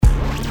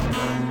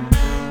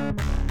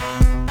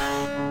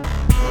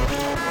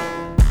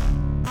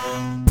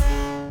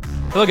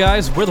Hello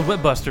guys, we're the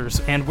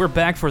Whipbusters, and we're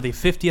back for the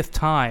 50th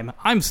time.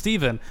 I'm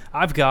Steven.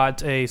 I've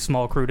got a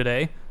small crew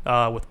today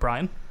with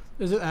Brian.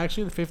 Is it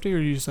actually the 50, or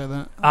did you just say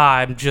that?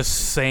 I'm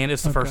just saying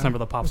it's the first number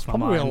that pops in my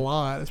mind. Probably a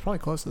lot. It's probably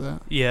close to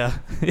that. Yeah,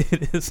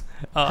 it is.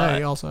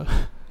 Hey, also.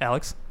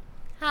 Alex.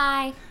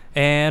 Hi.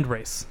 And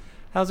Race.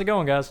 How's it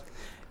going, guys?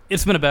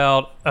 It's been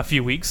about a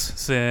few weeks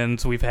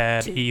since we've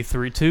had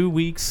E3. 2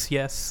 weeks,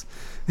 yes.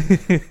 Since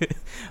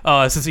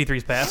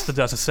E3's passed, the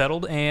dust has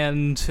settled,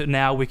 and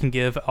now we can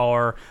give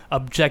our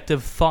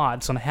objective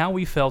thoughts on how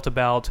we felt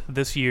about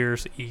this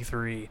year's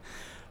E3.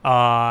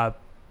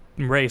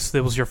 Race,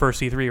 that was your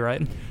first E3,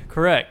 right?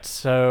 Correct.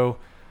 So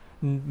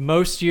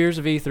most years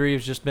of E3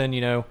 has just been,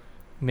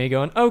 me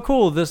going, oh,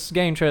 cool, this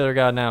game trailer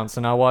got announced,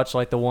 and I watched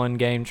like the one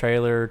game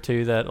trailer or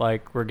two that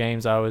like were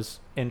games I was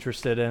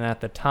interested in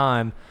at the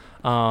time.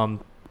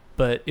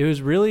 But it's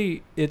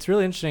really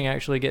interesting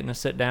actually getting to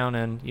sit down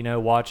and,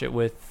 watch it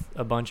with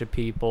a bunch of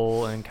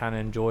people and kind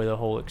of enjoy the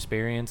whole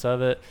experience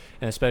of it.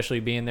 And especially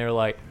being there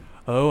like,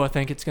 oh, I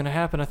think it's going to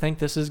happen. I think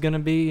this is going to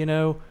be,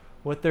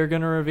 what they're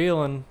going to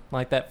reveal. And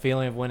like that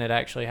feeling of when it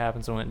actually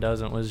happens and when it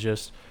doesn't was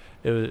just,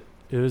 it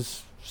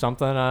was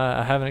something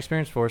I haven't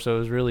experienced before. So it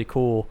was really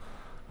cool.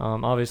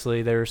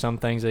 Obviously there were some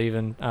things that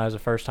even as a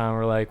first time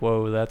were like,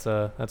 whoa, that's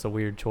a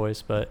weird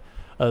choice. But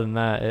other than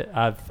that,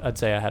 I'd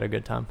say I had a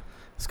good time.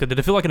 It's good. Did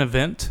it feel like an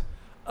event?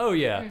 Oh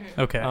yeah.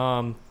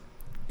 Okay.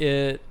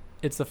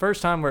 It's the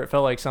first time where it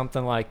felt like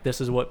something like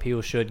this is what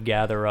people should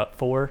gather up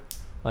for.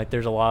 Like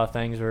there's a lot of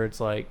things where it's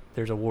like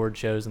there's award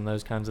shows and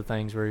those kinds of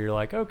things where you're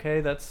like, okay,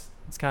 it's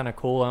kind of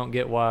cool. I don't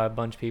get why a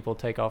bunch of people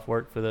take off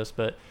work for this,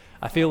 but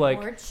I feel like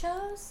award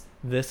shows?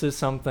 This is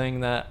something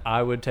that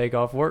I would take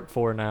off work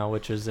for now,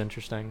 which is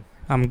interesting.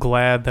 I'm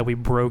glad that we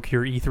broke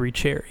your E3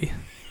 cherry.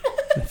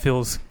 It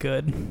feels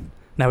good.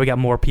 Now we got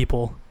more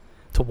people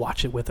to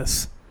watch it with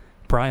us.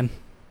 Brian.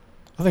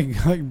 I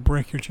think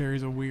break your cherry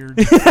is a weird.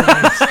 Break it?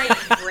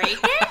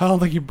 I don't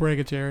think you break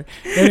a cherry.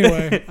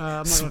 Anyway,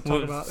 I'm not going to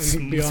talk about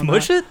anything beyond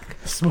smush that.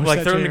 it? Smush like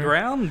that throw it in the cherry.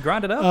 ground,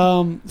 grind it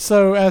up?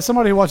 So as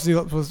somebody who watches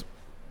let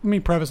me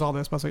preface all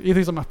this by saying E3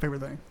 is like my favorite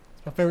thing.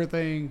 It's my favorite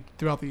thing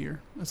throughout the year.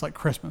 It's like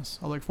Christmas.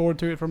 I look forward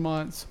to it for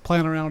months,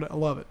 plan around it. I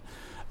love it.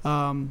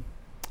 And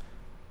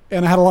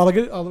I had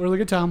a really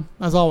good time,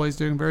 as always,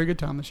 doing a very good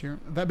time this year.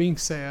 That being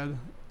said,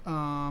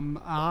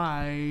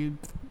 I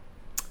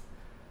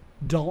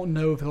don't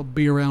know if it'll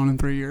be around in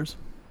 3 years,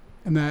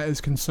 and that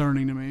is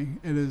concerning to me.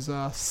 It is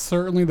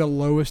certainly the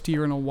lowest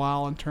year in a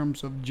while in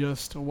terms of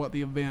just what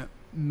the event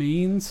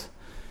means.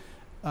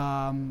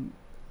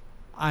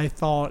 I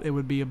thought it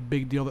would be a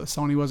big deal that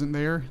Sony wasn't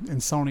there, and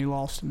Sony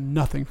lost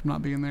nothing from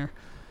not being there.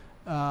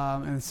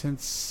 And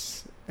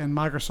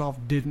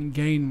Microsoft didn't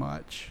gain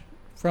much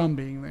from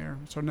being there.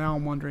 So now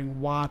I'm wondering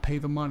why pay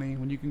the money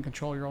when you can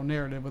control your own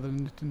narrative with a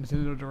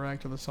Nintendo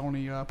Direct or the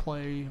Sony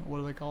Play. What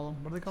do they call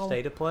them?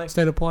 State of Play.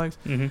 State of Plays.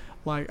 Mm-hmm.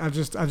 Like I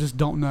just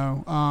don't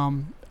know.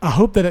 I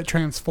hope that it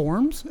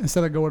transforms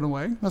instead of going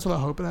away. That's what I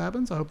hope it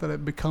happens. I hope that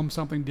it becomes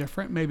something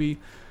different. Maybe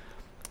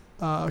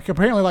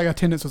apparently like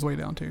attendance was way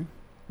down too.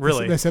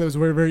 Really? They said it was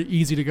very, very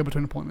easy to go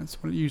between appointments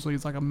when it usually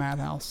is like a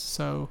madhouse.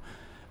 So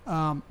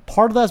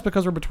part of that's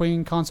because we're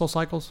between console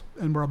cycles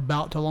and we're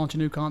about to launch a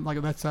new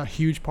like that's a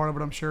huge part of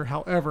it, I'm sure.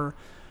 However,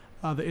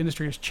 the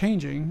industry is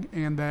changing,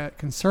 and that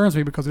concerns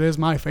me because it is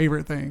my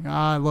favorite thing.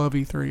 I love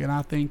E3, and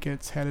I think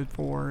it's headed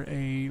for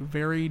a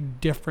very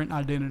different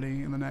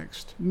identity in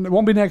it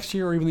won't be next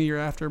year or even the year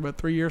after, but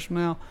 3 years from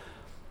now,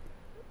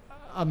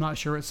 I'm not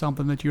sure it's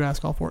something that you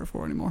ask all for it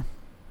for anymore.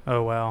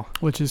 Oh, wow.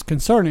 Which is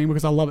concerning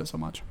because I love it so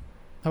much.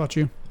 How about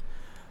you?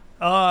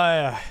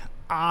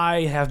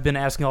 I have been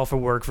asking all for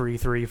work for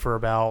E3 for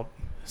about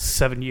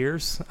 7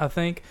 years, I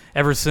think.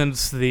 Ever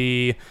since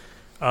the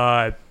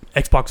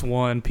Xbox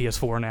One,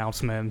 PS4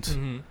 announcement,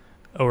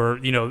 Mm-hmm. or,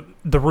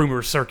 the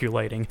rumors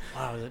circulating.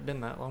 Wow, has it been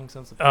that long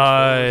since the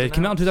PS4 it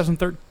came out in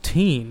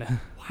 2013.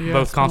 Yeah,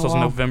 Both consoles in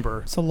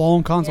November. It's a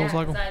long console Yeah,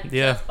 cycle. 'cause I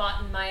Yeah. just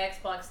bought my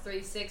Xbox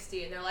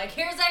 360, and they're like,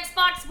 here's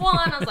Xbox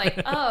One. I was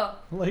like, oh.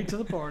 Late to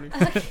the party.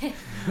 Okay.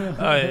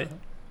 Uh,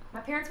 My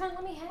parents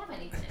wouldn't let me have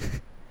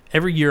anything.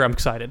 every year I'm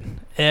excited.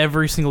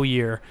 Every single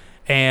year.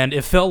 And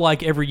it felt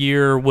like every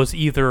year was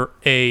either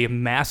a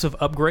massive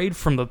upgrade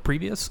from the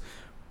previous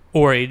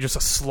or just a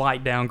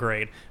slight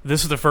downgrade.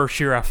 This is the first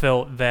year I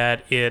felt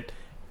that it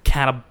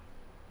kind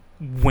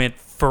of went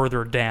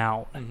further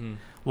down. Mm-hmm.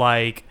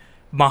 Like,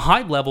 my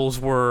hype levels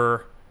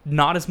were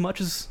not as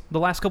much as the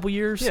last couple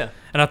years. Yeah.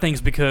 And I think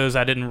it's because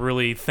I didn't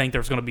really think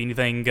there was going to be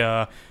anything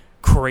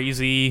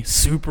crazy,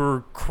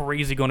 super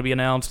crazy going to be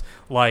announced.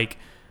 Like,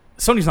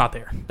 Sony's not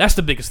there. That's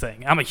the biggest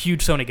thing. I'm a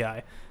huge Sony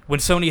guy. When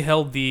Sony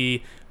held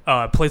the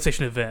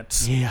PlayStation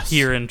events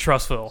here in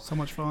Trussville, So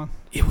much fun.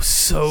 it was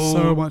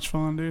So much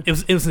fun, dude.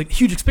 it was a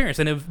huge experience,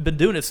 and they've been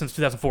doing it since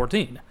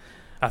 2014,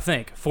 I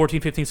think.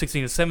 14, 15,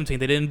 16, and 17.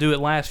 They didn't do it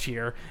last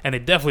year, and they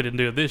definitely didn't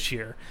do it this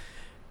year.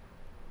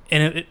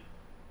 And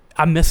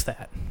I miss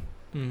that.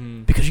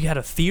 Mm-hmm. Because you had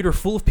a theater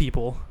full of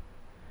people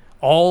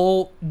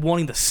all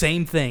wanting the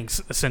same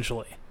things,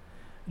 essentially.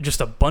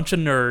 Just a bunch of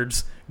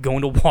nerds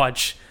going to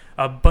watch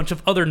a bunch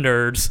of other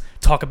nerds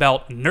talk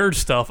about nerd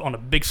stuff on a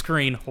big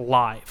screen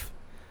live.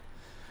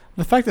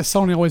 The fact that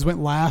Sony always went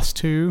last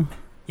too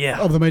Yeah.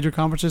 of the major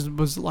conferences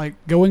was like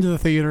going to the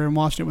theater and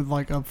watching it with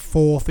like a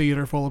full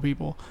theater full of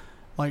people,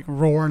 like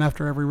roaring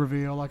after every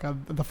reveal. Like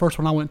the first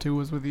one I went to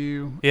was with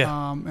you,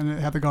 Yeah. and it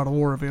had the God of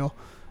War reveal,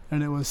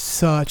 and it was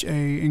such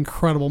a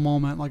incredible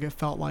moment. Like it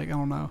felt like, I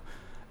don't know,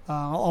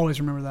 I'll always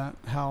remember that,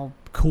 how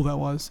cool that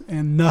was,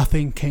 and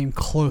nothing came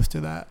close to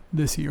that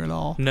this year at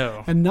all.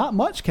 No. And not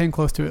much came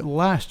close to it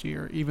last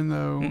year, even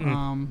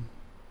though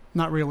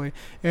not really.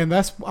 And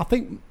that's, I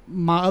think,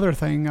 my other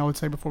thing I would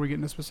say before we get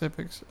into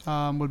specifics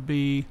would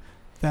be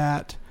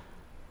that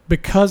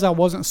because I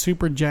wasn't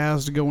super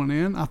jazzed going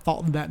in, I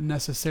thought that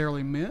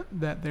necessarily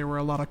meant that there were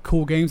a lot of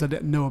cool games I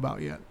didn't know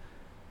about yet.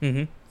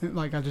 Mm-hmm.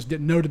 Like, I just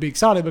didn't know to be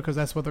excited because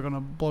that's what they're going to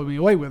blow me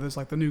away with. It's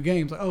like the new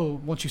games. Like, oh,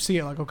 once you see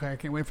it, like, okay, I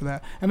can't wait for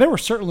that. And there were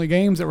certainly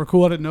games that were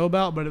cool I didn't know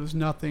about, but it was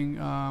nothing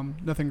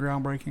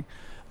groundbreaking.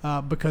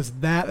 Because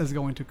that is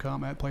going to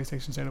come at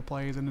PlayStation State of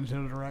Plays and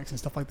Nintendo Directs and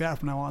stuff like that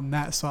from now on. And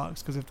that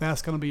sucks, because if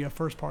that's going to be a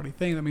first-party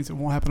thing, that means it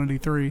won't happen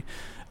at E3.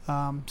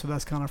 So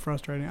that's kind of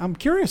frustrating. I'm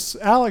curious,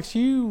 Alex,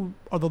 you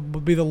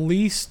would be the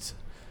least,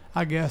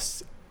 I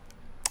guess,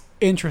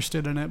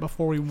 interested in it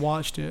before we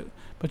watched it.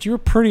 But you were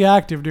pretty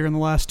active during the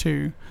last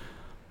two.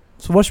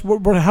 So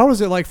how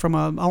is it like from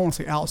a, I don't want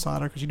to say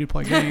outsider because you do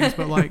play games,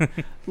 but like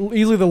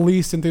easily the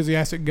least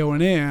enthusiastic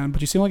going in, but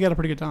you seem like you had a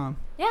pretty good time.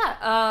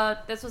 Yeah,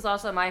 this was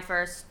also my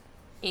first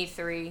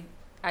E3.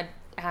 I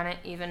hadn't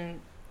even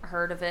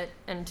heard of it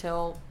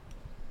until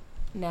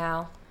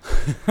now.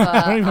 But, I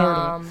hadn't even heard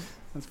of it.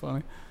 That's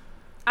funny.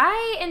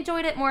 I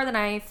enjoyed it more than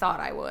I thought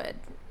I would.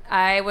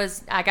 I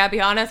gotta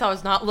be honest, I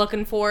was not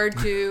looking forward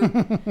to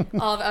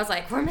all of it. I was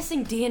like, we're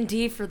missing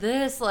D&D for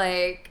this.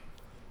 Like,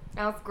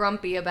 I was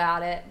grumpy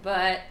about it,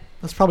 but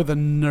That's probably the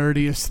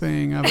nerdiest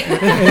thing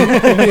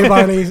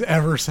anybody's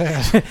ever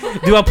said.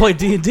 Do I play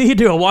D&D?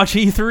 Do I watch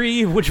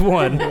E3? Which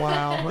one?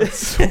 Wow, that's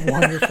so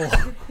wonderful.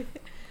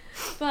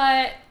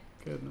 But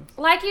Goodness.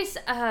 like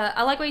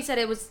I like what you said.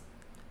 It was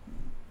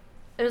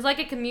like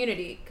a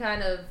community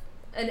kind of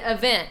an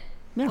event.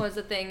 Yeah. Was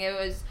the thing. It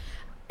was,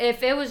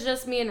 if it was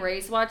just me and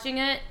Race watching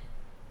it,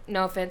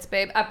 no offense,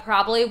 babe, I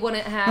probably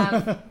wouldn't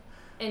have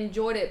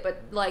enjoyed it.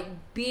 But like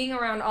being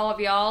around all of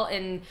y'all,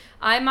 and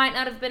I might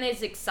not have been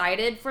as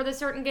excited for the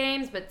certain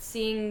games, but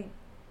seeing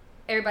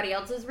everybody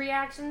else's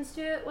reactions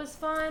to it was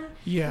fun.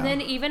 Yeah. And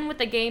then even with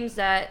the games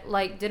that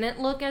like didn't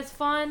look as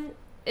fun,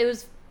 it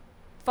was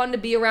fun to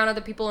be around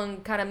other people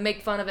and kind of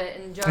make fun of it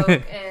and joke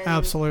and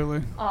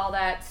Absolutely. all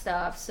that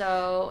stuff.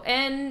 So,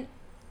 and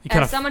You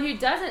kind as of someone who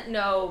doesn't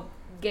know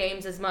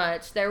games as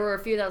much, there were a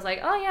few that was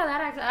like, oh yeah,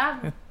 that actually,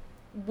 I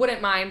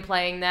wouldn't mind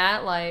playing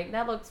that. Like,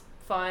 that looks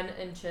fun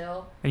and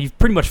chill. and you've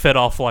pretty much fed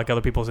off like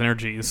other people's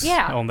energies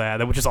Yeah. on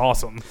that, which is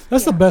awesome.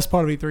 That's the Yeah. best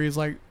part of E3 is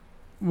like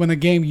when a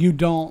game you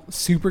don't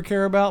super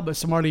care about, but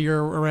somebody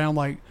you're around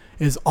like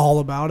is all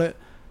about it.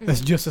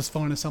 That's just as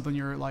fun as something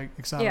you're like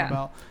excited Yeah.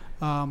 about.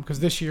 Because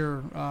this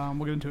year,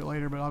 we'll get into it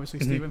later, but obviously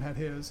Steven had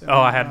his. And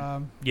Oh, I then,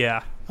 had-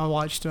 Yeah. I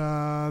watched the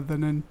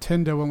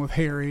Nintendo one with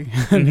Harry,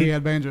 and he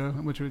had Banjo,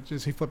 which was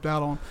just he flipped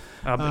out on.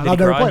 Did I've he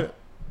never cry? played it.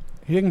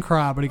 He didn't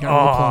cry, but he got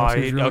real close.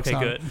 He was really okay,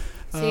 excited.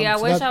 good. See, I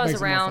So wish that I was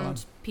makes it more fun.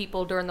 around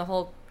people during the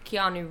whole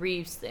Keanu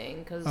Reeves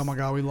thing. Cause Oh my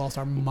God, we lost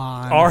our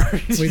mind.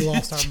 We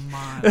lost our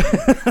mind.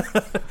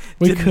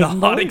 We Did couldn't not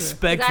believe it.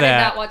 expect 'cause I did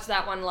that. not watch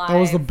that one live. That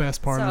was the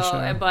best part of the So,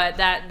 show. but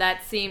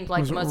that seemed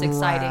like Was the most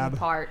exciting rad.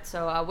 part.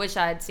 So I wish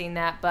I had seen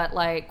that. But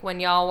like when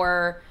y'all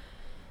were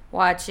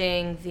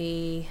watching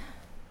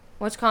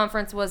which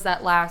conference was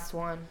that last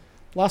one?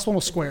 Last one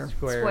was Square.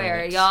 Square.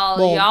 Enix. Y'all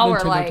Well, were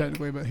Nintendo like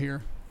technically, but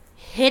here.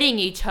 hitting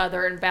each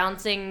other and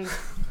bouncing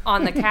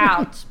on the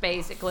couch,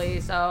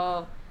 basically.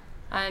 So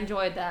I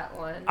enjoyed that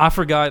one. I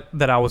forgot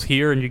that I was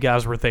here and you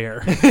guys were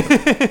there.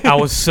 I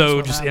was so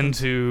what just happened.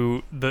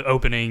 into the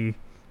opening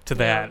to Yeah.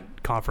 that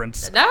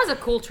conference. That was a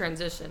cool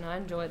transition. I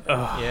enjoyed that.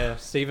 Ugh. Yeah,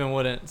 Steven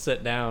wouldn't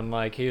sit down.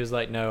 Like he was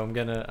like, "No, I'm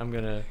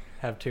gonna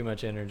have too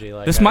much energy."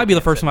 Like This I might be the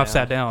can't first sit time I've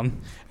sat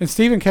down. And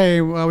Stephen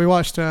came. We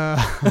watched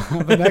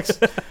the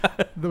next.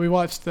 We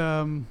watched.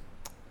 When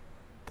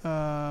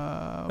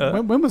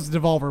was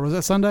Devolver? Was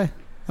that Sunday?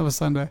 That was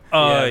Sunday.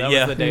 that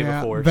yeah. was the day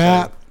before.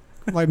 That.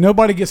 Like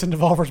nobody gets in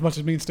Devolver as much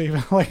as me and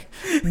Steven. Like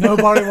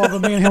nobody, well,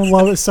 but me and him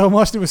love it so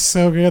much. It was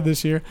so good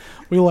this year.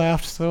 We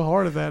laughed so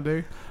hard at that,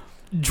 dude.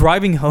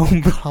 Driving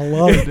home. I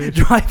love it, dude.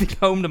 Driving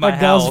home to my That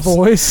guy's house.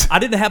 voice. I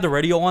didn't have the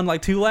radio on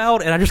like too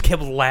loud, and I just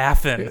kept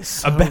laughing It's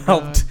so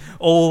about good.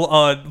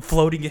 old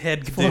floating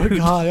head Oh, dude.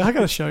 God, I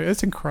gotta show you.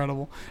 It's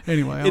incredible.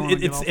 Anyway, I don't wanna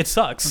get off. It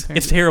sucks. Okay.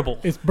 It's terrible.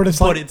 But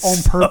it's like it's on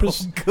so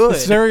purpose. good.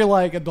 It's very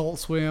like Adult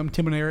Swim,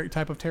 Tim and Eric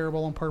type of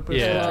terrible on purpose.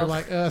 Yeah. You're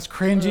like it's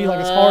cringy, like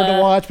it's hard to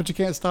watch, but you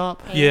can't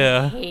stop.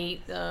 Yeah. I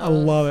hate those. I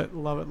love it,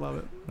 love it, love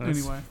it. That's-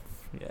 Anyway,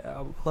 Yeah,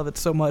 I love it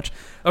so much.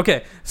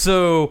 Okay,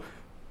 so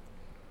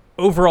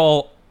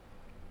overall,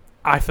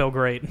 I felt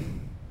great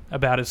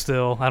about it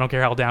still. I don't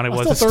care how down it I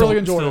was. still It's thoroughly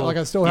enjoyed it. Like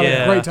I still have a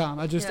yeah. great time.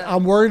 I just Yeah.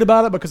 I'm worried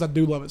about it because I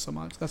do love it so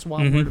much. That's why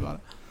I'm Mhm. worried about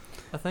it.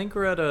 I think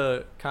we're at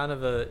a kind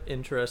of a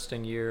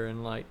interesting year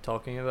in like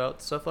talking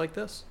about stuff like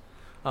this,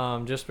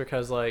 just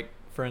because like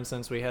for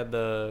instance we had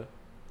one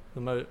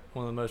of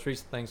the most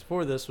recent things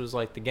before this was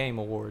like the Game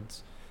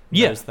Awards,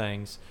 those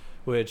things,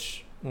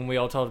 which when we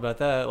all talked about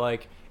that,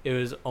 like it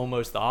was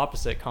almost the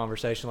opposite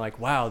conversation. Like,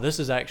 wow, this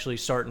is actually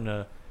starting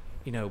to,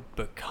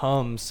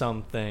 become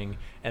something.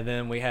 And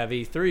then we have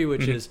E3,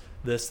 which is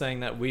this thing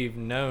that we've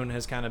known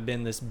has kind of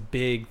been this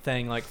big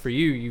thing. Like for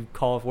you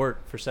call off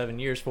work for 7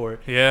 years for it.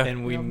 Yeah.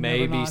 And we Yep, may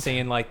never be not.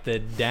 seeing like the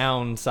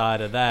downside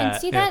of that.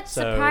 And see, that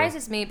So-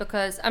 surprises me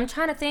because I'm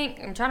trying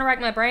to rack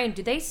my brain.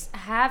 Do they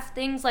have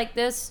things like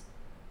this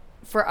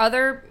for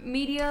other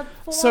media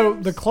forms? So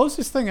the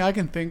closest thing I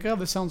can think of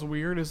that sounds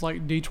weird is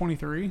like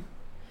D23.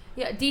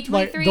 yeah, D23.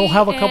 Like they'll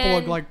have a couple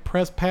of and like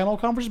press panel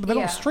conferences, but they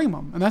Yeah. don't stream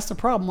them, and that's the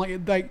problem.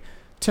 Like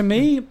to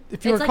me,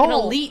 if you it's like recall,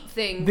 an elite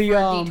thing the, for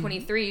um,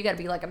 D23. You got to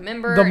be like a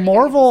member. the and you get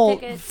Marvel these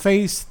tickets.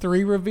 Phase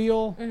 3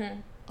 reveal, Mhm.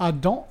 I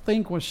don't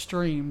think was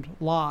streamed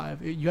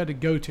live. You had to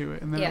go to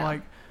it, and then Yeah.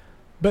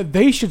 but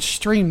they should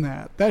stream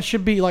that. That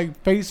should be like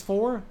Phase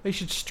 4. They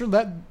should stream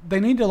that. They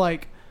need to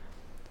like.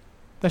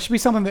 That should be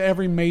something that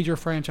every major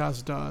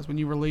franchise does when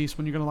you're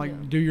going to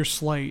like do your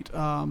slate,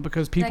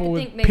 because people could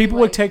would think maybe, would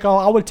like- take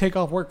off. I would take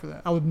off work for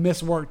that. I would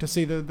miss work to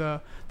see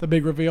the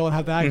big reveal and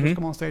have the actors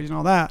come on stage and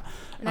all that.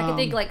 And I can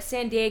think like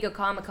San Diego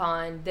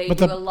Comic-Con, they but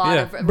do the- a lot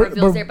yeah. of But- reveals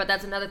but there, but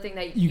that's another thing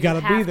that you you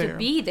gotta be have there. to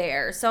be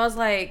there. So I was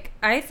like,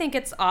 I think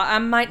it's, I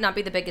might not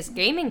be the biggest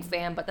gaming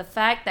fan, but the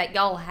fact that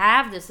y'all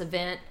have this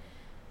event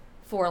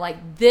for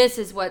like, this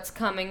is what's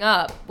coming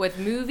up with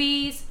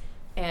movies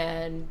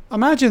and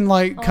Imagine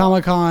like Oh.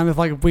 Comic-Con if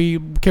like we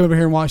came over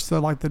here and watched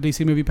the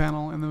DC movie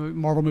panel and the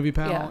Marvel movie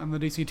panel Yeah. and the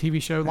DC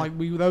TV show. Like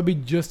that would be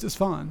just as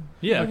fun.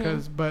 Yeah.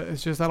 But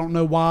it's just I don't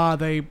know why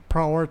they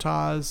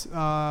prioritize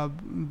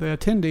the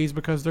attendees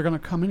because they're going to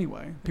come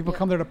anyway. People Yeah.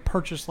 come there to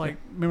purchase like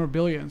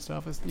memorabilia and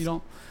stuff.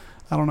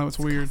 I don't know. It's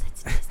weird.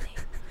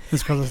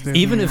 It's because it's Disney.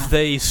 Even yeah. if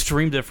they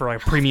streamed it for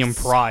like a premium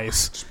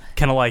price,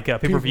 kind of like a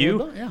pay-per-view,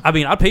 would, yeah. I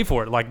mean, I'd pay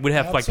for it. Like we'd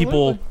have like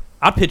people, Absolutely.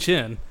 I'd pitch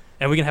in,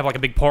 and we can have like a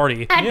big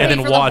party, I'd and pay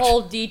then for watch. the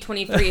whole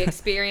D23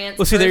 experience.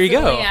 Well, see, there you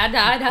go. personally.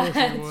 course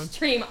you I'd would.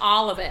 stream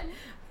all of it.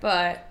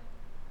 But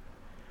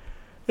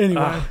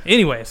anyway.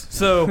 Anyways,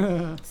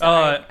 so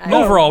sorry,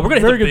 overall, we're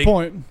gonna hit very the good big,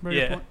 point. Very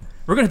good yeah, point.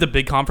 we're gonna hit the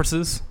big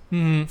conferences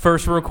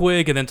first, real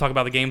quick, and then talk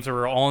about the games that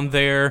are on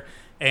there.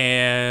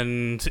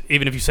 And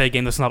even if you say a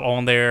game that's not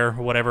on there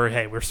or whatever,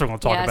 hey, we're still gonna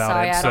talk yeah, about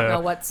sorry, it. I So don't know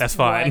what's that's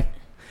fine. what.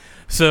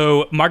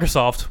 So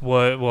Microsoft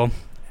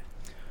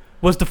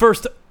was the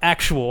first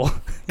actual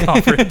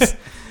conference.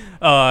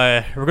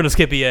 We're going to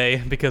skip EA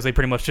because they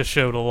pretty much just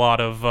showed a lot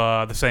of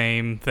the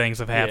same things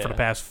they've had for the Yeah.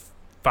 past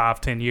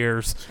 5-10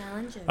 years.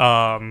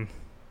 Challenging.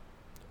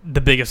 The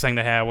biggest thing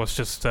they had was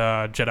just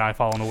Jedi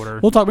Fallen Order.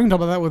 We can talk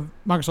about that with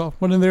Microsoft.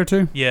 Wasn't it there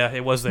too? Yeah,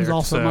 it was there. It's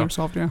also so,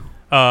 Microsoft,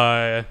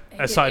 yeah.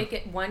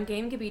 aside, One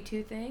game could be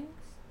two things.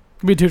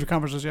 Could be two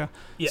conferences, yeah.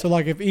 Yeah. So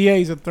like if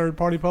EA is a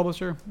third-party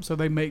publisher, so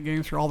they make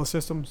games for all the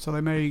systems, so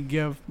they may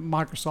give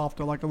Microsoft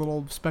a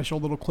little special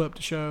little clip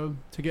to show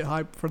to get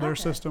hype for their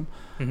Okay. system.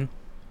 Mhm.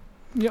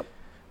 Yep.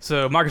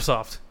 So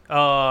Microsoft.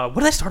 What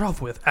did I start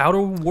off with?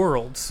 Outer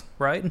Worlds,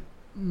 right?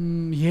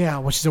 Yeah,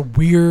 which is a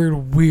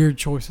weird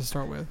choice to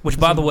start with. Which,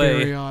 It's by a the way,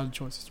 very odd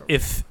choice to start with.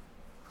 If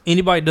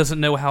anybody doesn't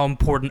know how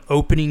important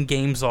opening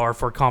games are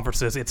for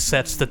conferences, it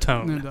sets the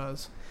tone. It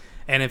does.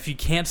 And if you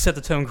can't set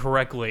the tone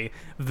correctly,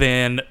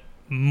 then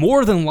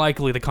more than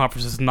likely the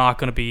conference is not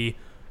going to be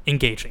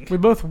engaging. We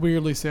both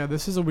weirdly said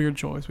this is a weird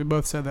choice. We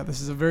both said that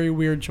this is a very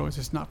weird choice.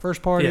 It's not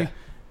first party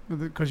Yeah.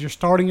 because you're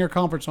starting your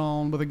conference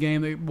on with a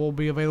game that will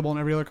be available on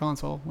every other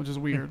console, which is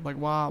weird. Like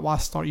why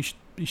start?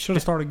 You should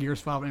have started Gears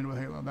 5 and ended with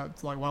Halo.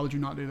 That's like why would you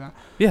not do that?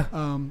 Yeah.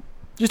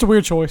 Just a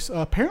weird choice.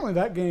 Apparently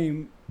that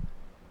game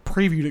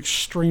previewed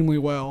extremely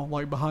well,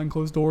 like behind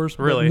closed doors.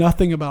 but Really?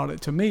 nothing about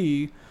it to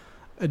me.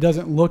 It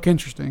doesn't look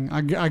interesting.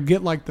 I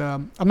get like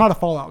I'm not a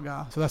Fallout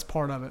guy, so that's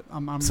part of it.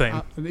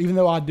 Same. Even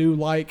though I do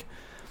like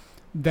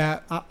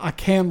that, I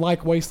can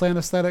like Wasteland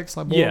aesthetics.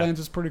 Like Yeah. Borderlands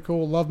is pretty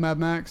cool. Love Mad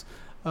Max.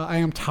 I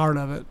am tired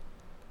of it,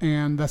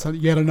 and that's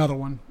yet another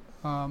one.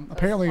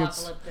 Apparently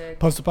it's Post-apocalyptic.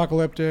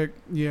 post-apocalyptic.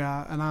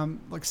 Yeah, and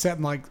I'm like set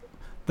in like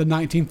the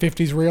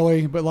 1950s,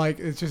 really, but like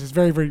it's just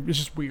it's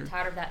just weird.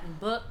 Tired of that in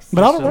books.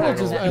 But Outer So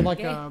Worlds is tired of that in like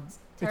games.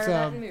 it's Tired of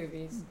that in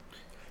movies.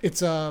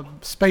 it's a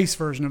space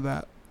version of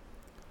that,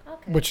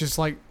 Okay. which is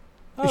like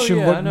Oh, it should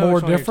yeah, I look know more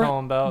which one you're different.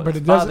 talking about. but It's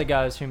it by doesn't- the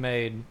guys who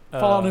made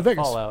Fallout New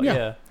Vegas. Fallout, Yeah.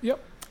 yeah. Yep.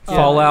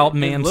 Fallout it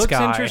Man looks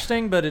Sky.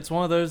 interesting, but it's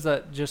one of those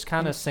that just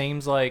kind of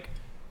seems like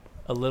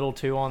a little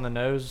too on the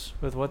nose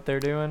with what they're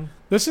doing.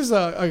 This is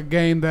a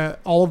game that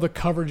all of the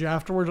coverage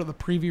afterwards, or the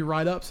preview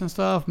write-ups and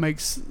stuff,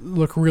 makes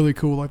look really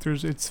cool. Like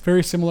it's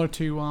very similar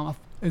to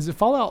is it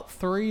Fallout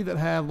 3 that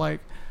had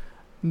like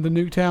the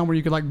Nuketown where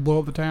you could like blow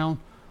up the town?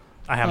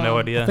 I have no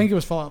idea. I think it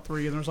was Fallout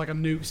 3, and there's like a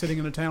nuke sitting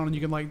in a town, and you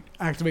can like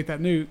activate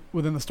that nuke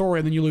within the story,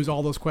 and then you lose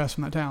all those quests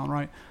from that town,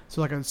 right? So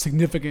like a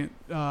significant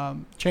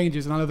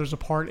changes. And I know there's a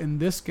part in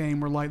this game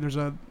where like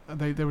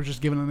they were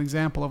just given an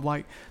example of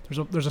like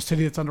there's a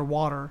city that's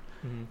underwater,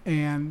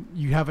 and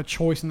you have a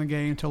choice in the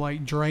game to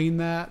like drain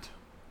that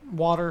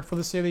water for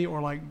the city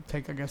or like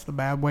take, I guess, the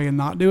bad way and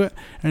not do it.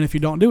 And if you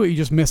don't do it, you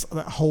just miss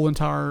that whole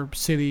entire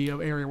city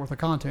of area worth of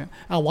content.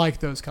 I like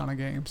those kind of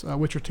games.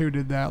 Witcher 2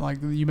 did that. Like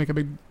you make a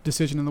big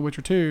decision in The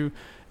Witcher 2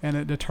 and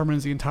it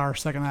determines the entire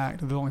second act.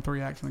 There's only 3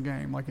 acts in the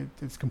game. Like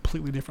it's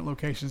completely different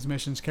locations,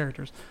 missions,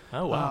 characters.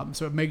 Oh wow.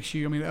 So it makes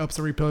you, it ups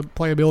the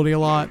replayability a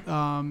lot.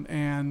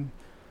 And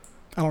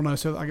I don't know.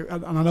 So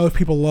and I know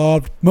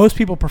most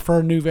people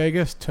prefer New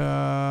Vegas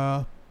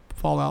to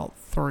Fallout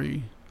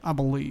 3. I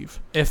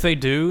believe. If they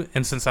do,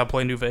 and since I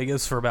play New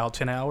Vegas for about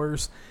 10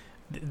 hours,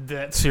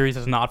 that series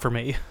is not for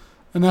me.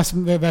 And that's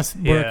where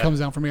it comes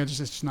down for me. It's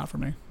just not for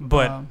me.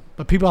 But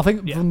people, I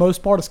think for the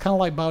most part, it's kind of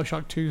like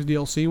Bioshock 2's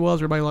DLC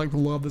was. Everybody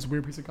loved this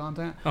weird piece of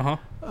content.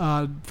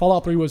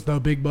 Fallout 3 was the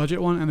big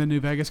budget one, and then New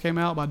Vegas came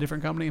out by a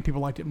different company, and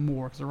people liked it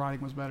more because the writing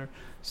was better.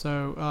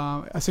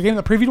 So it's a game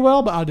that previewed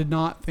well, but I did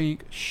not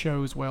think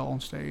shows well on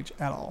stage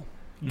at all.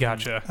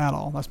 Gotcha. At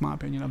all. That's my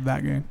opinion of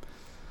that game.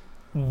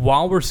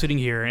 While we're sitting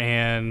here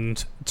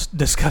and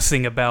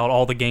discussing about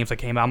all the games that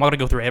came out, I'm not going to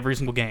go through every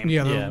single game.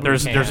 Yeah,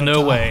 there's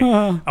no way.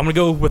 I'm going to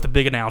go with the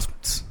big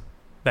announcements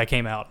that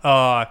came out.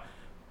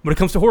 When it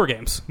comes to horror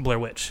games, Blair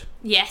Witch.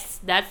 Yes,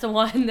 that's the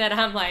one that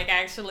I'm like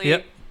actually.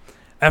 Yep.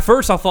 At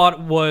first, I thought it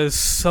was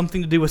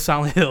something to do with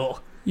Silent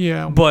Hill.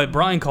 Yeah. But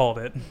Brian called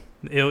it.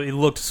 It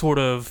looked sort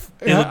of.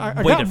 I got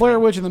different. Blair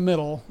Witch in the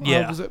middle.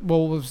 Yeah. As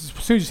soon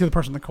as you see the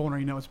person in the corner,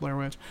 you know it's Blair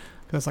Witch.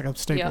 That's like a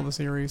staple of the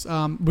series.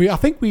 I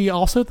think we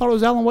also thought it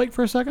was Alan Wake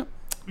for a second.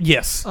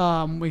 Yes.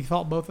 We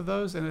thought both of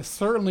those, and it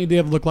certainly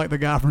did look like the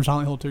guy from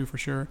Silent Hill 2 for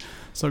sure.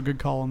 So good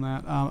call on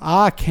that.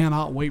 I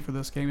cannot wait for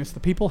this game. It's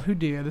the people who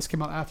did. This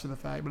came out after the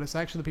fact, but it's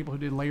actually the people who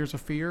did Layers of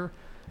Fear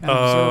and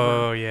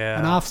Observer. Yeah.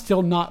 And I've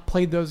still not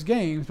played those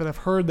games, but I've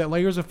heard that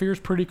Layers of Fear is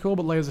pretty cool,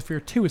 but Layers of Fear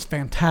 2 is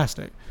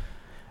fantastic.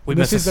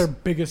 This is their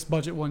biggest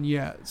budget one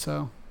yet.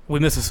 So we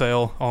missed a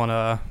sale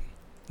on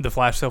the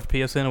flash sale for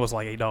PSN. It was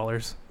like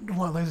 $8.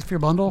 What, Layers of Fear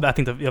bundle? I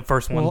think the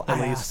first one at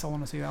least. I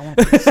want to see that. I want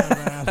to play it so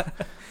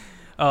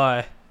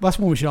bad. That's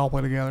one we should all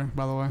play together,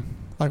 by the way,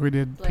 like we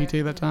did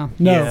PT that time.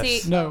 No,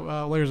 Yes.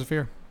 Layers of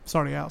Fear. It's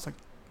already out. It's like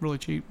really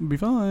cheap. It'd be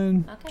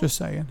fun. Okay. Just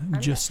saying.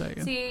 Just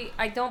saying. See,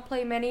 I don't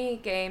play many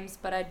games,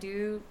 but I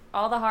do.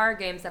 All the horror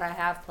games that I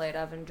have played,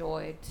 I've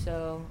enjoyed,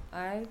 so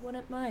I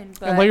wouldn't mind.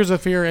 But And Layers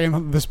of Fear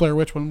and this Blair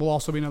Witch one will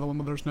also be another one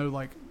where there's no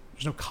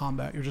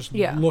combat. You're just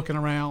looking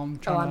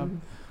around trying to.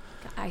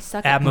 I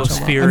suck at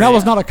Atmosphere. And that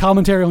was not a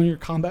commentary on your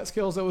combat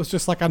skills. It was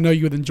just like I know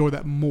you would enjoy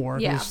that more.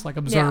 Yeah. It was just like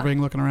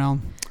observing, looking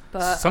around.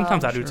 But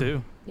Sometimes I do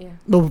too. Yeah.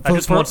 I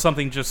just want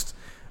something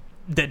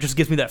that just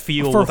gives me that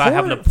feel without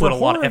having to put a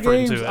lot of effort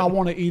into it. I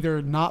want to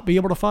either not be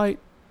able to fight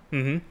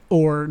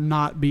or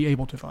not be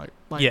able to fight.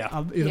 Like,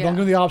 either don't give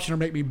me the option or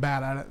make me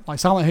bad at it. Like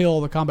Silent Hill,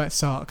 the combat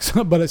sucks,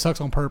 but it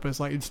sucks on purpose.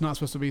 Like it's not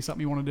supposed to be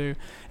something you want to do.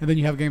 And then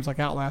you have games like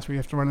Outlast where you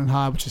have to run and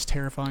hide, which is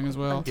terrifying as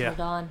well. Until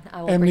Dawn.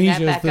 I will Amnesia bring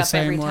that is back the up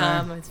every same way.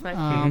 time. It's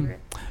my favorite.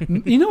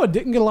 You know what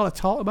didn't get a lot of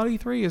talk about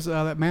E3 is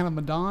that Man of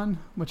Medan,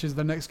 which is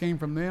the next game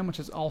from them,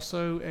 which is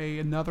also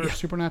another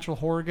supernatural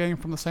horror game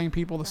from the same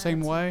people, the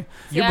same way.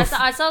 Yeah,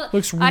 I saw.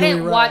 Looks I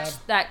didn't really watch rad.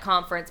 that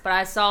conference, but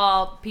I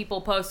saw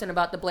people posting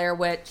about the Blair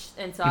Witch,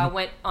 and so I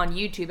went on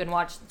YouTube and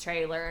watched the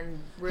trailer. And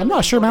really I'm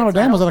not sure enjoyed Man it, of so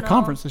I Medan was at don't a know.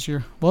 conference this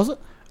year, was it?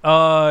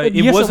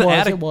 It wasn't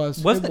at it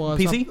was. Was It it was.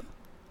 PC?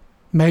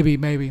 Maybe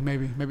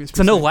it's PC.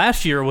 So no,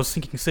 last year was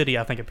Sinking City,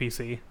 I think, at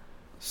PC.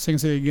 Sin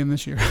City again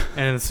this year.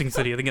 And Sinking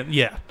City, I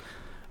think,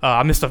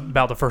 I missed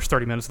about the first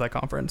 30 minutes of that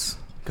conference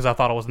because I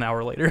thought it was an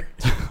hour later.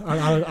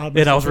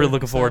 And I was really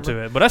looking forward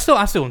to it. But I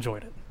still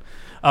enjoyed it.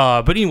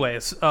 But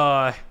anyways,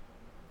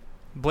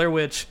 Blair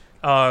Witch,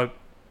 2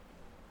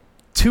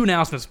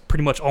 announcements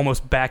pretty much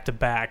almost back to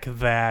back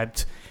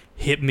that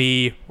hit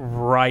me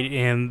right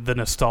in the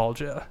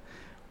nostalgia.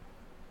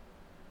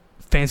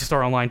 Phantasy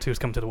Star Online 2 is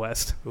coming to the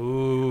West.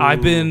 Ooh.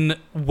 I've been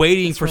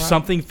waiting That's for right.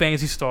 something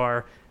Phantasy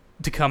Star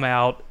to come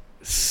out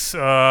since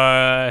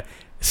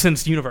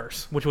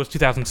Universe, which was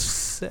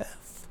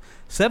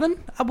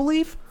 2007, I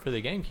believe, For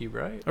the GameCube,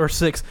 right? or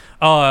 6.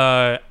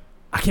 I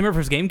can't remember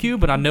if it was GameCube,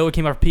 but I know it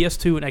came out for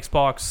PS2 and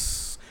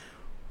Xbox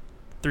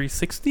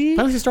 360.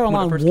 Fantasy Star when it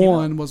Online first came out.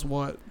 1 was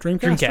what? Dreamcast?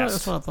 Dreamcast.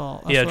 That's what I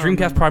thought. Yeah, That's what I Dreamcast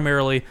remember.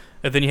 primarily.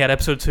 And then you had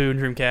Episode 2 in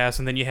Dreamcast,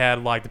 and then you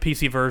had like the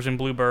PC version,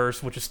 Blue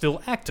Burst, which is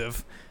still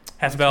active.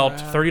 Has That's about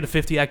rad. 30 to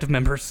 50 active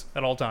members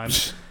at all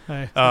times,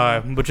 Hey.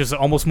 which is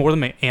almost more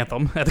than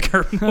Anthem at the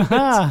current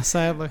moment.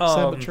 Sadly.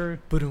 Sad but true.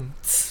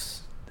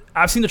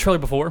 I've seen the trailer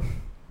before,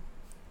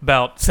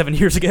 about 7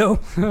 years ago.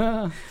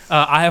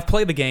 I have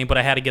played the game, but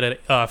I had to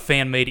get a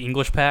fan-made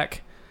English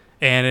pack.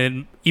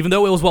 And even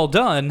though it was well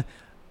done,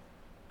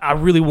 I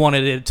really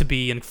wanted it to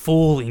be in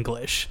full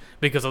English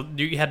because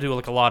you had to do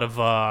like a lot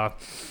of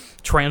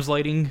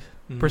translating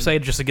per se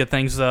just to get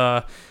things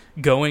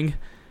going.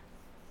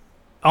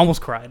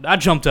 almost cried. I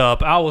jumped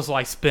up. I was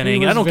like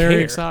spinning. He was I don't very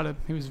care. excited.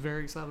 He was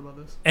very excited about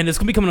this. And it's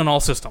going to be coming on all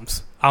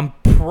systems. I'm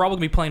probably going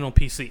to be playing on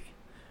PC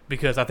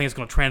because I think it's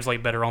going to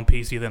translate better on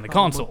PC than the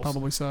consoles.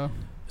 Probably so.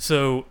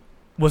 So,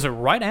 was it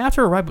right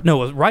after or right? No,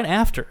 it was right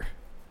after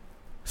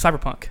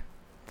Cyberpunk.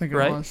 I think it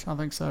Right? was. I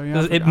think so.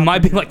 Yeah. It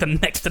might be like the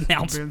next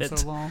announcement Been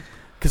so long.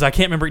 because I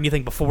can't remember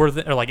anything before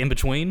or like in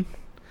between.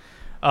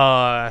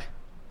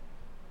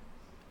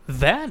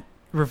 That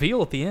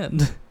reveal at the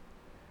end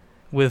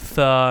with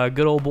good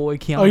old boy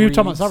Keanu. Oh, you're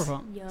talking Reeves.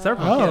 about Cyberpunk.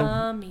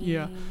 Cyberpunk, Yummy.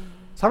 yeah.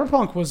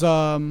 Cyberpunk was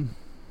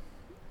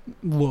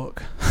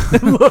look.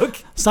 Look,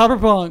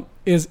 Cyberpunk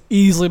is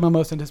easily my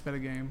most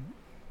anticipated game.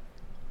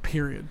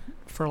 Period.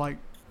 For like,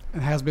 it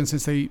has been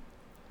since the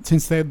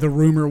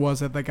rumor was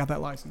that they got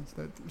that license,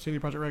 that CD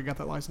Projekt Red got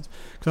that license.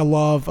 Because I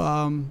love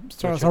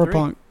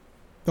Cyberpunk.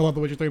 I love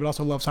The Witcher 3, but I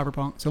also love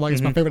Cyberpunk. So like,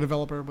 it's my Mhm. favorite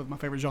developer with my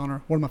favorite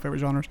genre, one of my favorite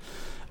genres.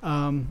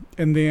 And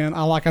then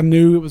I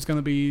knew it was going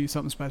to be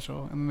something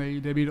special, and they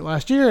debuted it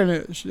last year, and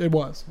it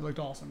was. It looked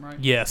awesome, right?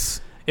 yes,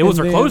 it was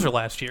And their then- closer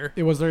last year.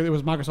 It was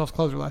Microsoft's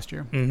closer last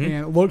year, Mhm.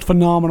 and it looked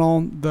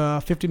phenomenal.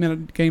 The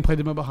 50-minute gameplay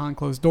demo behind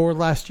closed doors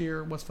last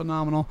year was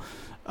phenomenal.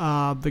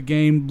 The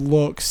game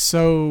looks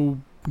so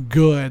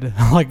good,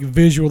 like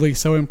visually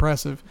so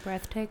impressive,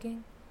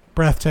 Breathtaking.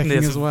 breathtaking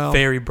It's as well,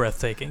 very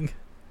breathtaking.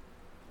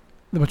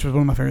 which was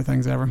one of my favorite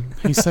things ever.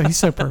 He's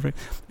so perfect,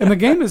 and the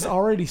game is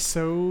already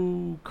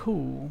so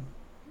cool.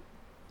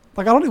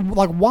 Like I don't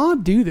like why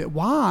do that?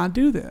 Why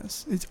do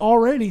this? It's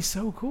already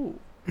so cool.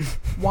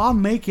 Why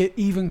make it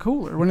even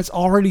cooler when it's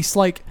already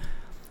like?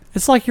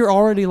 It's like you're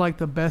already like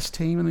the best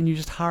team, and then you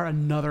just hire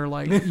another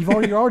like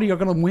you're already going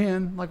to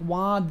win. Like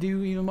why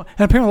do even more?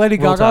 And apparently Lady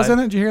Roll Gaga's Tide. in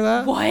it. Did you hear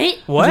that? What?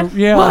 What?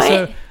 Yeah. What?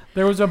 So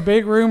there was a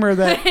big rumor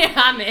that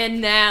I'm in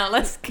now.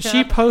 Let's go.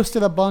 she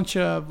posted a bunch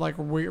of like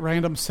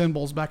random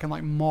symbols back in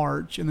like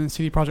March, and then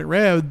CD Projekt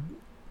Red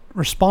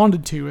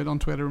responded to it on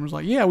Twitter and was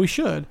like, "Yeah, we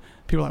should."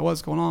 People were like,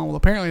 "What's going on?" Well,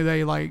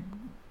 apparently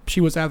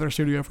she was at their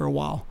studio for a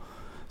while,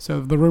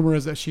 so the rumor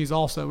is that she's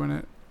also in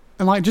it.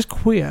 And like, just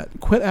quit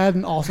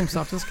adding awesome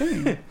stuff to this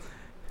game.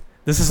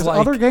 This is Because like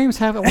other games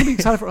have. I want to be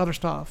excited for other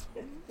stuff,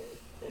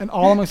 and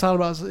all I'm excited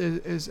about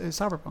is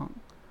Cyberpunk.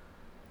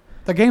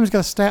 The game's got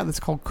a stat that's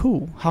called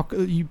cool. How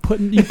you put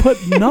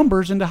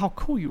numbers into how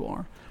cool you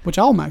are, which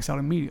I'll max out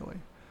immediately.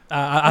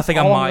 I think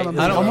I all might. I'm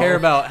gonna I do. don't care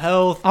about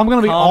health. I'm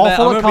gonna be combat.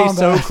 awful I'm at gonna be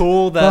so combat,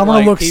 cool but that I'm gonna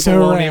like, look people so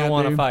won't rad, even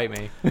want to dude. fight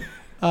me.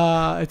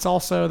 It's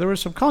also there was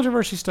some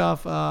controversy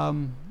stuff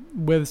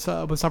with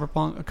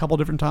Cyberpunk a couple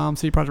different times.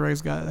 CD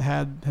Projekt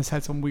Red has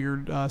had some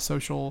weird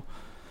social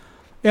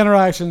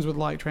interactions with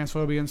like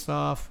transphobia and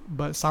stuff,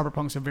 but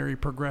Cyberpunk's a very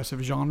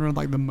progressive genre,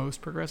 like the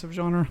most progressive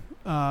genre.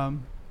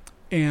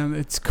 And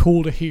it's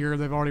cool to hear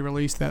they've already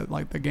released that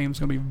like the game's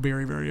going to be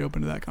very, very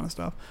open to that kind of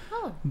stuff.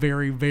 Oh.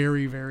 Very,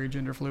 very, very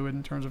gender fluid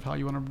in terms of how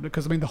you want to.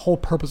 Because I mean, the whole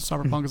purpose of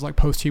Cyberpunk is like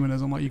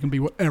post-humanism, like you can be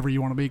whatever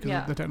you want to be because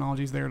Yeah. the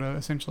technology's there to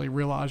essentially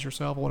realize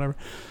yourself or whatever.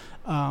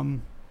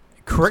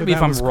 Correct So me if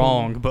that I'm was cool.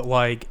 wrong, but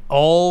like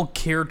all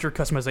character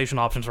customization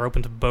options are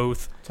open to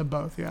both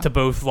Yeah.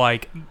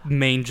 like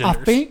main I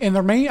genders. think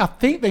I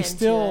think they Into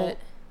still it.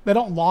 they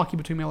don't lock you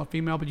between male and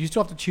female, but you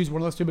still have to choose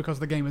one of those two because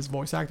the game is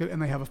voice acted and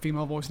they have a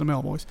female voice and a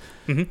male voice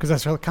Mhm. because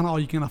that's kind of all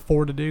you can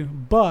afford to do.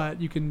 But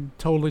you can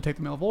totally take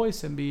the male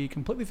voice and be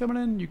completely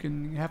feminine. You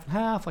can half and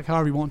half, like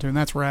however you want to, and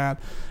that's rad.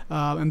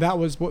 And that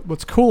was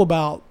what's cool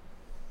about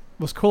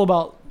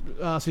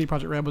CD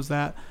Projekt Red was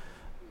that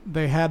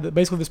they had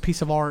basically this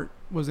piece of art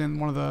was in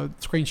one of the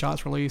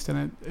screenshots released,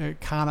 and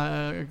it kind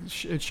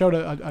of it showed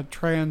a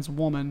trans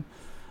woman.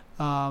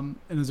 And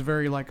it was a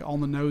very like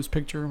on the nose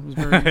picture. It was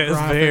very It's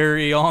graphic.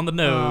 very on the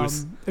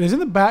nose. It is in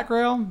the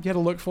background. You had to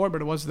look for it,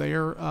 but it was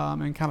there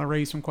and kind of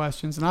raised some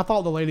questions. And I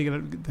thought the lady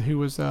who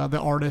was the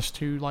artist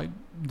who like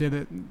did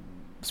it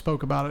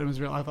spoke about it. It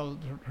was I thought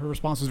her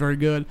response was very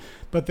good.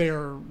 But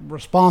their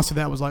response to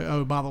that was like,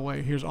 "Oh, by the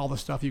way, here's all the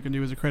stuff you can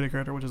do as a creative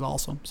character," which is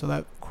awesome. So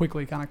that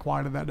quickly kind of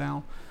quieted that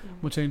down,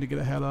 which they need to get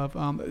ahead of.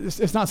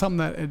 It's not something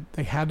that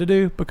they had to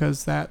do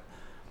because that.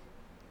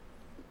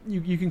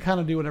 You can kind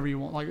of do whatever you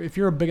want. Like if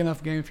you're a big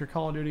enough game, if you're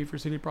Call of Duty, if you're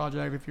CD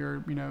Projekt, if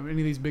you're any of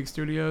these big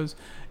studios,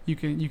 you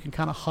can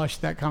kind of hush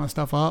that kind of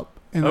stuff up.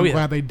 And I'm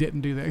glad they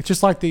didn't do that. It's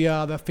just like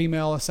the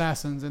female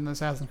assassins in the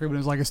Assassin's Creed. When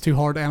it's like it's too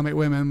hard to animate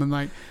women, and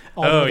like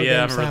all the other I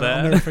games remember have it. that.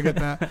 I'll never forget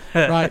that.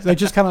 Right? They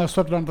just kind of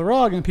swept it under the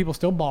rug, and people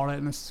still bought it,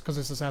 and it's because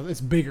it's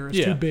bigger. It's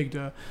too big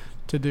to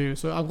do.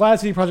 So I'm glad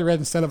CD Projekt Red,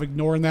 instead of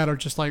ignoring that or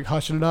just like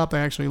hushing it up, they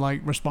actually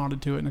like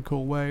responded to it in a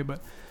cool way.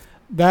 But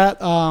that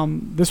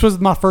this was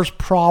my first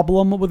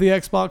problem with the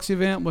Xbox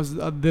event was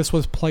this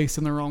was placed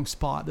in the wrong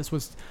spot. This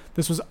was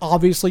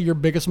obviously your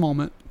biggest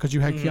moment because you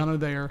had Keanu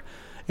there.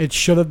 It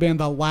should have been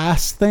the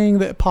last thing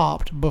that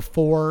popped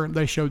before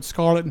they showed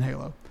Scarlet and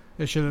Halo.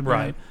 It should have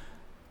been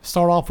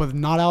start off with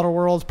not Outer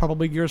Worlds,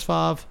 probably Gears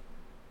 5,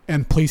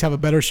 and please have a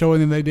better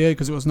showing than they did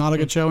because it was not a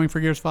good showing for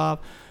Gears 5.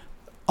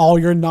 All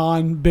your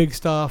non-big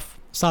stuff,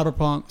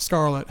 Cyberpunk,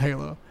 Scarlet,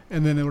 Halo,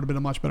 and then it would have been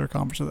a much better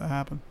conference if that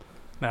happened.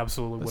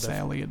 Absolutely But would have.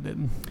 sadly, it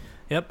didn't.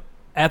 Yep.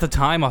 At the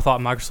time, I thought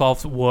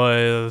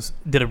Microsoft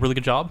did a really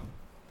good job.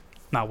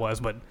 Not was,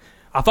 but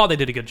I thought they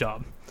did a good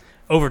job.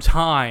 Over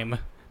time,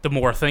 the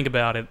more I think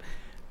about it,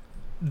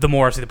 the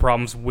more I see the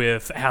problems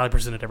with how they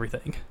presented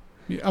everything.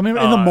 Yeah, I mean,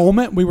 in the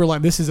moment, we were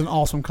like, "This is an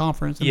awesome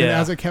conference." And then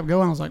as it kept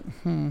going, I was like,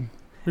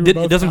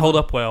 It doesn't hold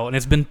up well, and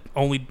it's been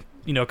only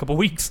a couple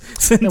weeks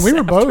since. And we were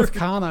after. both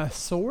kind of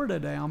sort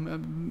of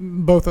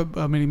down. Both,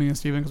 me and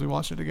Steven, because we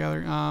watched it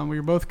together. We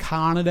were both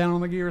kind of down on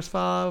the Gears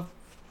 5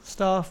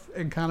 stuff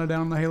and kind of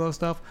down on the Halo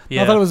stuff.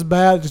 Yeah. I thought it was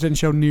bad. It just didn't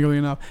show nearly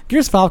enough.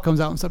 Gears 5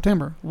 comes out in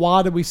September.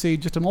 Why did we see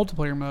just a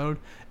multiplayer mode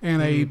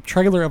and a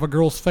trailer of a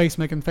girl's face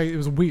making face? It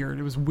was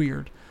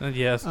weird.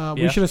 Yes.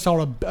 We should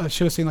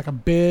have seen like a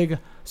big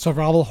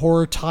survival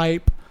horror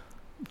type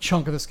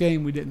chunk of this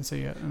game. We didn't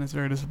see it, and it's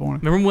very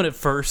disappointing. Remember when it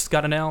first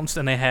got announced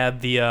and they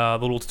had the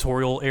little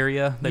tutorial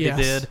area that Yes.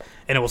 they did,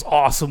 and it was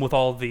awesome with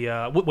all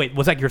the. Wait,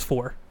 was that Gears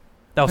 4?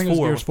 That was I think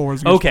 4. It was Gears 4. It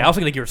was Okay, Gears I was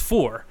thinking of Gears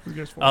 4. It was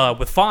Gears 4.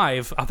 With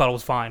 5, I thought it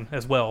was fine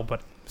as well,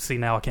 but see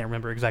now I can't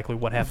remember exactly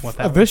what happened with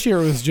that. This year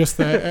it was just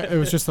the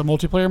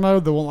multiplayer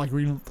mode, the one like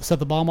where you set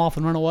the bomb off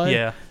and run away.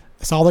 Yeah.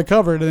 That's all they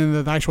covered, and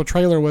then the actual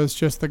trailer was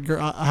just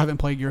I haven't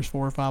played Gears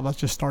 4 or 5. I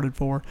just started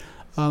 4.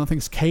 I think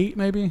it's Kate,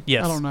 maybe.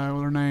 Yes. I don't know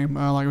her name.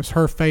 Like it was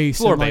her face.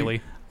 Laura and, like,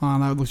 Bailey.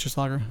 No, it looks just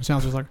like her. It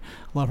sounds just like her.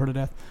 I love her to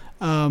death.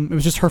 It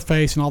was just her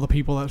face and all the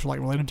people that were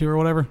like related to her or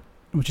whatever,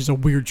 which is a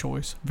weird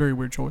choice. Very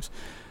weird choice.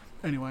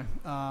 Anyway,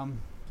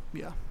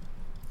 yeah.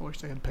 I wish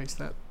they had paced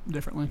that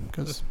differently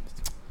because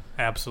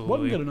Absolutely.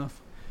 wasn't good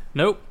enough.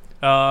 Nope.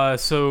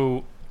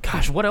 So,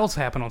 gosh, what else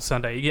happened on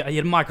Sunday? Yeah, you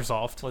had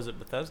Microsoft. Was it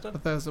Bethesda?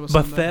 Bethesda was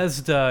Sunday.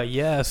 Bethesda,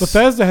 yes.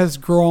 Bethesda has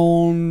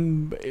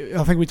grown.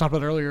 I think we talked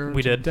about it earlier.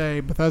 We did. Today.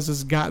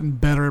 Bethesda's gotten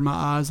better in my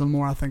eyes the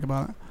more I think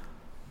about it.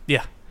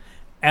 Yeah.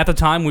 At the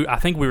time, I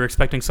think we were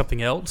expecting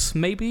something else,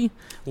 maybe.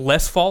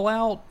 Less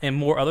Fallout and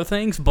more other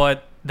things,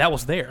 but that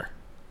was there.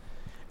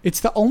 It's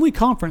the only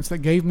conference that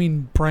gave me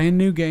brand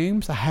new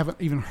games I haven't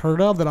even heard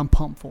of that I'm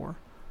pumped for.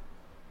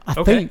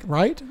 I think,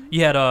 right?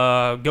 You had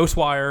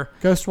Ghostwire.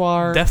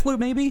 Deathloop,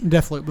 maybe?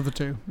 Deathloop with the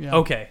two. Yeah.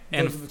 Okay.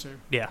 And Those are the two.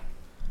 yeah.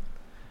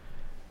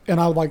 And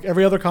I like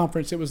every other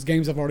conference, it was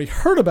games I've already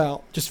heard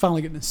about, just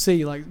finally getting to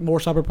see, like more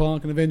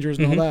Cyberpunk and Avengers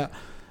and all that.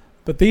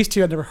 But these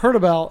two I'd never heard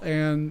about,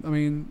 and I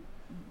mean,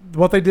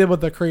 what they did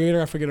with the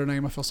creator, I forget her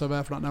name. I feel so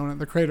bad for not knowing it.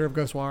 The creator of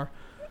Ghostwire.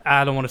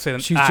 I don't want to say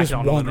them. She's I just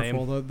don't know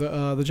wonderful. the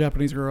name. The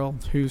Japanese girl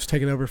who's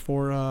taken over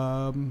for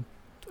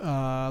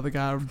the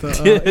guy,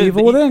 the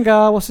Evil Within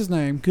guy. What's his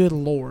name? Good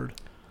Lord.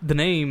 The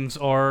names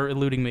are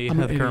eluding me at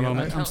the current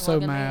moment. I'm so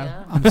Don't look at me mad.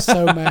 now. I'm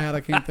so mad. I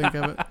can't think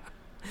of it.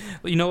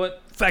 You know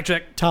what? Fact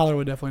check. Tyler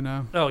would definitely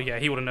know. Oh, yeah.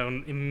 He would have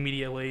known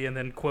immediately and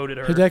then quoted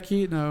her.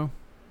 Hideki? No.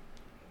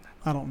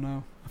 I don't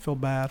know. I feel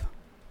bad.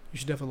 You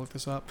should definitely look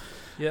this up.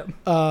 Yep.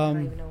 I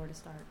don't even know where to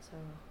start. So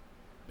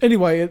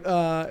Anyway,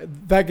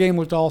 that game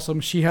looked awesome.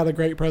 She had a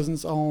great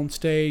presence on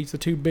stage. The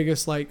two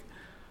biggest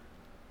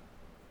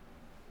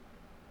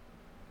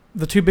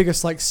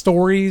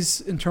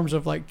stories in terms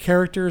of like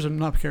characters, and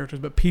not characters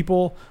but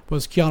people,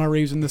 was Keanu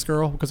Reeves and this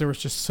girl, because they were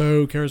just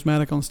so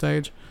charismatic on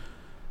stage.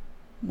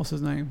 What's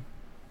his name?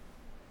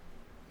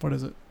 What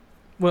is it?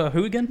 Well,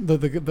 who again? The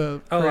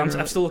Oh, creator.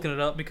 I'm still looking it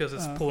up because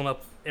it's pulling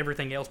up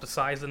everything else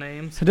besides the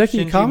names.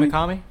 Hideki Shinji Mikami?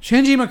 Mikami?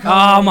 Shinji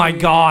Mikami. Oh, my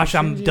gosh.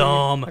 I'm Shinji.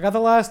 dumb. I got the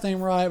last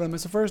name right, but I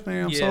missed the first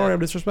name. I'm Yeah. sorry. I'm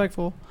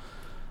disrespectful.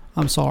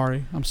 I'm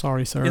sorry,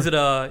 sir. Is it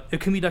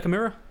Ikumi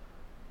Nakamura?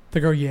 The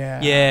girl?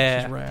 Yeah.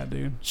 Yeah. She's rad,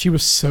 dude. She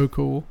was so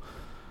cool.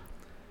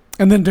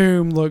 And then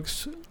Doom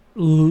looks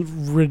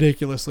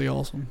ridiculously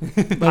awesome.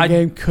 That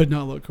game could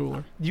not look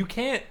cooler. You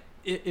can't.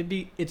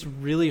 It's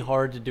really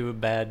hard to do a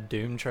bad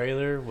Doom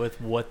trailer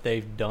with what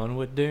they've done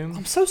with Doom.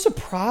 I'm so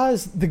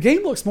surprised. The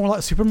game looks more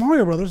like Super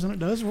Mario Brothers than it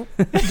does Doom.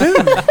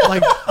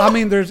 Like, I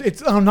mean,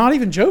 I'm not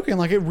even joking.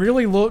 Like, it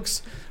really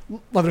looks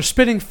like there's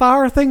spitting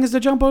fire things to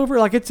jump over.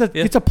 Like, it's a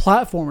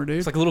platformer, dude.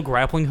 It's like a little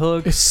grappling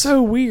hook. It's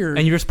so weird.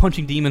 And you're just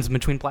punching demons in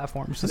between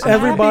platforms. I'm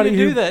everybody happy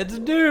to who- do that. It's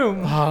Doom.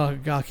 Oh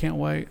God, I can't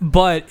wait.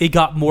 But it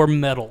got more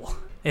metal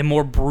and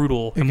more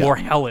brutal and got- more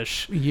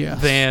hellish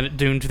Yes. than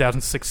Doom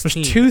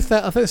 2016. There's 2,000.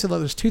 I think they said like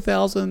there's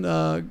 2,000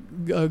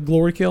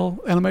 glory kill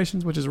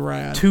animations, which is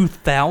rad.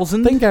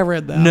 2,000? I think I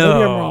read that.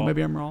 No.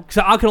 Maybe I'm wrong.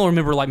 Because I can only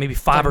remember like maybe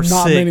 5 or 6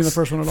 not many in the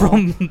first one at all.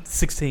 from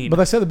 16. But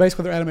they said that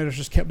basically their animators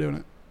just kept doing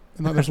it.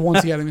 And like, there's one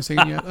you haven't even seen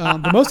yet.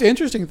 The most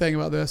interesting thing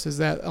about this is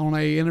that on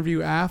a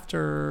interview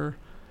after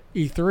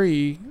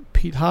E3,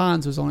 Pete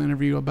Hines was on an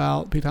interview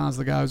about Pete Hines,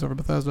 the guy who's over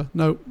Bethesda.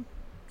 Nope.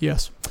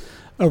 Yes.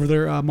 Over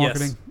their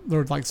marketing,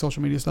 their like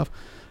social media stuff.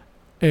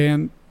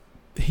 And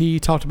he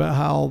talked about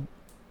how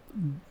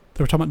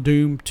they were talking about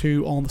Doom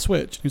 2 on the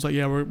Switch. He's like,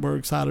 yeah, we're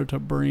excited to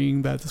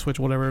bring that to Switch,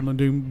 whatever. And then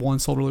Doom 1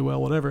 sold really well,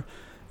 whatever.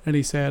 And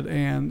he said,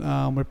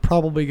 and we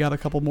probably got a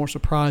couple more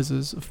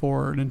surprises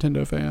for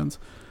Nintendo fans,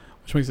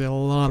 which makes a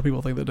lot of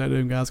people think that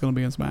Doom guy's going to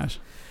be in Smash.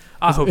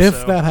 I hope if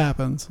so. that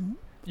happens,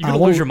 You're going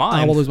to lose your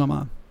mind. I will lose my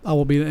mind. I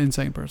will be an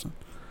insane person.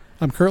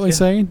 I'm currently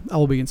sane. I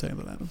will be insane if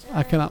that happens.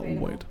 I cannot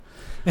wait.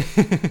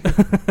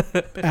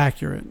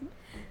 Accurate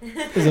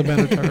is a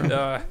better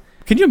term.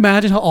 Can you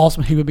imagine how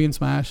awesome he would be in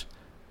Smash?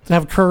 To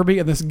have Kirby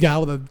and this guy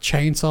with a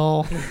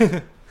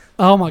chainsaw.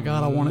 Oh my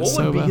god, I want it What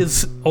so would be bad.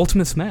 his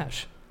ultimate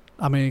smash?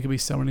 I mean, it could be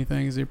so many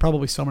things. You'd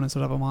probably summon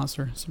instead of a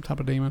monster, some type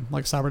of demon,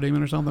 like Cyber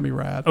Demon or something. That'd be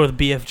rad. Or the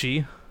BFG?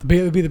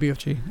 It would be the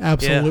BFG.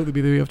 Absolutely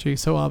be the BFG.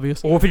 So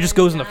obvious. Or if it just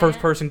goes into Giant. first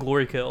person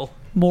glory kill.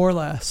 More or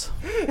less.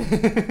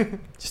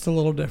 Just a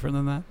little different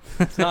than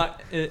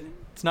that.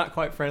 It's not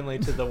quite friendly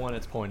to the one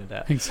it's pointed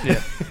at.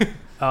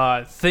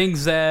 Yeah.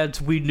 Things that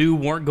we knew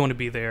weren't going to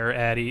be there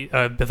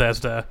at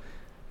Bethesda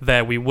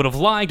that we would have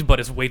liked, but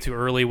it's way too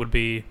early would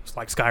be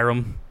like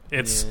Skyrim.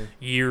 It's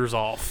years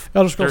off.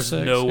 Elder Scrolls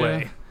There's 6, no yeah.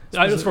 way.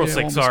 Elder Scrolls Yeah, 6,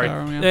 almost sorry.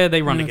 Skyrim, Yeah,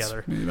 they run I mean,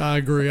 that's- together. I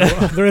agree.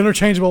 They're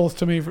interchangeable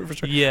to me for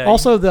sure. Yeah.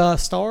 Also, the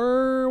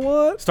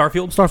Starfield?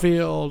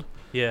 Starfield.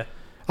 Yeah.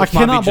 I Which might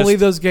be cannot believe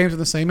just- those games are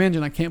the same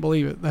engine. I can't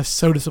believe it. That's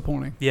so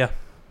disappointing. Yeah.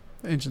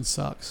 The engine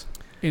sucks.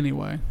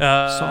 Anyway,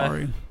 Uh,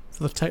 sorry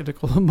for the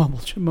technical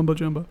mumbo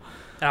jumbo.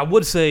 I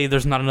would say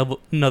there's not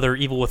another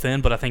Evil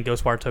Within, but I think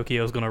Ghostwire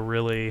Tokyo is going to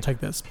really Take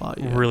that spot.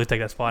 Yeah. really take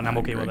that spot, and I'm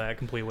I okay with agree. that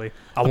completely.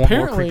 I want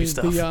more creepy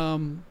stuff.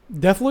 The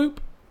Deathloop,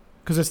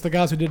 because it's the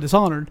guys who did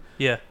Dishonored.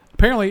 Yeah.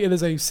 Apparently, it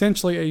is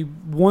essentially a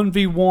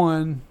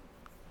 1v1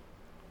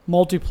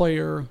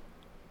 multiplayer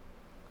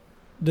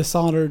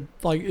Dishonored.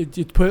 Like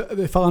it put,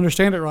 if I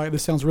understand it right,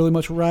 this sounds really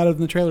much radder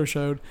than the trailer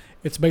showed.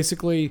 It's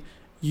basically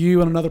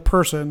you and another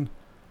person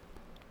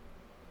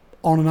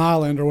on an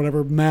island or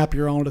whatever map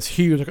you're on. It's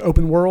huge, like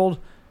open world,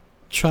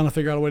 trying to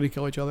figure out a way to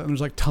kill each other. And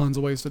there's like tons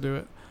of ways to do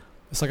it.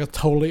 It's like a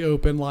totally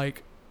open,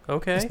 like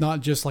Okay. it's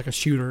not just like a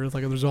shooter. It's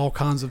like there's all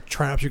kinds of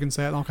traps you can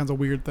set and all kinds of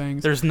weird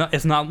things.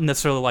 It's not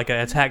necessarily like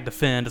a attack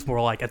defend. It's more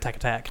like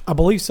attack. I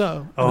believe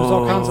so. There's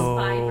all kinds of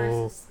Spy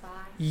versus spy.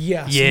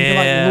 yes. You can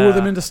like Yeah. lure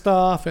them into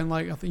stuff and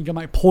like I think you can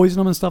like poison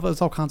them and stuff.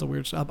 It's all kinds of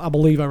weird stuff. I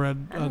believe I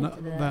read I'm into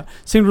that. that.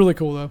 Seemed really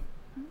cool though.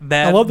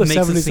 That I love the makes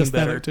it 70s seem aesthetic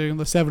better. too.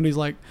 The 70s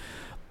like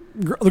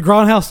the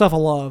Grindhouse stuff I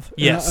love.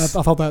 And Yes.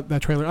 I thought that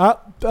trailer. I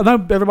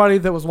know everybody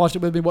that was watching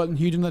it with me wasn't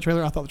huge in that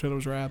trailer. I thought the trailer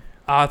was rad.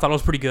 I thought it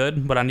was pretty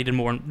good, but I needed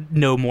more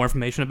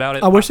information about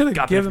it. I wish they got had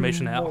the given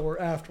information out.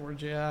 more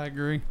afterwards. Yeah, I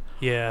agree.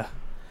 Yeah.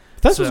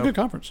 Bethesda was So- a good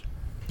conference.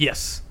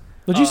 Yes.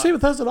 Did you Uh, see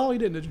Bethesda at all? You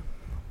didn't, did you?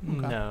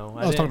 Okay. No,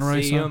 I I, was talking didn't to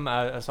Ray, see so- them.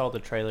 I saw the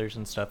trailers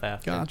and stuff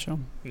after. Gotcha.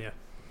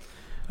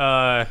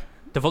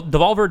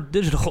 Devolver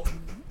Digital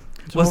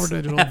was Devolver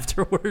Digital.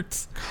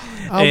 afterwards,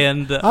 I-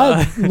 and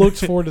I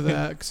looked forward to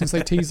that since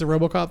they teased the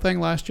RoboCop thing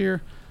last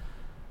year.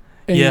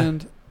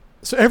 And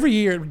so every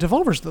year,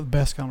 Devolver's the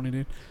best company,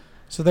 dude.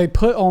 So they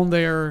put on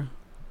their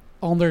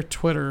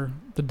Twitter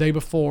the day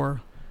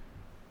before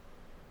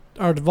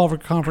our Devolver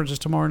conference is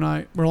tomorrow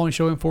night. We're only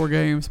showing 4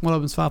 games. One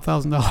of them's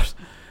 $5,000,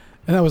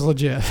 and that was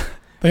legit.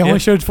 They Yeah. only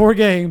showed 4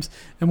 games,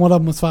 and one of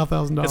them was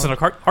 $5,000. it's an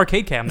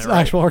arcade cabinet, It's an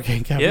right? actual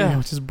arcade cabinet, Yeah.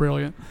 which is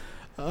brilliant.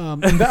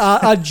 And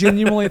I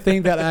genuinely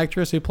think that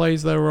actress who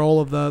plays the role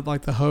of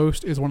the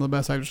host is one of the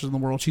best actresses in the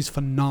world. She's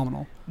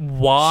phenomenal.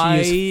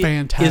 Why She is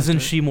fantastic. isn't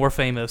she more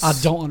famous? I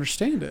don't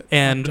understand it.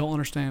 And I don't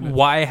understand it.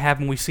 Why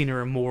haven't we seen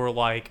her in more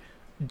like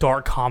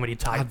dark comedy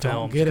type I don't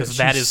films? get it. Because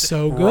that She's is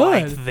so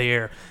right good.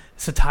 there.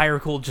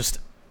 Satirical, just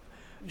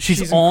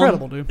she's on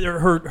incredible, dude.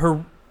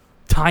 her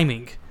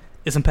timing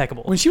is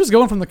impeccable. When she was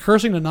going from the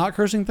cursing to not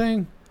cursing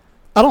thing,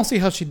 I don't see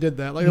how she did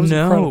that. Like it was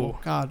No. incredible.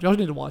 God, y'all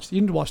need to watch.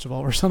 You need to watch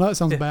Devolver. So I know it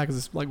sounds bad because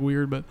it's like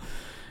weird, but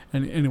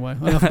anyway,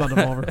 enough about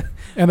Devolver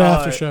and the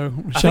after show.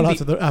 Shout think out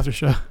to the after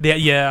show.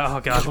 Yeah. Oh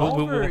gosh.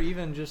 Devolver,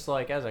 even just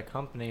like as a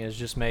company, has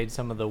just made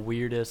some of the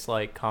weirdest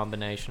like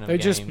combination of They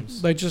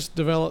games. just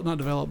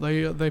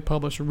They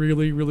publish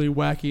really really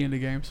wacky indie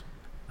games.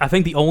 I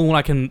think the only one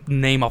I can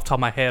name off the top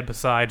of my head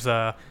besides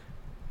my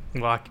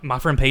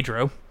friend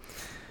Pedro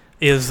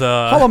is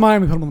Hotline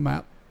Miami put them on the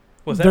map.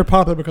 was They're that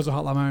popular because of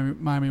Hotline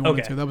Miami 1 Okay.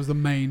 and 2. That was the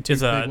main 2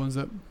 Is, big ones.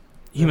 That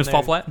Humans they-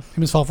 Fall Flat?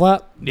 Humans Fall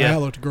Flat. Yeah. That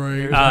looked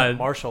great. There's Uh, a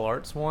martial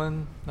arts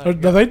one.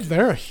 that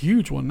They're a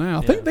huge one now.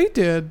 I think Yeah. they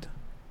did.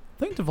 I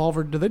think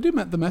Devolver, did they do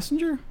The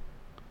Messenger?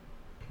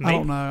 I Maybe.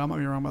 don't know. I might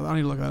be wrong about that. I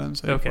need to look at it and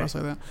say Okay. before I say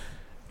that.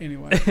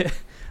 Anyway,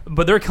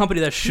 But they're a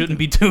company that shouldn't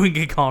be doing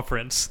a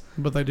conference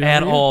but they do at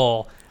every year.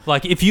 all.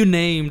 Like if you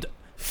named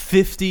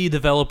 50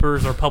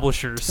 developers or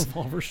publishers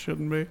Devolver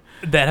shouldn't be.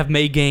 that have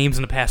made games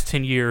in the past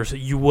 10 years,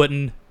 you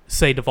wouldn't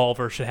say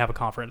Devolver should have a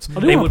conference. I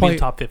do They wanna would be play- in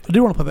top 50. I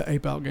do want to play the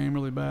Ape Out game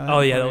really bad. Oh,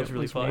 yeah, that It looks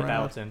really fun. rad.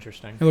 That looks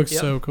interesting. It looks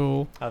Yep. so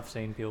cool. I've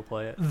seen people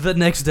play it. The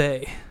next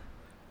day.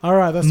 All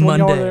right, that's what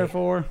y'all are Monday. there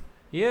for.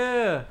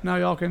 Yeah. Now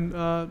y'all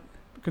can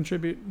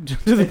contribute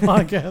to the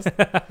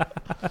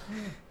podcast.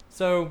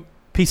 So,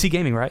 PC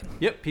gaming, right?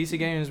 yep, PC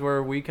Gaming is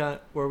where we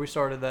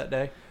started that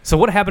day. So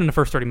what happened in the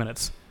first 30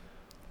 minutes?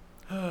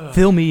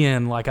 Fill me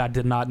in like I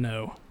did not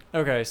know.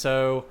 Okay,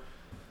 so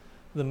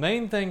the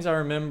main things I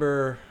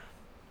remember.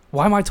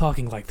 Why am I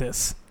talking like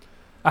this?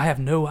 I have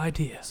no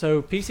idea.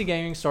 So PC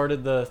Gaming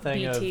started the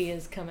thing BT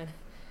is coming.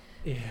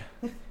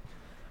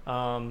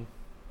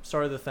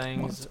 started the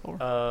things What's it for?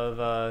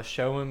 of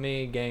showing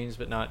me games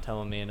but not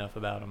telling me enough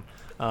about them.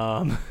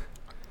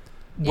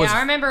 Was- Yeah,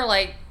 I remember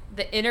like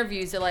the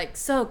interviews. They're like,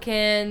 "So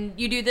can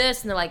you do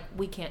this?" And they're like,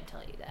 "We can't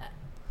tell you that."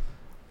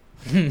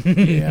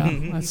 Yeah,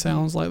 that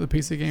sounds like the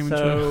PC gaming show.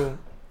 So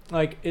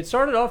like it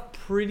started off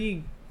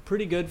pretty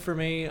good for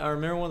me. I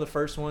remember one of the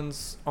first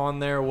ones on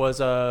there was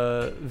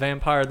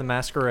Vampire the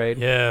Masquerade.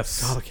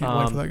 Yes. God, I can't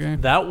wait for that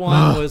game. That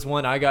one was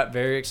one I got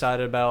very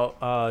excited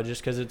about,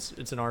 just because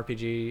it's an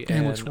RPG Game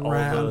and looks all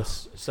rad. the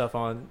stuff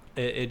on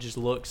it just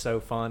looks so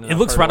fun. and It I've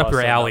looks heard right a up lot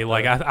your of stuff alley. about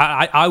Like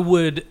that. I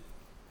would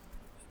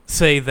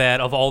say that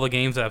of all the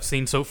games that I've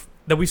seen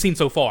that we've seen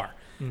so far,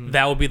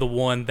 that would be the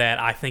one that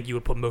I think you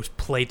would put most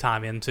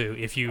playtime into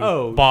if you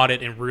bought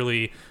it and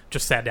really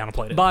just sat down and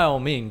played it. By all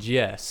means,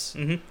 yes.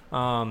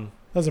 Mm-hmm.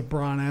 That's a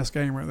Brian-ass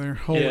game right there.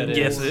 Holy Yeah, it Lord.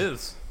 Yes, it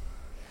is.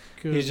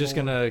 Good He's just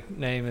Lord. gonna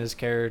name his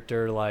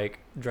character like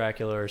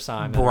Dracula or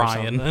Simon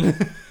Brian. or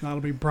something. That'll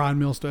be Brian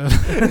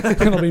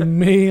Milstead. It'll be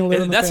me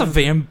living That's a the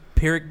fantasy.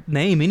 vampiric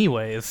name,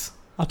 anyways.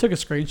 I took a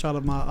screenshot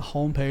of my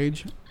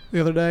homepage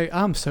the other day.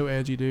 I'm so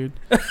edgy, dude.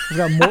 I've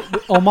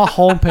got on my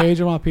homepage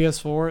on my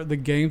PS4. The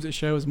games it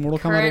shows Mortal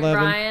Kombat Current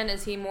 11. Brian,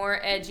 is he more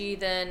edgy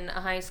than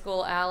high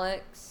school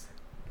Alex?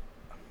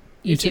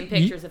 You You've seen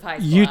pictures of high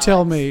school You Alex.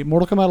 tell me.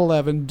 Mortal Kombat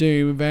 11,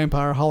 Doom,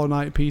 Vampire, Hollow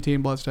Knight, PT,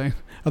 and Bloodstain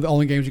are the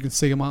only games you can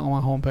see on my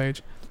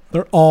homepage.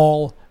 They're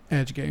all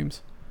edge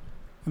games,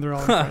 and they're all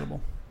incredible.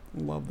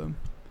 Love them.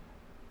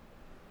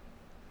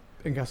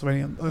 And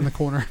Castlevania in the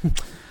corner.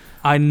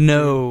 I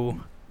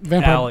know.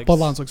 Vampire Alex.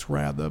 Bloodlines looks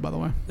rad though. By the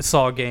way,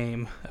 Saw a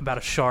game about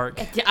a shark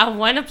I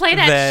want to play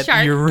that,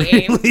 shark you're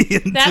game. really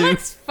into. That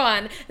looks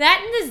fun.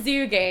 That and the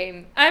zoo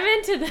game. I'm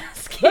into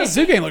this game. that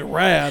zoo game look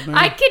rad, man.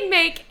 I could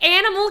make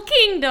Animal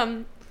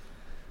Kingdom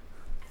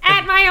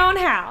at my own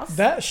house.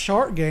 That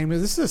shark game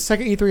is. This is the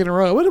second E3 in a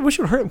row. I wish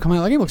it would hurt him come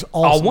out. That game looks I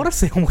awesome. want to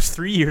say almost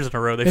 3 years in a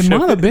row. It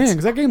might have been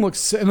because that game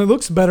looks and it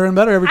looks better and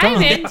better every time.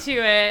 I'm into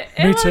it.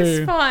 It Me looks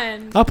too.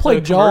 fun. I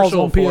played The Jaws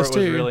commercial on for it PS2.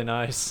 was really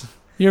nice.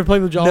 You ever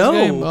played the Jaws No.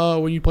 game? Oh,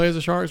 when you play as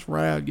a shark, it's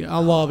rad. Yeah, I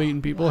love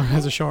eating people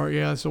as a shark.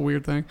 Yeah, it's a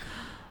weird thing.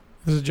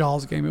 This is a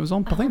Jaws game. It was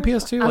on, I think,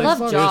 PS2. I like, love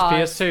fuck. Jaws.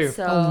 PS2.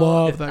 So I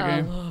love that I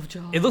game. love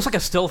Jaws. It looks like a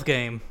stealth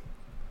game,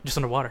 just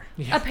underwater.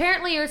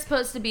 Apparently, you're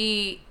supposed to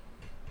be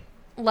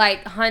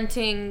like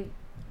hunting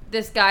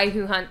this guy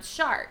who hunts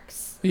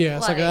sharks. Yeah,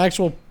 it's like an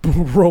actual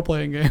role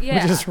playing game,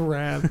 Yeah. which is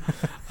rad.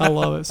 I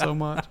love it so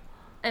much.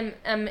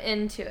 I'm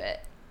into it.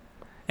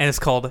 And it's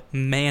called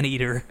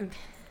Maneater.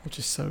 Which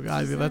is so good.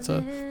 That's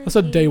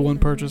a day one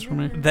purchase for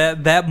me.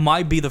 That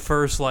might be the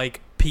first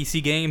like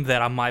PC game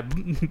that I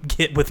might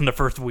get within the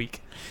first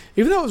week.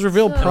 Even though it was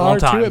revealed So- In a long prior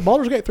to time. it,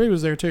 Baldur's Gate 3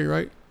 was there too,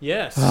 right?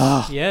 Yes,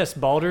 Ah. yes,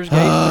 Baldur's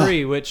Gate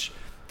 3, which,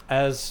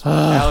 as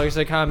Alex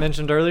had kind of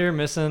mentioned earlier,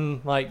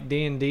 missing like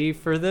D&D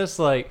for this,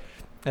 like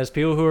as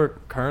people who are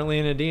currently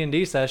in a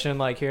D&D session,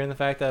 like hearing the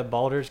fact that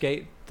Baldur's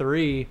Gate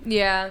 3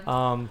 Yeah.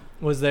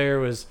 was there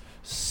was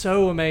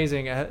so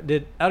amazing. Out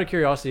of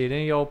curiosity, did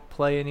any of y'all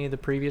play any of the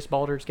previous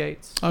Baldur's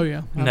Gates? Oh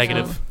yeah.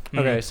 Negative.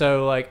 Okay,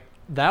 so like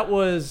that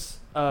was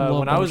Love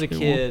when I was a Baldur's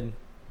Gate kid.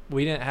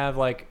 We didn't have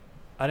I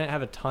didn't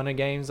have a ton of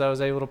games I was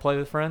able to play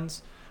with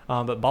friends,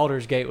 but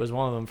Baldur's Gate was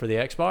one of them for the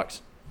Xbox.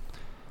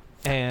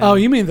 And Oh,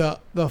 you mean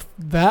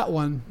that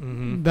one?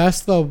 Mhm.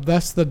 That's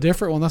the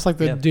different one. That's like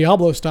the Yep.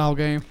 Diablo style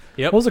game.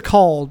 Yep. What was it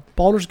called?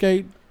 Baldur's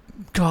Gate.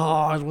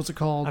 God, what's it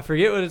called? I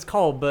forget what it's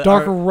called, but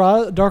Dark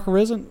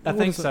Arisen. I What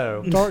think is it?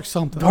 so. Dark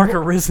something. Dark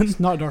Arisen. It's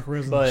not Dark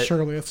Arisen. But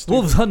Surely it's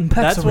Wolves hunting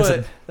packs that's arisen.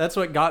 what that's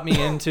what got me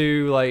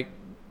into like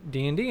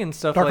D&D and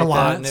stuff Dark like that.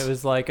 Alliance. And it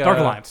was like Dark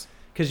Alliance.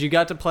 because you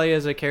got to play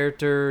as a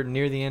character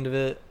near the end of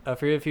it. I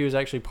forget if he was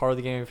actually part of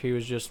the game, if he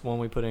was just one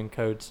we put in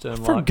codes to I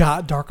unlock.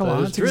 forgot Dark But it was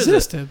Alliance Drizzt.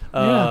 existed.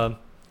 Yeah.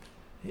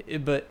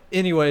 But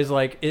anyways,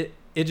 like it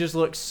just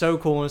looks so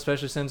cool, and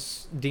especially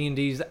since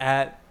D&D's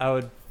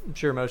I'm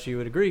sure most of you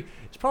would agree,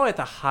 it's probably at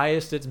the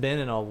highest it's been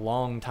in a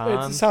long time.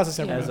 It's the highest it's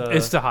ever as been. a-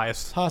 It's the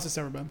highest. Highest it's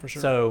ever been for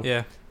sure. So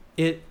Yeah.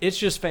 it's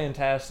just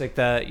fantastic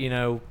that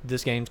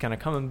this game's kind of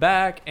coming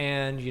back,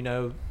 and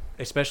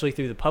especially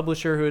through the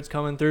publisher who it's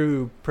coming through,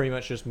 who pretty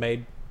much just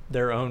made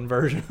their own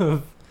version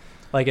of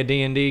like a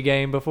D&D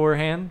game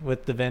beforehand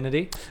with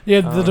Divinity.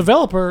 yeah, the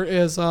developer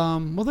is what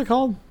are they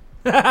called?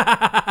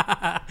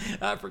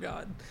 I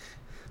forgot.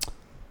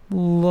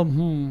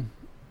 Lore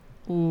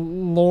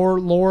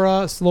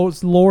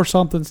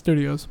something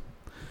Studios,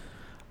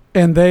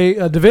 and they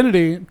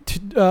Divinity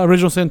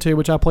Original Sin 2,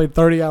 which I played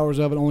 30 hours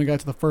of and only got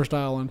to the first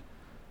island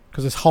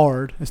because it's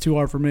hard. It's too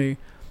hard for me.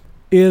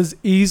 Is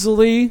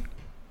easily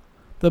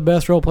the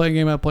best role playing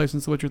game I've played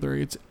since The Witcher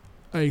 3. It's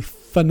a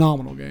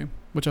phenomenal game,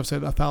 which I've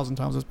said 1,000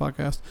 times this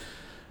podcast.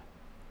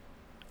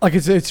 Like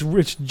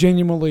it's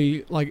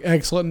genuinely like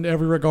excellent in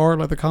every regard.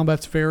 Like the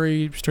combat's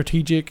very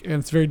strategic and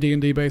it's very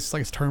D&D based. It's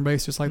like it's turn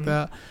based, just like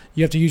that.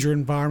 You have to use your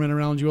environment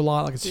around you a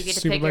lot. Like it's Do you get to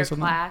super pick your based on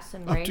that. class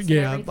and race?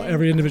 Yeah, and everything?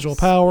 every individual Nice.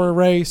 power,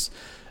 race,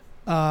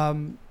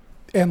 and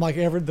like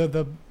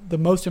the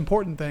most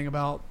important thing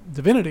about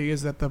Divinity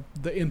is that the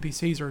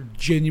NPCs are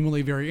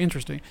genuinely very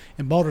interesting.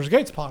 And Baldur's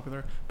Gate's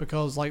popular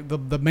because like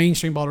the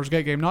mainstream Baldur's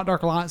Gate game, not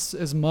Dark Alliance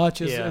as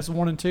much as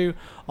 1 and 2,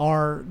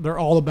 they're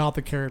all about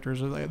the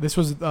characters. This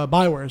was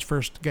BioWare's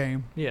first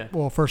game, Yeah.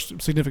 well,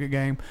 first significant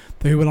game.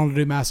 Who went on to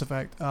do Mass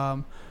Effect.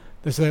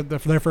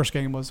 Their first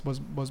game was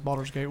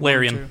Baldur's Gate 1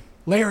 and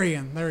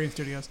Larian. 2. Larian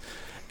Studios.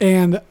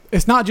 And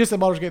it's not just that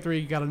Baldur's Gate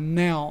 3 got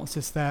announced;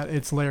 it's that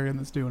it's Larian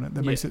that's doing it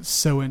that makes Yeah. it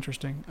so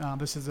interesting.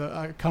 This is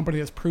a company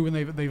that's proven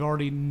they've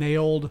already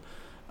nailed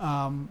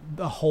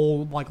the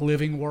whole like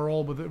living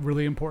world with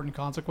really important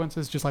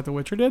consequences, just like The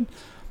Witcher did.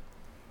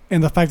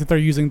 And the fact that they're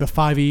using the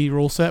 5e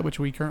rule set, which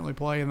we currently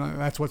play, and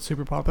that's what's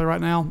super popular right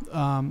now,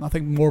 I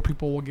think more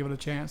people will give it a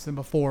chance than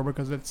before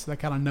because they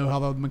kind of know how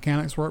the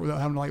mechanics work without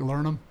having to like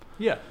learn them.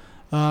 Yeah.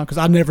 Because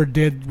I never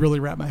did really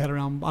wrap my head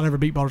around. I never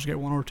beat Baldur's Gate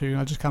 1 or 2.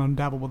 I just kind of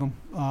dabbled with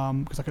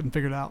them because I couldn't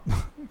figure it out.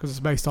 Because it's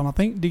based on, I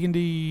think,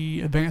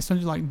 D&D Advanced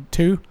Dungeons, like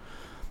 2.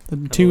 The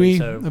 2E,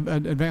 so.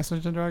 Advanced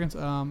Dungeons and Dragons,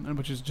 and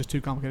which is just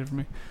too complicated for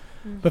me.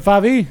 Mm. But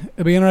 5e,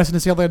 it'll be interesting to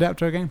see how they adapt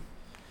to a game.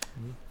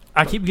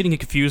 I keep getting it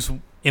confused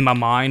in my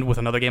mind with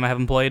another game I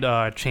haven't played,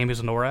 Champions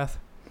of Norath,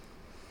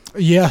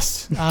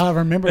 Yes, I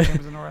remember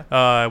Champions of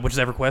Norath, which is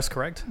EverQuest,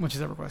 correct? which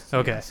is EverQuest.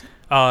 Okay. Yes.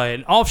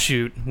 An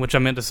offshoot, which I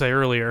meant to say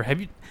earlier.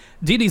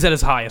 D&D's at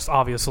its highest,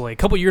 obviously. A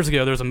couple years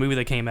ago, there was a movie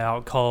that came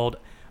out called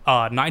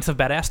Knights of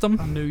I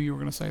Badassdom. knew you were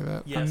going to say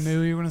that. Yes. I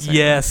knew you were going to say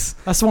Yes.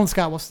 that. That's the one,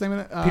 Scott. What's the name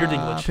of it? Peter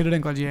Dinklage. Peter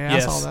Dinklage, yeah,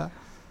 Yes. I saw that.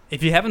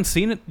 If you haven't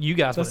seen it, you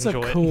guys That's would a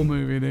enjoy cool it.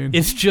 movie, dude.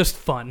 It's just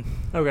fun.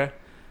 Okay.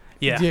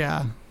 Yeah.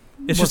 Yeah.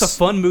 It's just a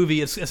fun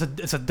movie. It's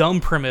a dumb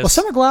premise. Was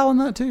Summer Glau in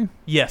that too?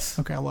 Yes.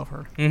 Okay, I love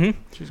her. Mm-hmm.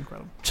 She's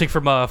incredible. Chick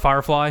from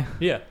Firefly.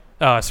 Yeah.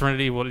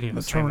 Serenity. What you know, The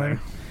the same Terminator.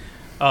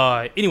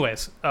 thing.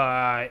 Anyways,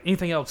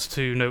 anything else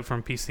to note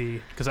from PC?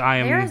 Because I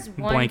am There's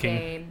one blanking.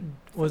 game.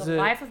 For Was the it-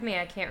 life of me,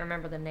 I can't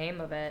remember the name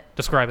of it.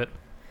 Describe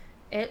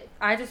it.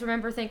 I just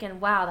remember thinking,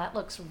 wow, that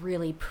looks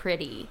really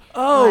pretty.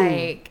 Oh.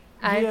 Like,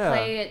 I yeah.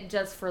 play it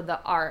just for the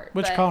art.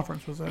 Which but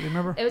conference was that? Do you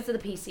remember? It was the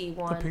PC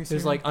one. The PC It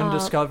was like one?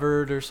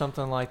 Undiscovered or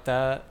something like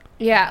that.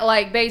 Yeah,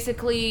 like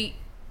basically,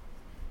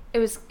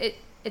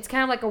 it's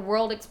kind of like a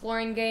world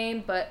exploring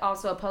game, but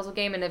also a puzzle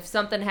game. And if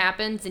something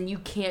happens, and you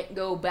can't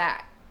go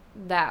back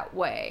that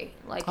way,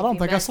 like I don't if you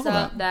think I mess saw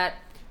up, that.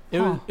 It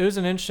was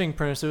an interesting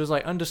premise. It was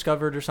like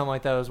Undiscovered or something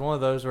like that. It was one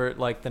of those where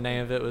like the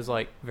name of it was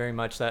like very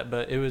much that,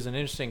 but it was an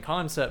interesting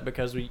concept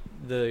because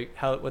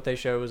what they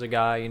show was a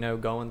guy, you know,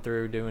 going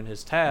through doing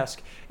his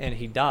task and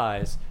he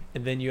dies,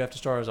 and then you have to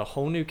start as a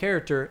whole new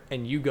character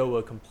and you go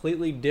a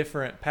completely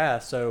different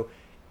path. So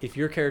if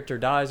your character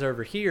dies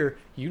over here,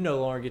 you no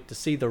longer get to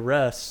see the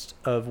rest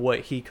of what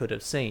he could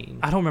have seen.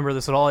 I don't remember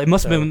this at all. It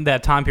must have So- been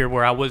that time period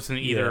where I wasn't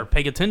either Yeah.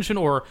 paying attention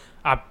or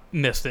I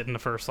missed it in the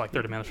first like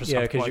 30 minutes or something.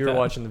 Yeah, because like you were that.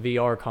 watching the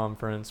VR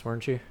conference,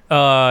 weren't you?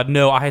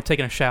 No, I had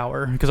taken a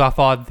shower because I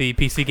thought the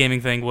PC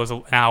gaming thing was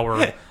an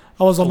hour.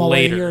 I was on my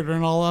way later. here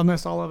during all. I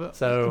missed all of it.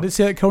 So- I did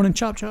see that Conan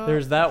Chop Chop.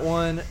 There's that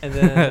one, and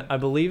then I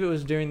believe it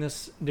was during the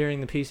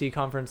PC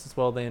conference as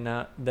well.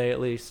 They at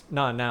least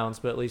not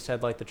announced, but at least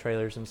had like the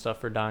trailers and stuff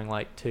for Dying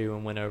Light 2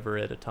 and went over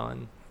it a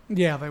ton.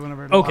 Yeah, they went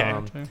over it. Okay.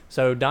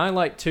 So Dying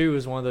Light 2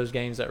 is one of those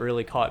games that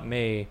really caught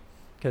me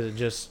because it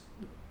just,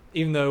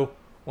 even though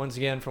once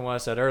again from what I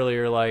said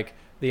earlier, like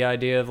the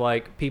idea of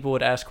like people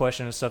would ask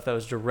questions and stuff that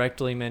was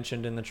directly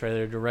mentioned in the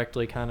trailer,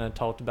 directly kind of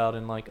talked about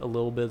in like a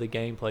little bit of the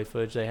gameplay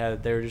footage they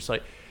had. They were just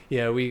like,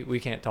 yeah, we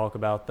can't talk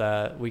about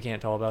that. We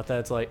can't talk about that.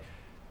 It's like,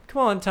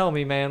 come on, tell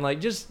me, man.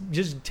 Like just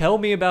tell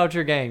me about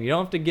your game. You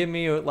don't have to give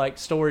me like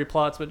story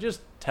plots, but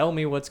just tell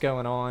me what's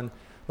going on.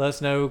 Let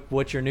us know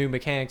what your new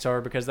mechanics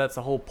are because that's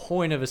the whole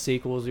point of a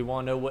sequel is we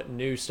want to know what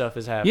new stuff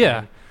is happening.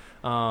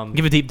 Yeah.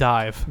 Give a deep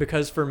dive.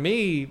 Because for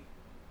me,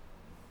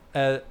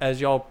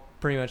 as y'all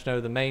pretty much know,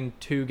 the main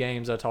two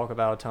games I talk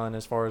about a ton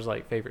as far as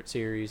like favorite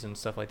series and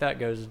stuff like that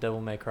goes is Devil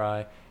May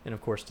Cry and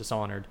of course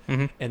Dishonored.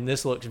 Mm-hmm. And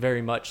this looks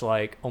very much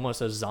like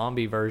almost a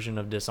zombie version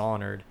of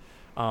Dishonored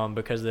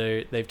because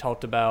they've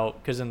talked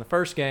about, because in the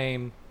first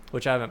game,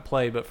 which I haven't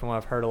played, but from what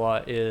I've heard a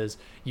lot, is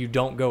you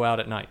don't go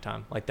out at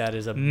nighttime. Like that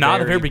is Not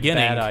at the very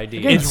beginning. bad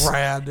idea. The game's It's-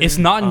 rad. Dude. It's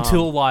not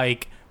until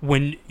like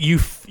when you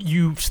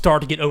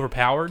start to get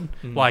overpowered,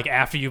 Mhm. like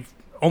after you've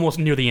almost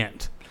near the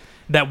end,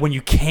 that when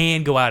you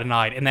can go out at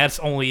night, and that's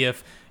only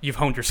if you've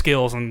honed your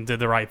skills and did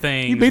the right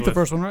thing. You beat the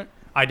first one, right?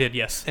 I did,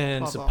 yes.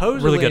 And Awesome.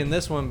 supposedly Really good. in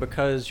this one,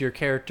 because your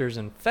character's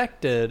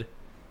infected,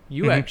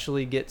 you Mhm.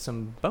 actually get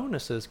some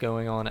bonuses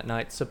going on at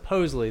night.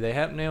 Supposedly, they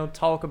haven't been able to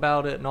talk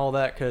about it and all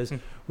that because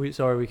we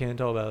can't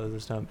talk about it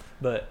this time.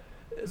 But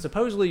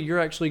supposedly, you're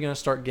actually going to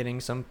start getting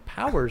some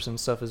powers and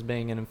stuff as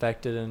being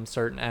infected and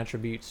certain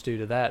attributes due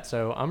to that.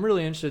 So I'm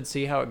really interested to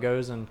see how it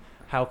goes and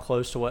how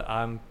close to what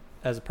I'm,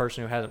 as a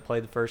person who hasn't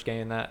played the first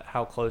game, that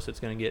how close it's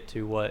going to get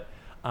to what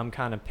I'm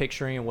kind of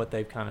picturing and what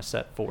they've kind of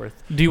set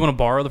forth. Do you want to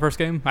borrow the first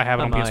game? I have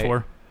it I on might.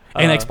 PS4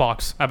 and Uh,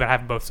 Xbox. I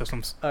have both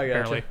systems. I gotcha.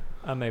 Apparently.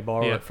 I may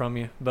borrow Yeah. it from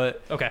you,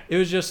 but Okay. it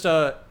was just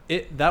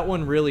that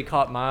one really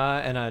caught my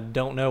eye, and I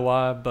don't know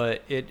why,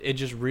 but it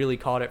just really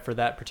caught it for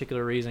that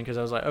particular reason because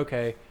I was like,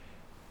 okay,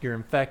 you're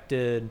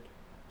infected,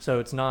 so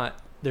it's not.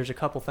 There's a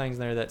couple things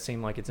there that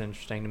seem like it's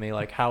interesting to me,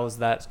 like how is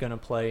that going to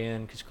play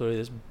in? Because clearly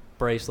this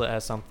bracelet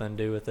has something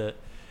to do with it,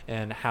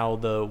 and how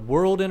the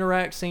world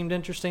interacts seemed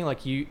interesting. Like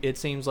it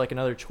seems like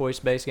another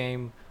choice-based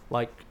game.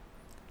 Like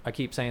I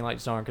keep saying like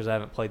Dishonored because I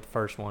haven't played the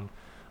first one,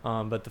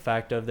 but the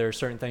fact of there are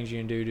certain things you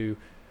can do to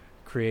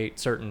create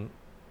certain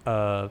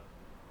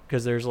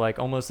because there's like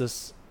almost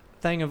this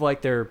thing of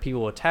like there are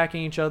people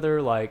attacking each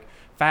other, like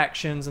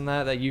factions and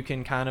that you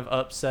can kind of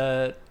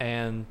upset,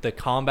 and the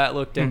combat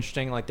looked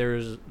interesting. Like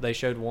they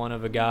showed one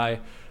of a guy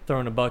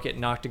throwing a bucket,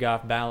 knocked a guy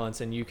off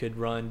balance, and you could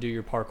do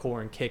your parkour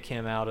and kick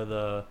him out of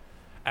the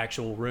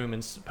actual room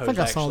and supposed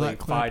to actually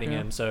fighting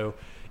him. So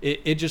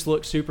it just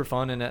looked super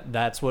fun, and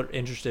that's what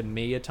interested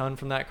me a ton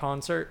from that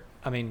concert.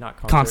 I mean, not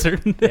concert.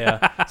 Yeah,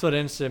 that's what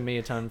interested me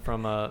a ton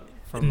from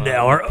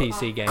Now our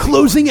PC game.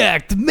 Closing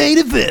act, main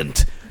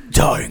event,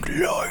 Dying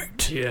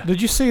Light. Yeah.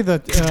 Did you see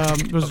that there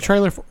was a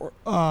trailer for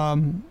a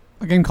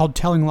game called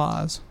Telling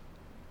Lies?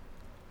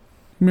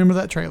 Remember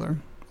that trailer?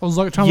 I was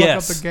trying to look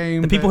up the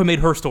game. The people who made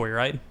Her Story,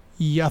 right?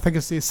 Yeah, I think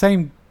it's the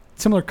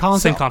similar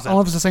concept. Same concept. I don't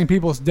know if it's the same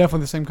people. It's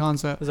definitely the same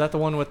concept. Is that the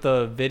one with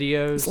the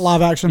videos? It's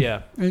live action.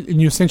 Yeah.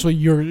 And you essentially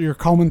you're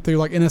combing through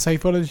like NSA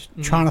footage,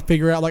 trying to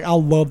figure out. Like, I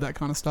love that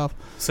kind of stuff.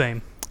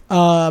 Same.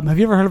 Have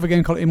you ever heard of a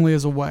game called Emily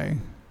is Away?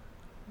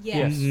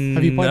 Yes.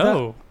 Have you played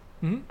No.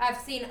 I've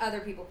seen other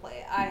people play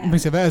it. I Let me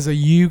have. say that is a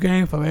you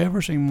game. If I've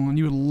ever seen one,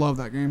 you would love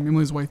that game.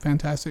 Emily's Away,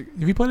 fantastic.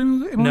 Have you played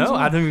Emily's Away? No,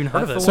 I've never even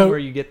heard That's of the it. So- one where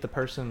you get the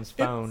person's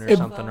phone or it-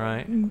 something,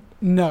 right?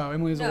 No,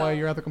 Emily's No. Away.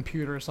 You're at the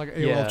computer. It's like a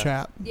AOL Yeah.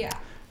 chat. Yeah.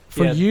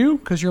 For Yeah. you,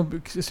 because you're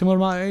similar to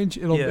my age,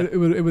 Yeah. it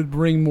would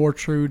bring more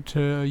true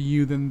to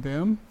you than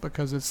them,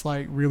 because it's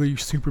like really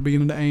super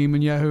beginning to aim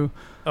in Yahoo,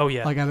 Oh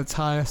yeah. like at its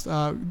highest.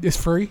 It's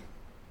free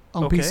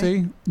on Okay.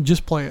 PC.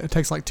 Just play it. It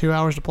takes like 2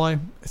 hours to play.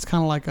 It's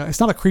kind of like it's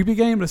not a creepy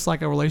game, but it's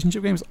like a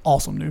relationship game. It's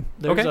awesome, dude.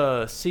 There's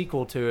Okay. a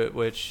sequel to it,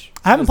 which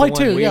I haven't is the played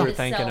one two, we yeah. were It's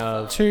thinking cell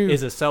of phone. Two.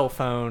 is a cell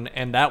phone,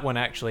 and that one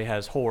actually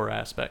has horror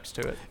aspects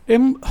to it.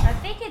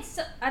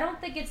 I don't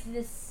think it's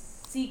this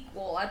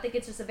sequel. I think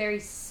it's just a very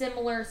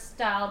similar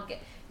styled game.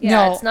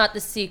 Yeah, No, it's not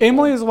the sequel.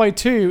 Emily's Away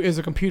 2 is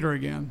a computer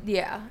again.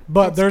 Yeah.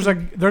 But It's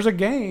there's a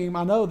game.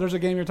 I know there's a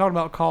game you're talking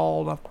about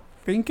called. I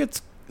think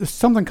it's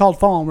something called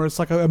Phone, where it's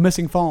like a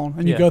missing phone,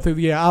 and you Yeah. go through.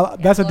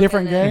 That's a look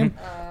different at it. game.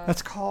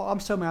 That's called. I'm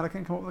so mad I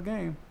can't come up with a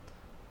game.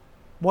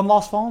 One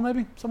Lost Phone,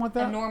 maybe something like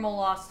that. A normal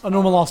lost. A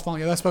normal Lost Phone.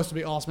 Yeah, that's supposed to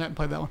be awesome. I haven't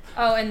played that one.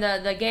 Oh, and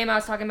the game I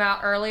was talking about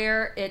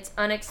earlier, it's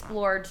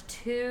Unexplored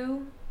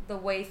 2, the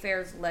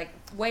Wayfarer's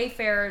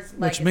Legacy.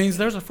 Which means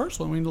there's a first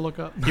one we need to look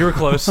up You were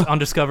close.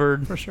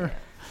 Undiscovered. for sure.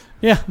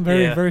 Yeah,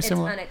 very Yeah. very it's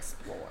similar.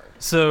 unexplored.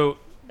 So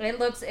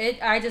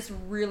I just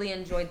really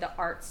enjoyed the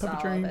art style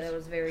of Dreams. it. It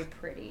was very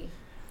pretty.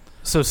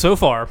 so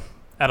far,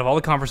 out of all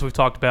the conferences we've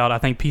talked about, I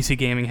think PC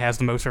gaming has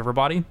the most for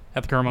everybody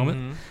at the current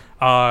moment. Which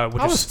I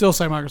would is still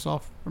say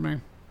Microsoft for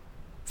me.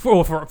 for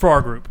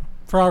our group.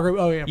 For our group,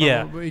 oh yeah,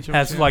 Yeah, probably each of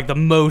has us, yeah. like the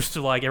most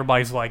like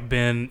everybody's like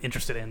been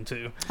interested in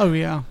too. Oh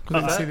yeah,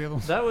 because I can see the other That,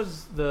 ones. that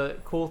was the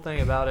cool thing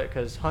about it,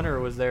 because Hunter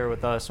was there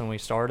with us when we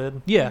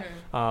started. Yeah.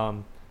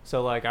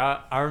 So like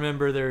I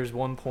remember there's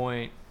one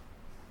point,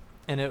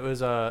 and it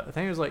was I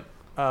think it was like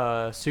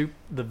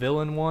the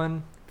villain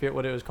one. I forget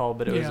what it was called,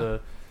 but it was Yeah. a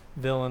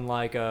villain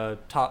like a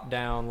top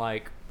down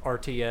like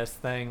RTS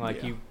thing.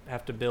 Like Yeah. you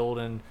have to build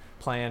and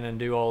plan and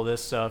do all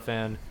this stuff.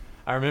 And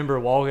I remember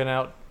walking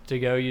out to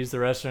go use the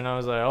restroom. I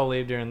was like, I'll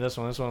leave during this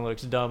one. This one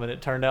looks dumb, and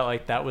it turned out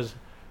like that was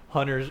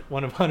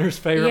one of Hunter's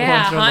favorite ones.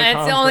 Yeah, from the it's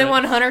the only conference.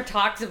 one Hunter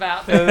talks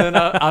about. And then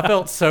I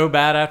felt so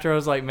bad after. I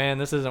was like, man,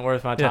 this isn't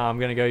worth my time. Yeah. I'm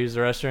going to go use the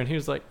restroom. And he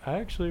was like, I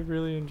actually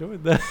really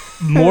enjoyed that.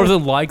 More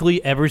than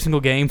likely, every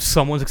single game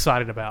someone's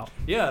excited about.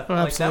 Yeah, Oh, like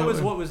that was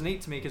absolutely. what was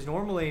neat to me, because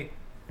normally,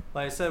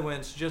 like I said, when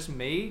it's just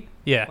me,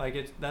 Yeah.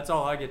 like that's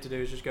all I get to do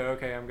is just go,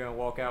 okay, I'm going to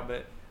walk out.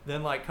 But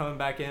then like coming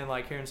back in,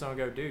 like hearing someone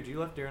go, dude, you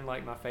left during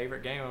like my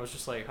favorite game. I was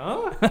just like,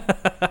 huh?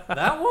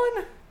 That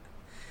one?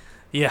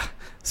 Yeah.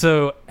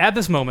 So at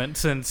this moment,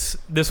 since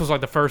this was like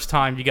the first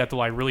time you got to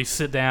like really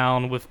sit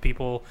down with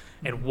people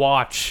and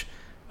watch,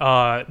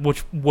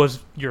 which was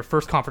your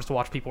first conference to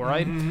watch people,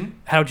 right? Mhm.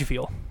 How'd you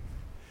feel?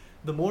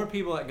 The more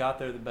people that got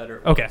there, the better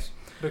it Okay. was.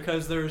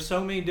 Because there's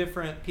so many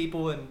different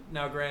people, and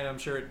now granted, I'm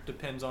sure it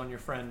depends on your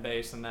friend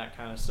base and that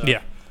kind of stuff.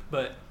 Yeah.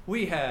 But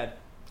we had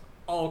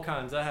all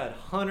kinds. I had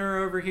Hunter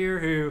over here,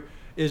 who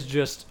is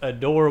just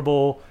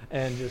adorable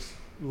and just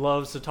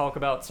loves to talk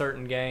about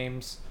certain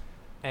games.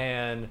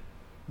 And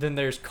then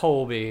there's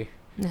Colby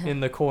in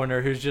the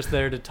corner, who's just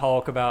there to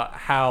talk about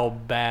how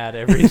bad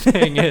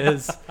everything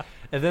is.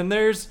 And then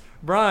there's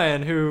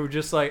Brian, who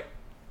just like,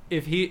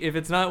 if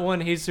it's not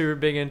one he's super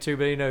big into,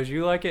 but he knows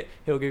you like it,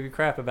 he'll give you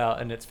crap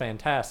about, and it's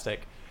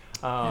fantastic.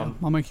 Yeah,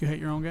 I'll make you hate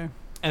your own game.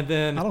 And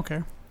then I don't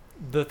care.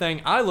 the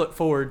thing I look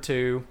forward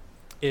to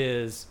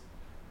is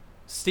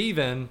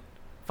Steven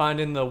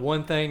finding the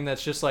one thing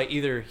that's just like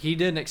either he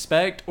didn't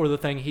expect or the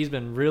thing he's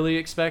been really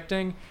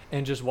expecting,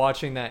 and just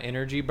watching that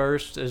energy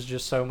burst is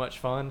just so much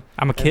fun.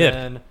 I'm a kid.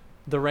 And then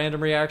the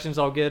random reactions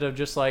I'll get of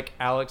just like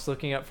Alex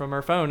looking up from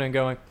her phone and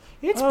going,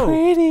 It's "Oh,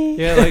 pretty.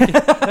 yeah,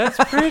 like that's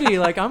pretty.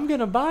 Like I'm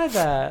gonna buy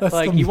that. That's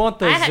like the- you want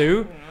the I had-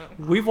 zoo?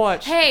 We've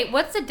watched. Hey,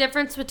 what's the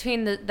difference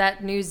between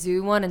that new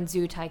Zoo one and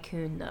Zoo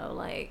Tycoon though?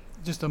 Like,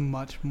 Just a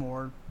much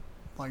more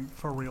like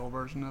for real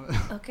version of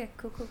it. okay,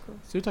 cool.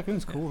 Zoo Tycoon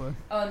is cool though.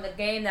 Oh, and the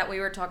game that we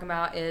were talking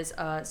about is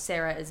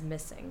Sarah is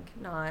Missing.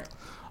 Not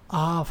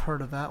I've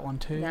heard of that one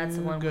too. that's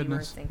the one we were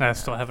Goodness. thinking. I of.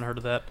 still haven't heard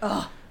of that.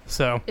 Oh,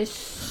 So It's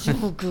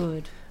so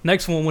good.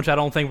 next one, which I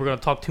don't think we're going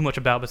to talk too much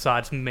about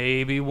besides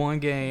maybe one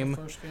game,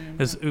 First game.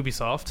 is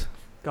Ubisoft.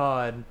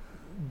 God,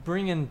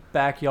 bringing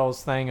back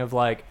y'all's thing of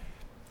like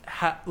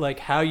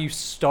how you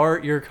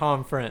start your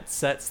conference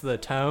sets the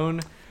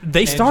tone.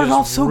 They and started just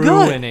off so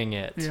good. ruining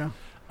it.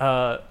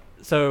 Yeah.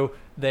 So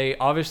they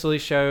obviously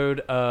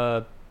showed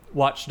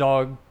Watch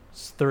Dogs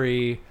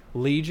 3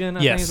 Legion, I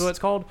think Yes. is what it's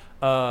called.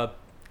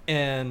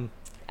 And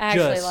I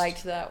actually just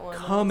liked that one.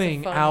 That was a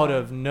coming fun out one.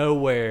 of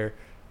nowhere,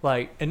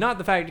 like, and not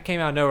the fact it came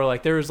out of nowhere,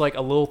 like there was like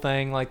a little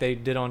thing like they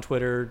did on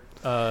Twitter.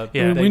 Yeah.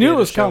 they We knew did it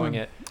was showing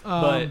coming.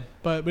 it.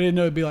 But we didn't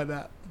know it'd be like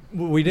that.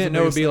 We didn't a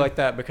know it'd be big like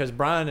that because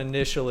Brian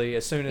initially,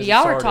 as soon as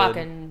Y'all it were started,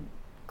 talking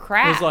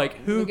crap. was like,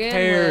 "Who to begin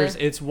cares?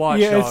 with. It's Watch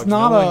Yeah, Dogs. it's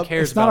not no one a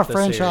cares it's not a about the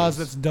franchise series."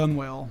 that's done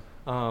well.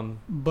 Um,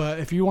 But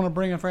if you want to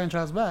bring a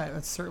franchise back,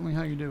 that's certainly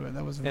how you do it.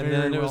 That was and very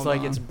then it well was like,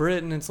 done. "It's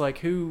Britain." It's like,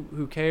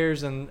 who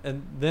cares? And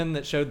then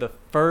that showed the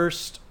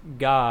first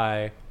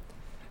guy,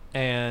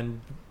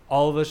 and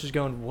all of us just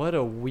going, "What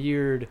a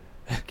weird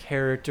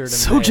character to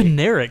So make."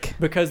 generic.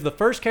 Because the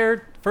first guy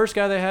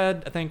they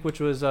had, I think, which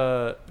was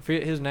I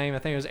forget his name. I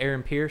think it was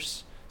Aaron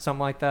Pierce, something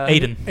like that.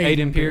 Aiden.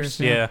 Aiden Pierce.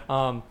 Yeah.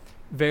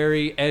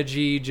 Very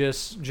edgy,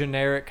 just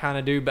generic kind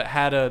of dude, but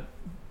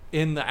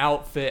in the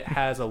outfit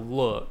has a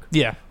look,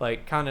 Yeah.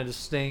 like kind of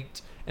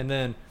distinct. And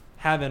then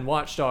having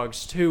Watch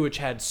Dogs 2, which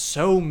had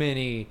so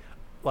many,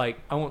 like,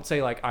 I won't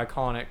say like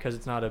iconic because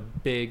it's not a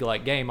big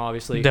like game,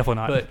 obviously. Definitely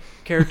not. But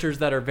characters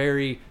that are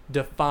very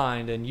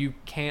defined, and you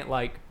can't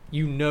like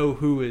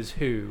who is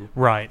who.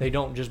 Right. They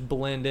don't just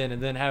blend in.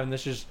 And then having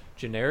this just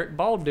generic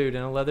bald dude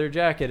in a leather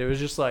jacket, it was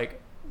just like,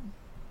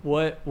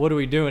 what are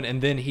we doing?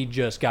 And then he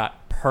just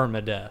got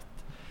permadeath.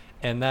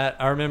 And that,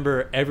 I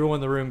remember everyone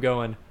in the room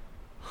going,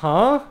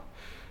 huh?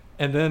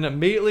 And then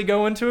immediately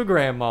going to a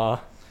grandma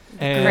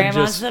and Grandma's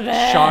just the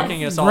best.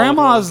 shocking us all.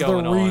 Grandma's with the what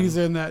was going on.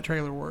 reason that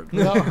trailer worked.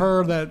 Without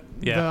her, that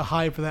Yeah. the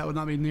hype for that would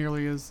not be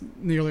nearly as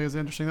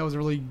interesting. That was a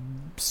really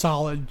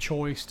solid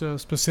choice to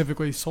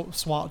specifically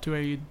swap to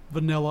a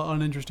vanilla,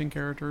 uninteresting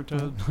character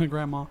to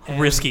Grandma. And-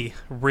 risky.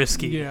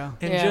 Yeah.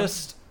 And Yeah.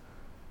 just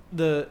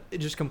it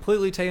just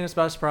completely taking us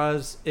by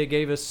surprise. It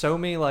gave us so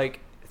many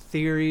like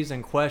theories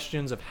and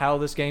questions of how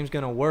this game's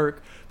going to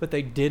work, but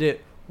they did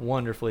it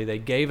wonderfully. They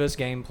gave us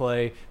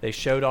gameplay. They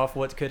showed off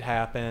what could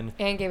happen.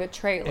 And gave a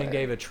trailer. And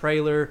gave a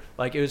trailer.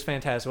 Like, it was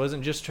fantastic. It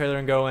wasn't just a trailer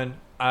and going,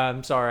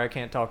 I'm sorry, I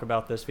can't talk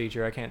about this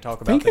feature. I can't talk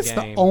I about think the it's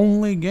game. the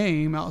only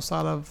game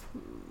outside of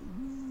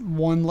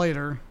one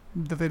later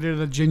that they did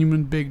a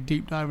genuine big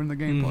deep dive into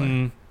the gameplay.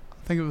 Mhm.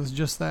 I think it was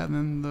just that, and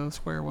then the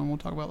Square one we'll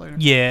talk about later.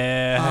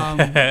 Yeah.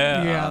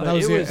 Yeah, that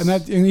was It it.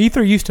 was- And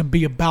E3 used to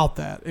be about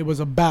that. It was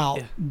about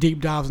Yeah.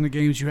 deep dives into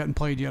games you hadn't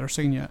played yet or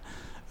seen yet.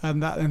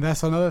 And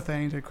that's another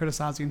thing to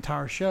criticize the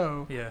entire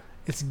show. Yeah.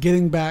 It's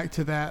getting back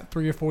to that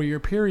 3 or 4 year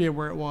period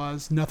where it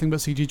was nothing but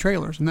CG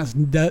trailers, and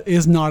that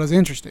is not as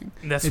interesting.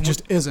 And that's It what-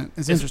 just isn't.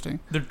 It's interesting,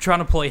 They're trying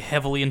to play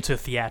heavily into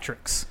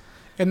theatrics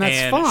and that's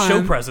and fine.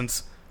 show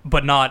presence,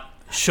 but not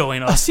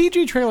showing A us.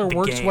 CG trailer the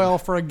works game. well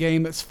for a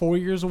game that's 4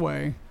 years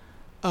away,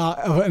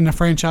 in a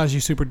franchise you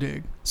super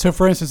dig. So,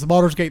 for instance, the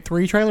Baldur's Gate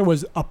 3 trailer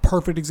was a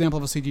perfect example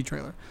of a CG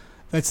trailer.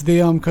 That's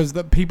because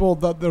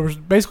there was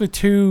basically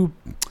two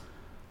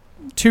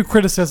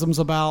criticisms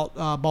about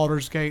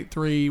Baldur's Gate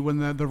 3 when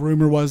the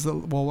rumor was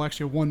that, well,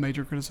 actually one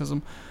major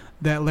criticism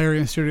that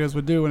Larian Studios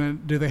would do,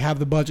 and do they have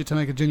the budget to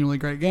make a genuinely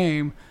great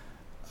game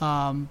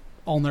on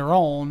their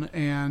own,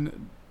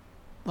 and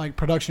like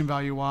production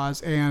value wise,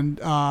 and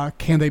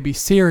can they be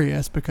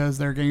serious because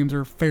their games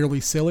are fairly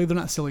silly. They're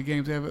not silly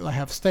games. They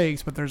have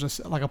stakes, but there's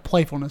a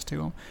playfulness to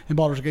them, and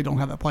Baldur's Gate don't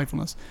have that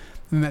playfulness.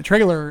 And that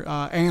trailer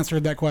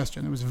answered that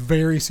question. It was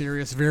very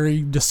serious,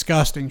 very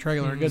disgusting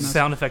trailer. Goodness.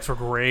 Sound effects were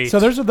great.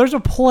 So there's a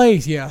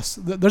place, yes,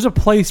 there's a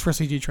place for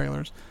CG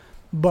trailers,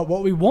 but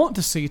what we want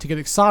to see to get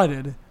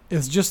excited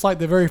is just like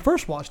the very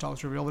first Watch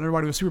Dogs reveal, when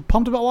everybody was super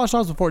pumped about Watch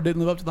Dogs before it didn't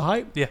live up to the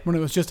hype. Yeah. When it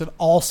was just an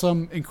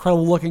awesome,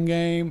 incredible looking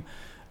game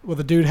with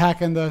a dude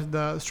hacking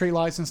the street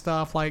lights and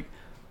stuff. Like,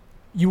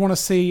 you want to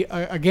see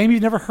a game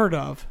you've never heard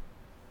of,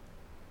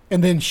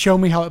 and then show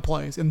me how it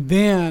plays, and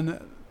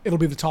then it'll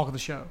be the talk of the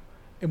show.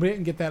 And we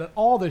didn't get that at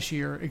all this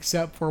year,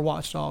 except for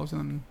Watch Dogs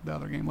and the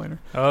other game later.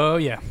 Oh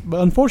yeah.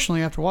 But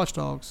unfortunately, after Watch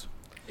Dogs,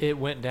 It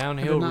went It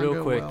downhill did not real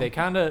go quick. well. They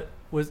kind of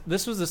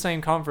this was the same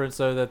conference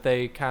though that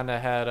they kind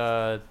of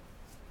had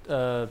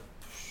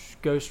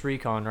Ghost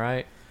Recon,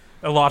 right?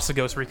 Lots of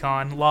Ghost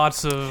Recon.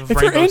 Lots of. if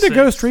Rainbow you're into Six.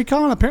 Ghost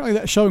Recon, apparently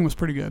that showing was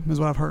pretty good, is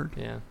what I've heard.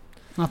 Yeah.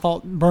 I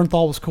thought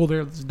Bernthal was cool there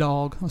with his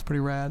dog. That was pretty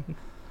rad.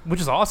 which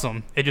is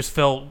awesome. It just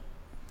felt.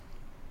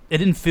 It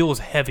didn't feel as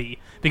heavy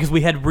because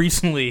we had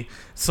recently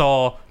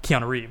saw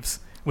Keanu Reeves,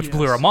 which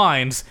blew Yes. our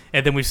minds,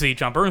 and then we see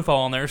John Bernthal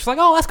on there. It's like,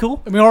 oh, that's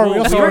cool. I mean, we already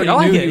That's already great. I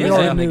like knew, it. we Yeah.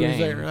 already In the knew it was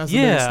game. there. That's the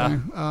Yeah.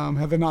 biggest thing.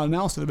 Had they not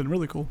announced it, it'd been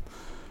really cool.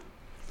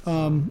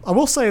 I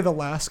will say the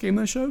last game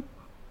they showed,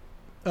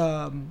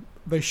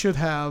 they should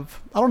have.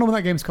 I don't know when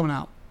that game's coming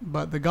out,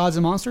 but the Gods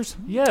and Monsters.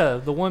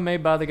 Yeah, the one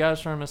made by the guys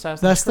from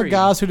Assassin's That's Creed. the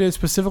guys who did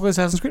specifically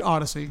Assassin's Creed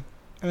Odyssey,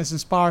 and it's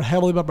inspired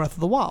heavily by Breath of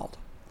the Wild.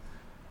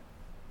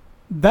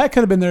 that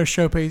could have been their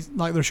showpiece,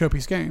 like their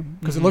showpiece game,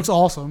 because it looks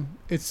awesome.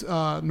 It's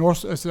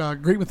it's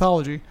Greek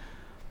mythology,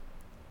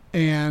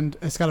 and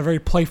it's got a very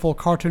playful,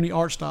 cartoony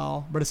art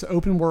style. But it's an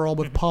open world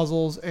with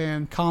puzzles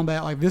and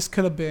combat. Like this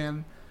could have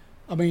been.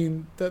 I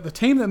mean, the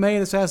team that made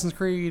Assassin's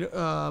Creed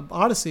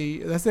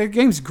Odyssey, that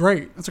game's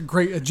great. That's a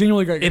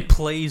genuinely great game. It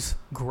plays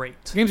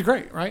great. The game's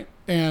great, right?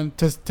 And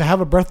to have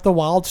a Breath of the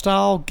Wild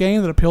style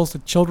game that appeals to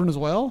children as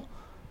well,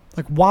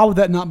 like why would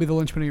that not be the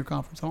linchpin of your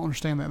conference? I don't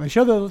understand that. They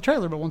showed the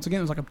trailer, but once again,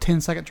 it was like a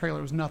 10-second trailer.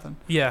 It was nothing.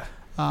 Yeah.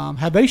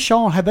 Had they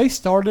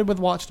started with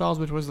Watch Dogs,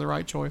 which was the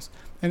right choice,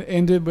 and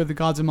ended with the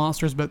Gods and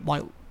Monsters, but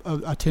like a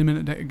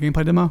 10-minute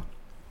gameplay demo,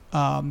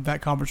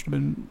 that conference would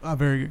have been a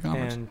very good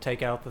conference. And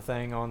take out the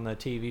thing on the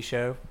TV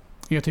show.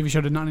 Yeah, TV show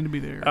did not need to be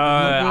there.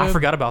 I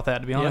forgot about that,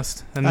 to be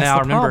honest. And That's now I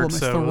the remember. problem.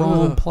 So It's the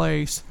wrong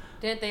place.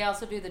 Didn't they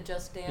also do the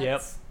Just Dance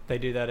Yep, they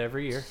do that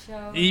every year.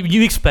 show?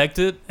 You expect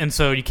it, and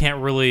so you can't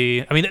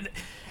really. I mean,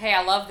 Hey,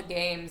 I love the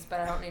games, but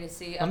I don't need to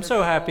see. I'm other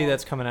so happy people.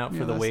 that's coming out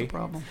for the that's the Wii.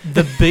 problem.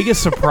 the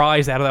biggest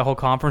surprise out of that whole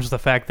conference is the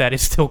fact that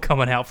it's still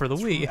coming out for the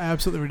Wii.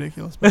 Absolutely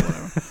ridiculous. But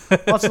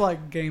whatever. Lots of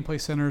like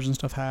gameplay centers and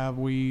stuff have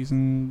Wii's,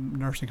 and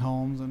nursing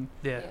homes and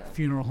Yeah.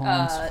 funeral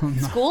homes.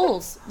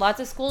 Schools, lots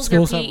of schools.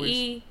 Schools Their have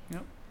PE.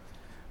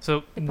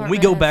 So Department we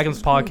go has back in this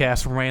some Wii.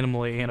 podcast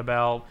randomly in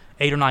about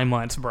 8 or 9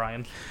 months,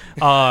 Brian.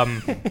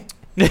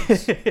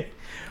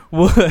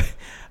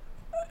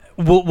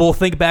 We'll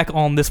think back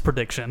on this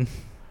prediction.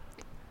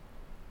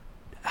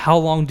 How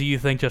long do you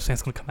think Just Dance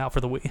is going to come out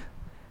for the Wii?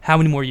 How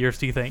many more years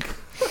do you think?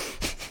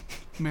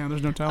 Man,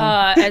 there's no telling.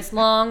 As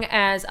long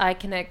as I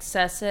can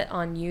access it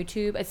on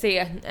YouTube. I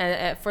see.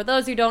 For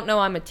those who don't know,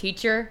 I'm a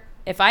teacher.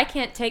 If I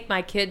can't take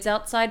my kids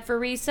outside for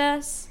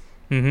recess,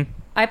 Mm-hmm.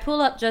 I pull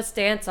up Just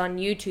Dance on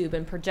YouTube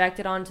and project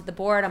it onto the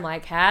board. I'm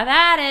like, have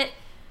at it.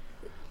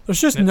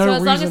 There's just no So reason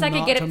as long as I can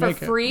not get to it for make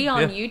free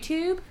on Yeah.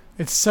 YouTube,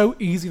 It's so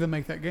easy to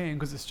make that game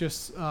because it's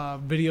just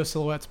video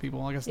silhouettes.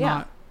 People like it's Yeah.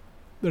 not.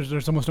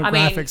 There's almost no I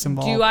mean, graphics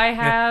involved. do I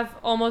have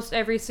almost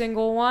every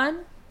single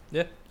one?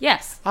 Yeah.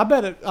 Yes. I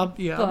bet it. I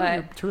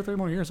bet But- 2 or 3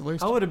 more years at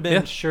least. I would have been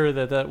Yeah. sure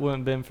that wouldn't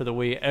have been for the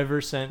Wii ever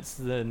since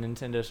the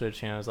Nintendo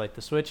Switch. I was like,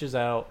 the Switch is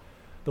out.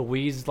 The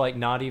Wii's like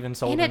not even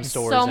sold And in it's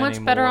stores so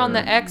much better on the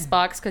anymore.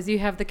 Xbox because you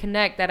have the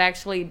Kinect that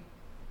actually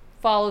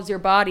follows your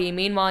body.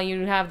 Meanwhile,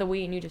 you have the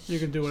Wii and you just You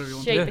can do whatever you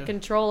want. shake to the do.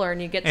 controller and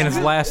you get And it's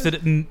some- lasted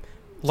It's a good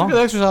long.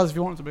 exercise if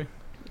you want it to be,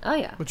 Oh,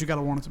 yeah. but you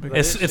gotta want it to be. But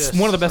It's It's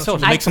one of the best just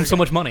sellers. It I- makes them so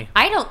much money.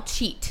 I don't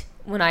cheat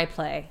when I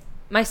play.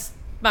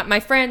 My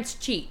friends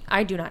cheat.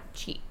 I do not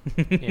cheat.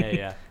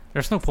 Yeah.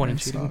 There's no point in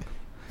Friends cheating.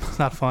 suck. It's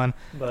not fun.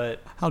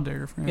 But How dare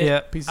your friends?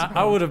 Yeah. Pieces of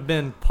I would have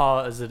been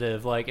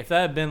positive. Like if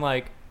that had been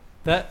like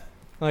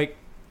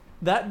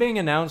that being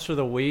announced for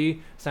the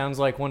Wii sounds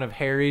like one of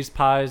Harry's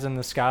pies in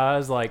the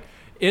skies. Like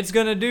it's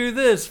gonna do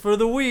this for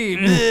the Wii.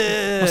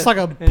 It's like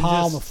a And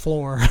pile on just- the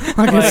floor.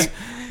 Like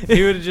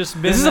he would have just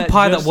been. This is a that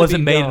pie that just to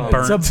wasn't be made and dumb.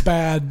 burnt. It's a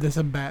bad. It's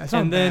a bad. It's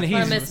not And then bad. he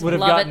I miss would have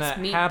gotten Lovett's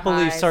that meat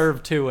happily pies.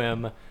 served to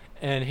him,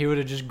 and he would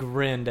have just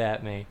grinned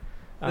at me.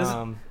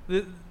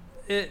 This-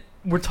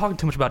 we're talking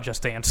too much about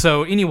Just Dance.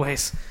 So,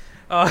 anyways,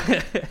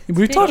 we've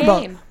Big talked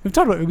about game.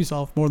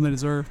 Ubisoft more than they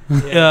deserve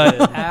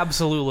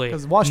absolutely.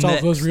 because Watch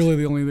Dogs was Next. really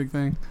the only big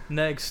thing.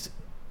 Next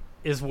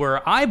is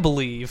where I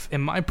believe,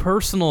 in my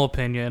personal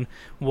opinion,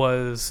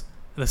 was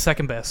the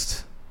second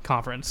best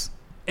conference.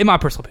 In my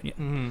personal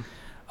opinion,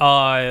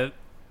 Mhm.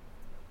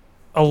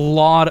 A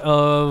lot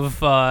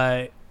of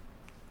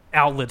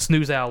outlets,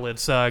 news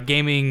outlets,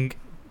 gaming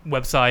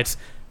websites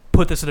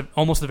put this at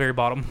almost the very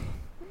bottom,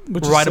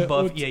 Which right is,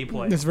 above which- EA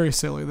Play. It's very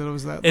silly that it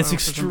was that. It's low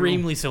for some people.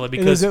 extremely silly It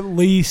because is at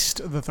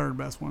least the third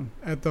best one,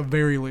 at the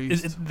very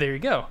least. there you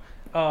go.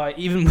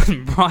 Even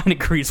when Brian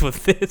agrees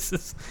with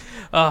this,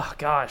 oh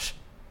gosh,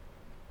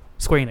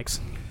 Square Enix.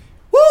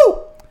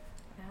 Ow.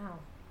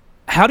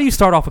 How do you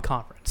start off a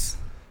conference?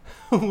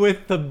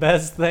 With the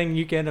best thing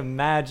you can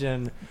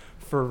imagine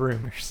for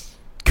rumors.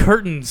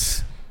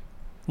 Curtains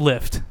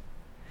lift,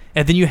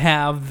 and then you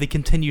have the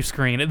continue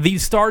screen, the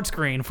start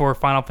screen for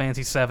Final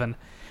Fantasy VII,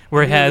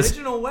 where it The has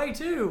original way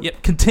too.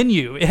 yep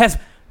continue. It has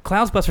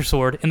Cloud's Buster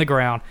Sword in the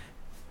ground,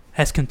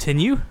 has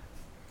continue,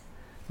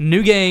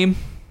 new game,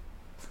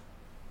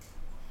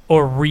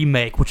 or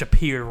remake, which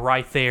appeared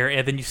right there,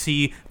 and then you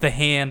see the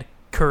hand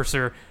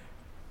cursor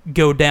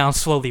go down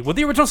slowly with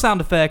the original sound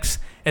effects,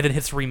 and then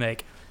hits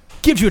remake.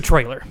 Gives you a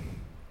trailer.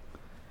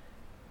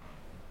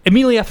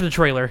 Immediately after the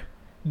trailer,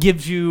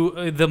 gives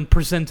you them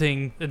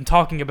presenting and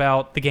talking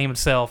about the game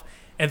itself,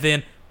 and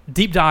then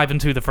deep dive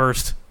into the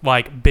first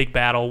like big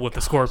battle with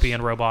the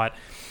Scorpion robot.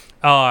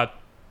 The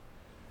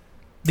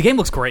game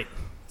looks great.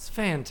 It's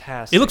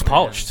fantastic. It looks man.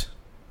 polished.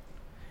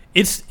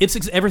 It's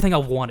everything I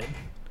wanted.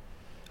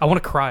 I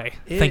want to cry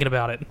thinking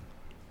about it.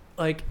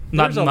 Like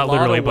Not there's a not lot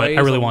literally, of but I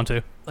ways really of- want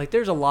to. Like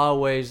there's a lot of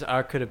ways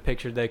I could have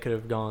pictured they could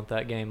have gone with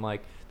that game.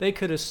 Like they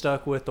could have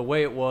stuck with the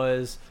way it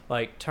was,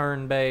 like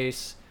turn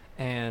based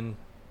and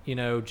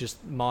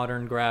just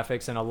modern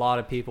graphics, and a lot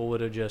of people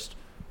would have just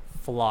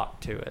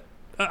flocked to it.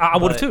 I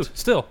would have too. But-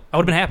 Still, I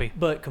would have been happy.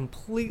 But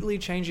completely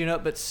changing it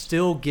up, but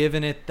still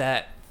giving it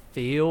that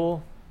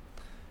feel.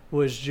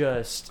 was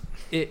just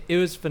it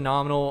was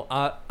phenomenal.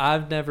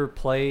 I've never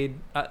played.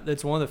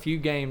 It's one of the few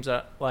games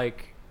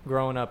like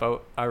growing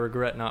up I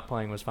regret not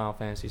playing was Final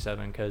Fantasy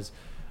VII because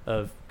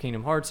of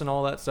Kingdom Hearts and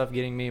all that stuff.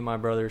 Getting me and my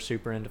brother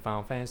super into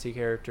Final Fantasy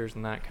characters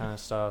and that kind of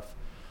stuff.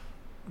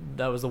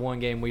 That was the one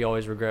game we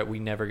always regret we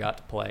never got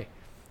to play.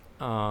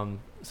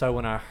 So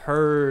when I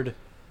heard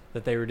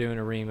that they were doing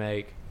a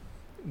remake,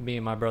 me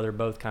and my brother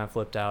both kind of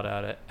flipped out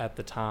at it at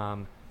the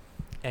time,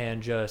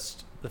 and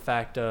just the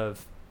fact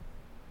of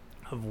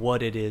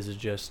what it is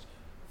just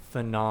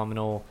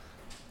phenomenal.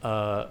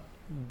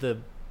 The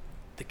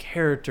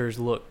characters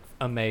look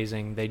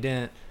amazing. They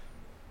didn't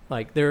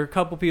there are a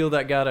couple people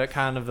that got a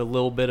kind of a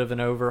little bit of an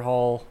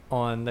overhaul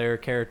on their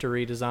character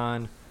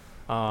redesign.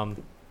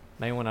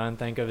 Main one I can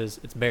think of is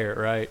it's Barrett,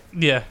 right?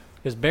 Yeah.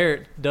 Because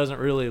Barrett doesn't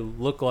really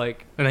look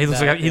like, and he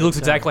looks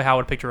exactly how I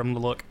would picture him to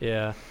look.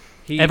 Yeah,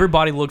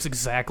 everybody looks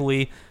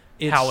exactly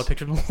how I would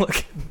picture him to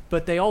look.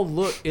 But they all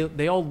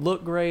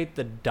look great.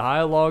 The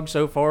dialogue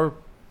so far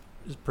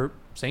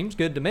seems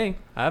good to me.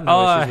 I have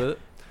no issues with it.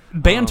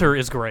 Banter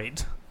is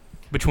great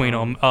between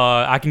them.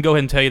 I can go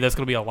ahead and tell you that's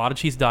going to be a lot of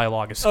cheese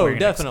dialogue. Oh,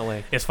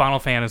 definitely. It's Final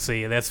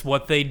Fantasy. That's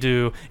what they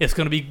do. It's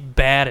going to be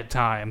bad at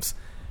times.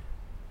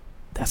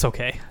 That's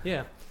okay.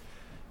 Yeah.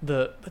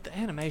 But the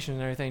animation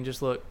and everything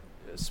just look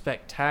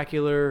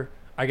spectacular.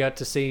 I got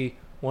to see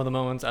one of the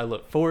moments I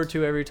look forward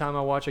to every time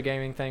I watch a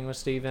gaming thing with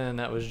Steven, and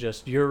that was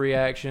just your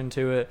reaction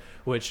to it,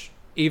 which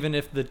even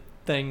if the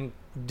thing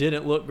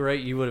didn't look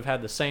great, you would have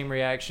had the same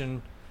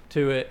reaction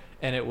to it,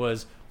 and it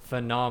was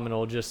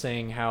phenomenal just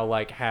seeing how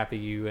happy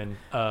you and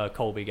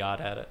Colby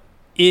got at it.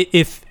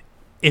 If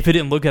it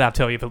didn't look good, I'll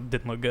tell you if it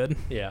didn't look good.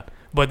 Yeah.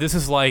 But this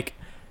is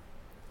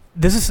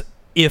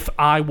if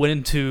I went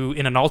into,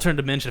 in an alternate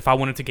dimension, if I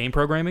went into game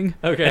programming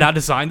and I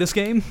designed this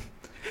game,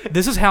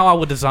 this is how I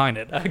would design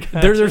it.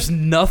 There's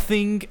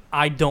nothing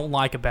I don't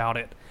like about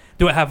it.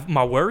 Do I have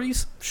my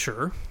worries?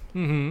 Sure.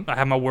 Mm-hmm. I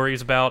have my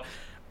worries about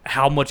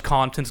how much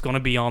content's going to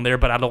be on there,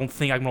 but I don't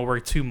think I'm going to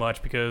worry too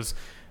much because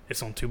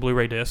it's on 2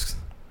 Blu-ray discs.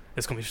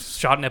 It's going to be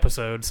shot in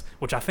episodes,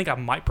 which I think I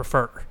might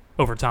prefer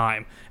over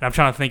time. And I'm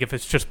trying to think if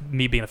it's just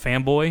me being a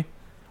fanboy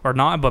or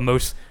not, but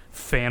most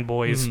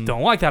fanboys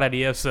don't like that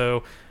idea,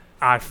 so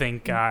I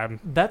think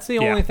that's the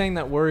only thing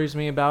that worries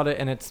me about it,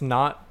 and it's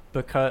not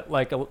because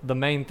the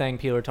main thing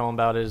people are talking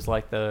about is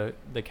the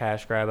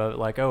cash grab of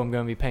it, I'm going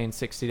to be paying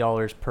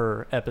 $60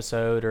 per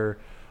episode or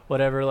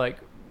whatever.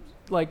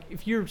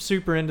 If you're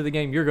super into the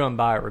game, you're going to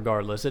buy it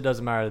regardless. It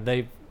doesn't matter.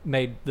 They've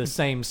made the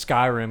same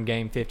Skyrim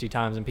game 50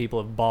 times and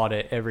people have bought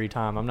it every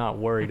time. I'm not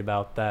worried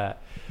about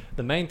that.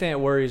 The main thing that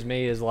worries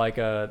me is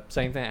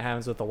same thing that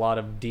happens with a lot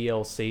of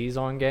DLCs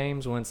on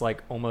games when it's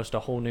almost a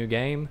whole new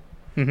game,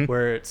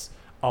 where it's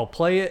I'll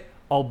play it,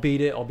 I'll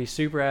beat it, I'll be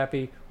super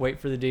happy, wait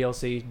for the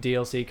DLC.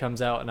 DLC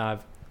comes out, and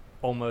I've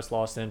almost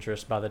lost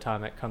interest by the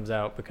time it comes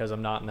out because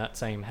I'm not in that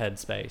same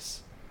headspace.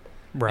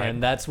 Right.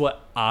 And that's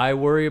what I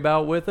worry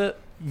about with it.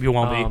 You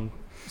won't be.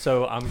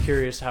 So I'm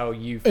curious how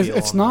you feel.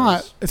 It's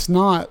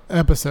not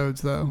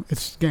episodes though.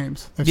 It's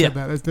games. I've said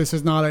that. This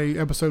is not a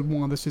episode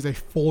 1. This is a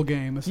full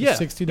game. This is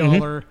a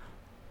 $60,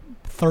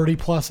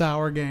 30+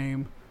 hour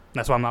game.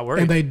 That's why I'm not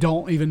worried. And they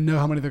don't even know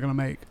how many they're going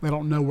to make. They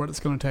don't know what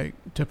it's going to take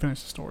to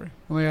finish the story.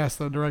 When they ask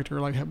the director,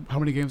 how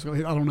many games, I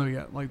don't know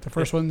yet. The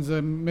first one's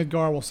in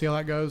Midgar. We'll see how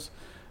that goes.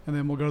 And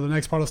then we'll go to the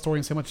next part of the story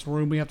and see how much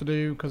room we have to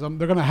do. Because they're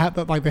going to have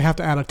that, they have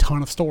to add a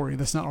ton of story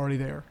that's not already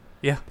there.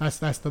 Yeah. That's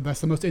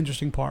the most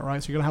interesting part,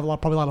 right? So you're going to have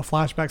probably a lot of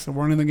flashbacks that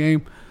weren't in the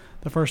game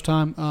the first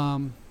time.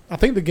 I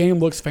think the game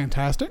looks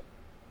fantastic,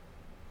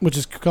 which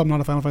is, I'm not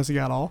a Final Fantasy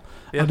guy at all.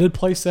 Yeah. I did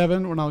play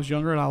 7 when I was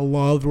younger, and I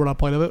loved what I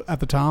played of it at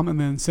the time. And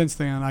then since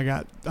then,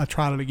 I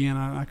tried it again.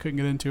 I couldn't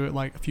get into it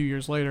a few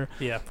years later.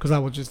 Yeah. Because I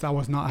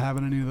was not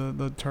having any of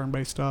the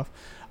turn-based stuff.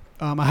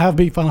 I have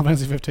beat Final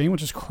Fantasy 15,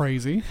 which is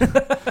crazy.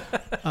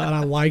 And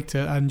I liked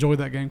it. I enjoyed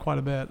that game quite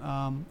a bit.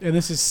 And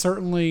this is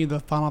certainly the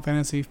Final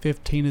Fantasy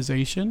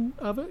 15ization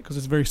of it, because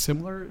it's very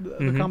similar,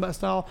 the combat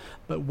style,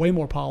 but way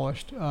more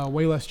polished,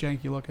 way less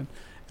janky looking.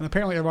 And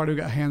apparently everybody who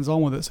got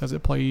hands-on with it says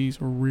it plays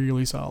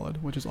really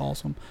solid, which is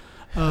awesome.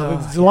 A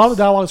lot of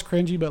the dialogue is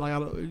cringy, but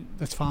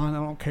that's fine. I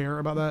don't care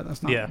about that.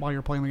 That's not why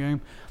you're playing the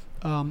game.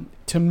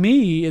 To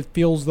me, it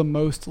feels the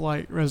most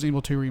like Resident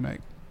Evil 2 Remake.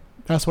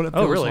 That's what it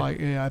feels like.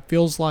 Yeah, it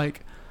feels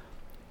like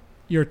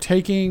you're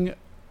taking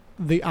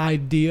the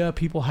idea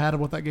people had of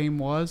what that game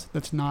was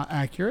that's not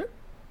accurate,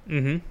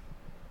 and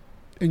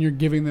you're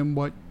giving them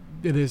what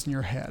it is in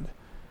your head.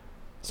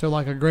 So,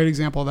 a great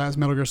example of that is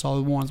Metal Gear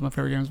Solid 1. It's my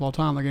favorite games of all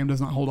time. The game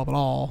does not hold up at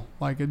all.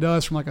 It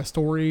does from a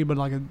story, but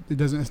it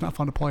doesn't. It's not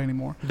fun to play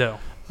anymore. No.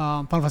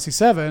 Final Fantasy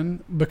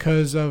 7,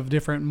 because of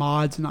different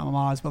mods, not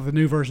mods, but the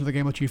new version of the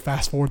game lets you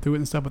fast forward through it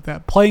and stuff like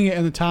that. Playing it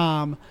in the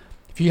time,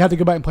 if you had to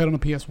go back and play it on a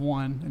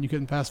PS1 and you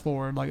couldn't fast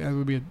forward, it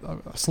would be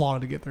a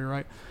slog to get through,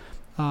 right?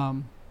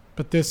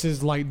 But this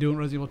is like doing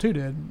what Resident Evil 2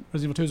 did.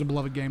 Resident Evil 2 is a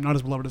beloved game, not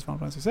as beloved as Final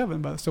Fantasy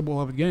 7, but it's still a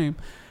beloved game.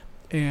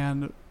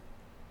 And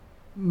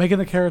making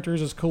the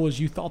characters as cool as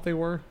you thought they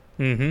were,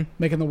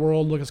 making the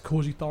world look as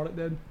cool as you thought it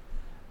did,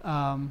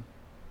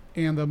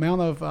 And the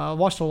amount of I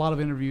watched a lot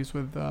of interviews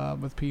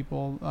with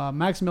people.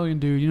 Maximilian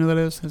Dude, you know who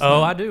that is? His Oh,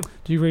 name? I do.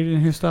 Do you read any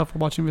of his stuff or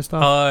watch any of his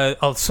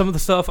stuff? Some of the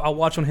stuff I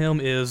watch on him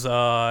is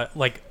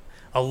like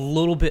a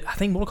little bit. I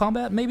think Mortal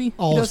Kombat, maybe.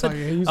 All He the does stuff, it.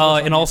 yeah, he uses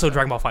And all also stuff.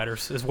 Dragon Ball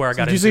Fighters is where I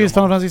got Did you into see his him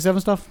Final on. Fantasy 7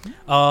 stuff?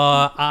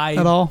 I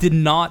At all? did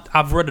not.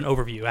 I've read an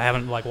overview. I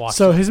haven't like watched.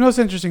 So it. his most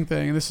interesting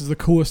thing, and this is the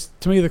coolest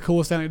to me, the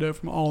coolest anecdote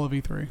from all of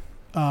E3.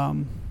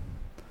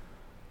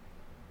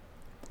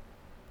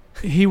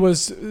 He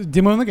was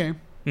demoing the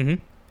game,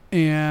 Mm-hmm.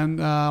 and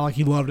like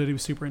he loved it. He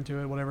was super into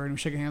it, whatever. And he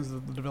was shaking hands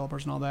with the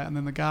developers and all that. And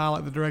then the guy,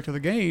 like the director of the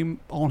game,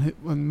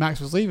 when Max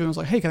was leaving, was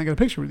like, "Hey, can I get a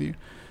picture with you?"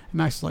 And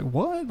Max was like,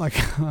 "What?"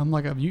 Like I'm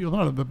like,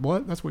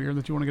 what? That's weird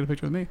that you want to get a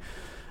picture with me.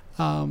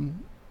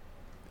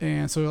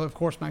 And so of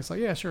course Max was like,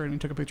 "Yeah, sure." And he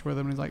took a picture with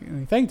him, and he's like, and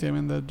he thanked him.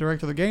 And the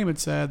director of the game had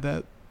said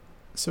that,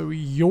 so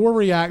your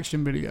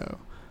reaction video,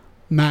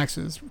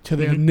 Max's, to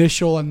the Mhm.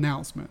 initial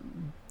announcement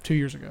 2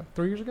 years ago,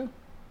 3 years ago,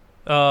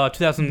 the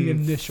 2015.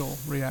 initial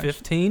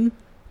reaction.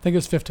 I think it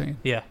was 15.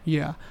 Yeah.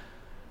 Yeah.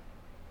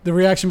 The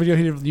reaction video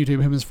he did with YouTube,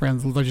 him and his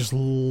friends, they just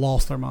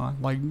lost their mind.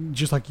 Like,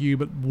 just like you,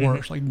 but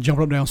worse. Like,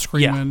 jumping up and down,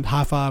 screaming,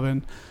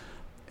 high-fiving.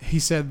 He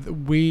said,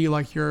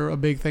 you're a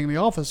big thing in the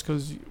office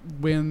because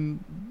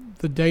when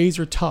the days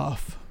are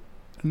tough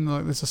and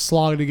it's a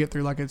slog to get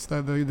through, like it's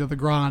the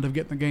grind of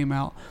getting the game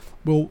out,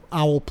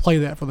 I will play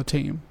that for the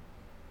team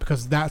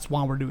because that's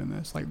why we're doing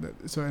this.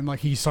 And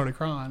he started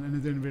crying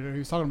in the video he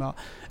was talking about.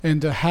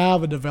 And to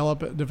have a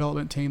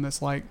development team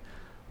that's like,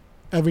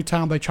 every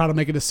time they try to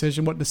make a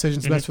decision, what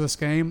decision's best for this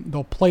game,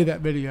 they'll play that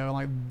video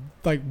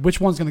like which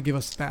one's going to give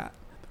us that?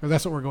 Because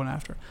that's what we're going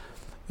after.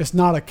 It's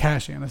not a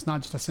cash in. It's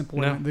not just a simple.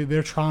 No.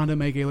 They're trying to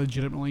make a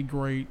legitimately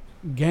great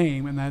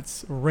game, and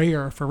that's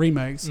rare for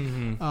remakes.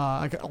 Mm-hmm.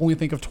 I can only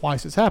think of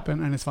twice it's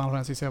happened, and it's Final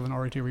Fantasy VII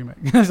RE2 remake.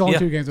 There's only Yeah.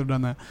 2 games that have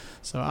done that.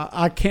 So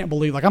I can't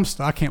believe I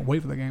can't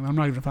wait for the game. I'm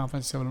not even a Final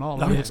Fantasy VII at all.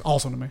 No. It looks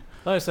awesome to me.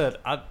 Like I said,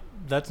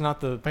 that's not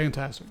the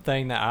Fantastic.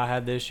 thing that I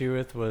had the issue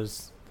with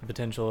was the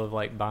potential of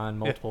like buying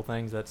multiple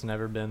things. That's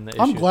never been the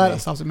issue. I'm glad with it me.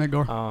 stops at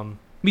Midgar.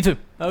 Me too.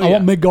 Oh, I yeah.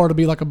 want Midgar to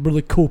be like a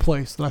really cool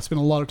place that I spend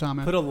a lot of time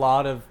in. Put a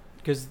lot of,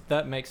 because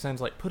that makes sense.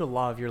 Like, put a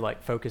lot of your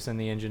like focus in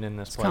the engine in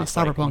this It's kinda place.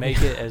 Like, cyberpunk.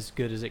 make it as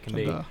good as it can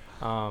be. Duh.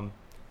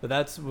 But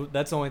that's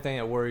the only thing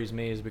that worries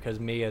me is because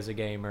me as a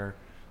gamer,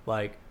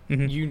 like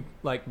Mhm. you,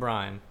 like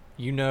Brian,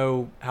 you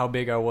know how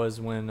big I was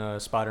when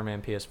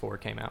Spider-Man PS4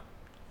 came out,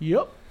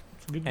 Yep.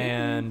 It's a good game.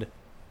 and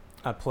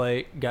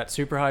I got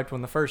super hyped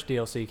when the first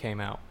DLC came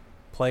out,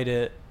 played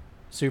it,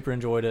 super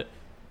enjoyed it.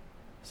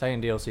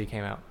 Second DLC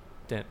came out,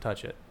 didn't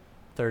touch it.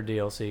 Third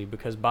DLC,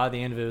 because by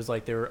the end of it, it was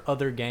like there were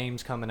other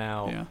games coming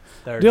out Yeah.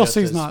 that are just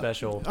DLC's as not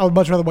special. I would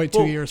much rather wait 2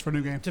 Well, years for a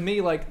new game. To me,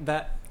 like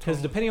that,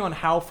 because depending on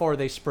how far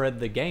they spread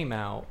the game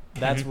out,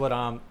 that's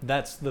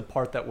that's the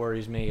part that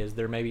worries me. Is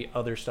there may be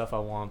other stuff I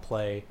want to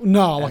play?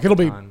 No, at like the it'll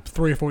be time.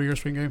 3 or 4 years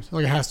between games.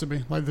 Like it has to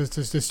be. Like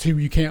this two,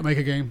 you can't make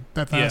a game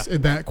that fast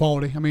in that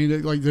quality. I mean,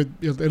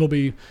 it'll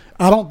be.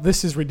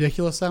 This is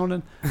ridiculous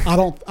sounding.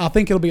 I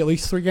think it'll be at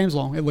least 3 games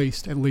long. At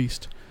least.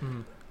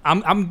 Mhm.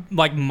 I'm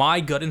like, my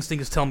gut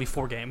instinct is telling me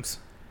 4 games,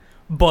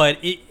 but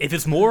if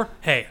it's more,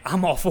 hey,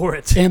 I'm all for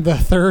it. And the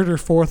 3rd or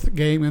 4th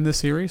game in this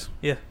series,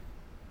 Yeah.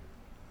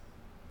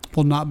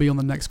 will not be on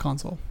the next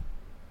console.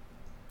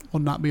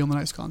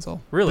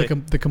 Really?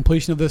 The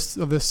completion of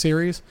this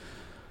series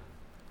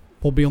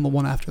will be on the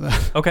one after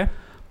that. Okay.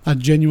 I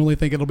genuinely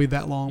think it'll be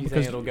that long You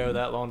because think it'll go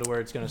that long to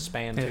where it's going to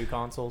span 2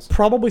 consoles?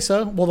 probably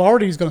so. Well, it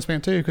already is going to span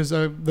 2 because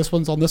this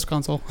one's on this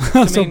console.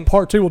 So mean-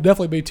 part 2 will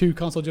definitely be 2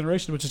 console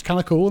generations, which is kind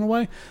of cool in a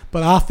way.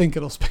 But I think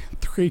it'll span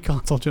 3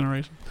 console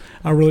generations.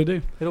 I really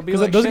do. It'll be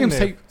Because like those games Shenmue.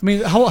 take. I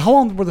mean, how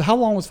long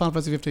was Final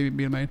Fantasy 15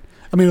 being made?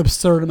 I mean, an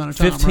absurd amount of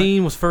time.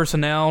 15 was first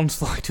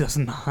announced like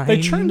 2009. Right? They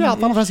churned out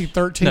Final Fantasy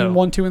 13, No.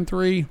 1, 2, and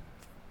 3.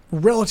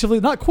 Relatively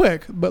not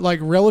quick, but like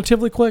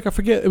relatively quick. I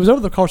forget. It was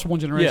over the course of one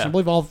generation. Yeah. I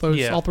believe all 3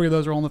 of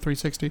those are on the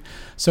 360.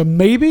 So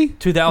maybe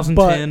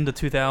 2010 to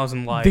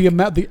 2000, like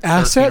the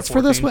assets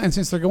for this 14. one, and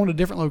since they're going to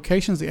different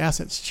locations, the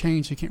assets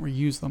change. You can't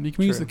reuse them. You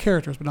can use True. the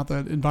characters, but not the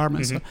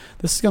environment. Mhm. So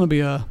this is going to be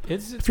a.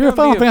 It's If you're a gonna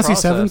Final be Fantasy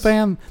VII process.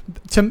 fan,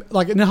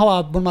 you know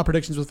how one of my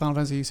predictions was Final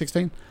Fantasy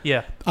 16.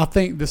 yeah, I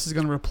think this is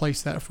going to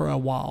replace that for a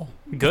while.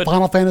 good.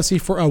 Final Fantasy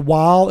for a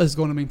while is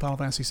going to mean Final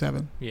Fantasy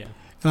 7, Yeah,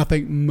 and I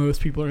think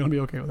most people are going to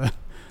be okay with that.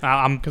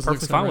 I'm 'Cause it perfectly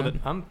looks so fine with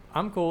rad. it.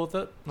 I'm cool with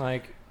it.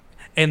 Like,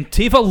 And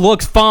Tifa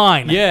looks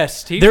fine.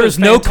 yes, Tifa's There is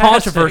no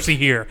fantastic. controversy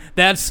here.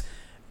 That's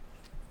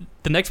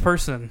the next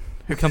person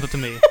who comes up to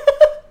me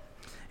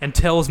and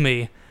tells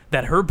me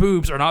that her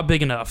boobs are not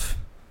big enough.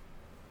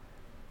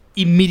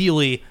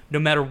 Immediately, no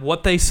matter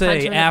what they Punch say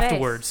her in the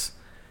afterwards.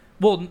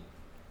 Well,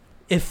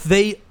 if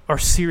they are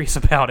serious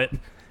about it,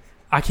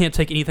 I can't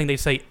take anything they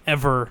say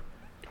ever.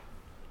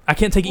 I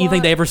can't take anything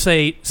What- they ever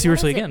say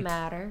seriously Why does again. it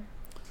matter?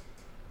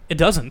 It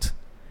doesn't.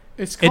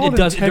 It's It, called it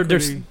does.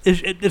 integrity.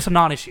 It's a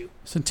non-issue.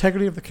 It's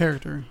integrity of the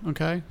character.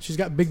 Okay, she's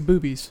got big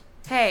boobies.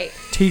 Hey,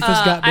 Tifa's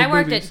got big I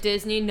worked boobies. at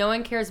Disney. No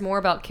one cares more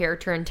about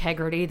character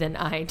integrity than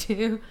I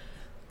do.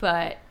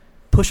 But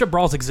Push-up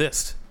bras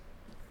exist.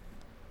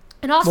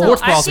 And also,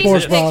 Sports I bras see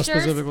Sports exist. bra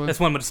pictures. specifically. That's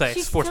what I'm going to say.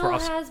 She Sports still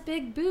bras. has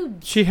big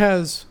boobs. She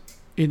has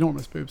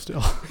enormous boobs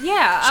still.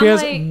 Yeah, She I'm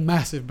has like,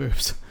 massive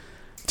boobs.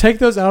 Take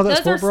those out of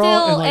that those are sport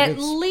bra still and like at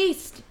it's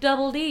least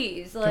double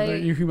D's.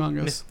 Like, you're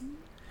humongous.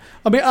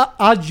 I mean,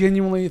 I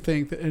genuinely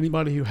think that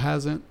anybody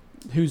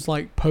who's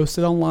like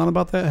posted online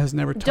about that has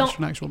never touched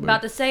an actual boob.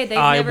 about to say they've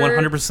I never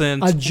 100%.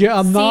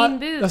 I'm not. seen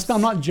boobs. That's not,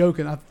 I'm not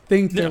joking. I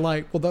think they're No.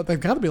 like, well, they've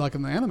got to be like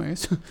in the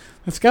animes.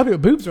 It's got to be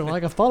what boobs are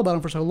like. I've thought about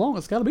them for so long.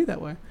 It's got to be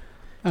that way.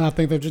 And I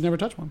think they've just never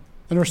touched one.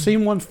 I've never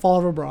seen one fall out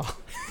of a bra.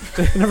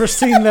 I've never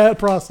seen that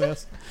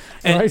process.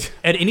 And Right?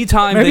 at any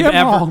time Maybe they've I'm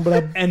ever, wrong, but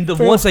I'm and the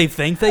fair- ones they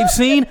think they've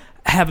seen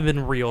haven't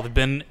been real. They've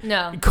been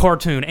No.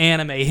 cartoon,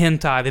 anime,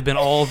 hentai. They've been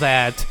all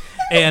that.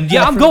 And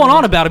yeah, I'm going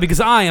on about it because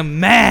I am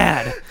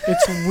mad.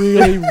 It's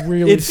really,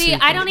 really. It's- See,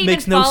 I don't even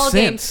makes no follow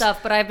game sense. stuff,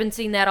 but I've been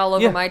seeing that all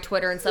over Yeah. my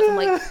Twitter and stuff. I'm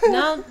like,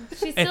 no,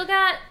 she's still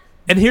got.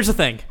 And here's the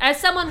thing. As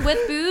someone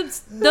with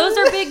boobs, those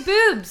are big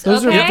boobs.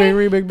 Those are okay?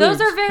 very big Those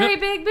boobs. are very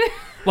big boobs.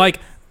 Like,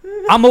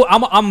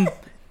 I'm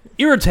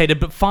irritated,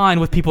 but fine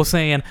with people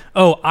saying,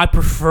 "Oh, I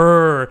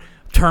prefer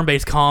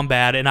turn-based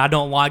combat, and I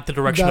don't like the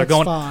direction That's they're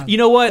going." fine. You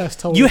know what? That's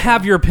totally you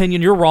have fine. your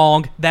opinion. You're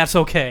wrong. That's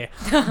okay.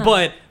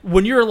 But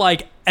when you're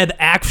like an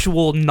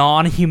actual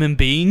non-human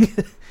being,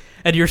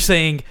 and you're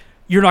saying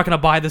you're not going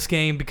to buy this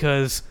game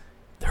because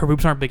her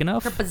boobs aren't big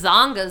enough, Her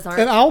bazongas aren't.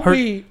 And I'll Her-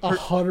 be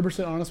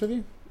 100% honest with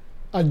you.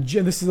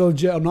 This is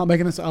legit. I'm not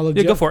making this. I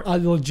legit, go for it. I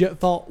legit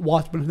thought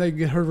when they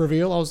get her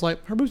reveal, I was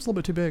like, her boobs a little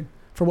bit too big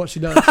for what she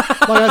does.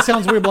 Like that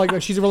sounds weird. But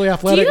like she's really Do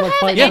athletic. you like have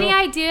fighting any girl.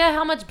 idea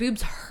how much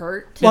boobs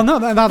hurt? Well, no,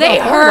 I They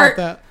thought hurt. about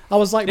that. I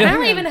was like, I man,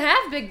 don't even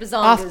have big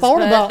bazongas. I thought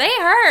but about- they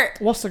hurt.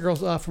 what's the girl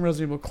from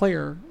Resident Evil,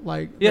 Claire?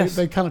 Like, Yes.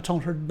 they kind of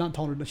toned her, not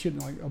toned her. She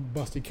didn't like a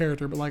busty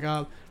character, but like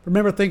I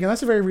remember thinking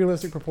that's a very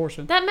realistic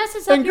proportion. That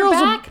messes up your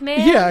back,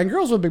 man. Yeah, and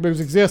girls with big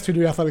boobs exist who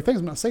do athletic things.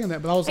 I'm not saying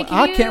that, but I was Like,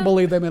 like, I you- can't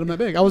believe they made them that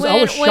big. I was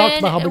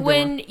shocked by how big they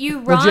when were. you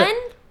Legit. run,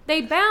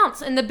 they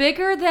bounce, and the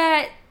bigger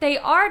that they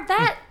are,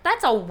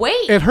 that's a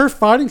weight. And her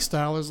fighting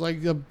style is like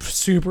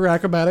super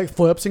acrobatic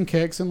flips and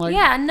kicks and like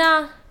yeah,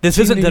 nah. this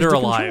she isn't needs Dead or to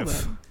control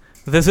Alive.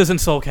 This isn't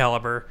Soul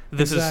Calibur.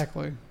 This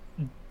exactly.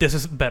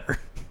 is better.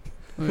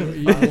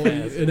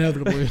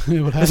 Inevitably,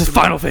 it would have This is to be.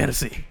 Final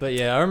Fantasy. But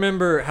yeah, I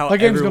remember how That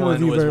game's gonna everyone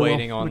review was very well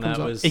waiting when on it that comes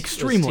out. was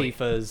Extremely.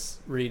 Tifa's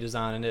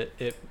redesign, and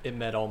it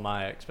met all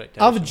my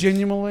expectations. I've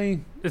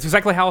genuinely, It's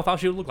exactly how I thought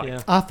she would look like.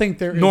 Yeah. I think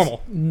there is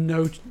Normal.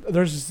 no.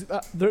 There's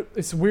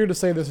it's weird to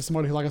say this as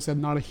somebody who, like I said,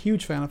 not a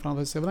huge fan of Final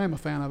Fantasy, but I am a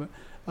fan of it.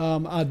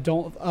 I'm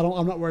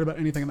not worried about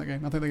anything in that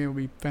game. I think the game will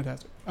be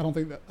fantastic. I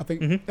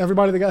think Mhm.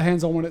 everybody that got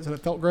hands on with it said it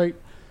felt great.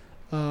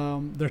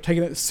 They're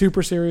taking it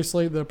super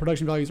seriously. The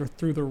production values are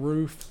through the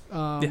roof.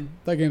 Yeah.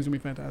 That game's gonna be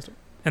fantastic.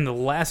 And the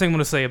last thing I'm going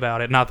to say about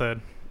it, not the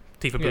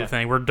Tifa boob Yeah.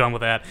 thing, we're done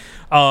with that.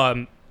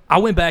 I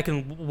went back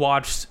and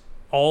watched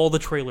all the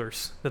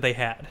trailers that they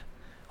had,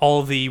 all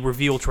of the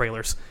reveal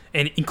trailers,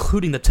 and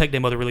including the tech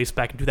demo they released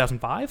back in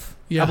 2005,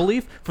 Yeah. I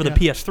believe, for the Yeah.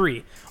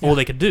 PS3, all Yeah.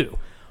 they could do.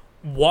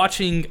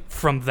 Watching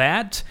from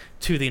that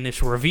to the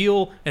initial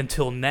reveal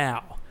until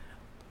now,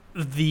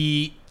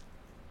 the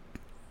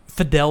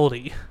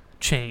fidelity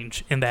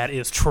change in that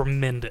is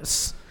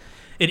tremendous.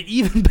 And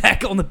even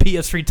back on the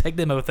PS3 tech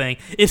demo thing,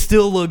 it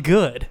still looked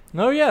good.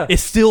 Oh yeah. It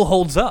still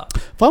holds up.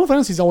 Final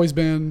Fantasy's always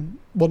been,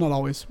 well, not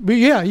always, but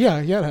yeah,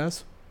 it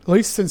has. At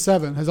least since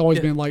 7 has always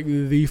Yeah. been like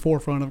the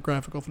forefront of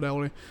graphical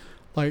fidelity.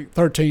 Like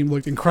 13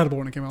 looked incredible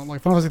when it came out.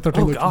 Like Final Fantasy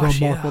 13 Oh, looked gosh,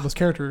 remarkable. yeah. This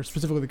character,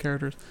 specifically the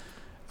characters.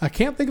 I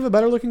can't think of a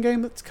better looking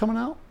game that's coming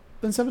out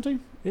than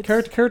 17.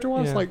 Character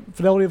wise, yeah. like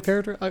fidelity of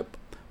character.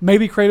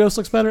 Maybe Kratos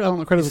looks better. I don't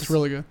know. Kratos looks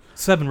really good.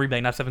 7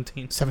 remake, not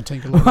 17.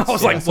 17. Could I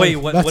was like, wait,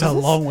 what? That's What a is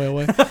this? long way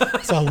away.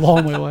 It's a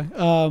long way away.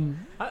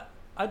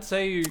 I'd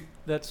say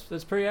that's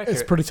pretty accurate.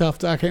 It's pretty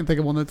tough. I can't think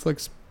of one that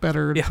looks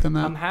better Yeah. than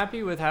that. I'm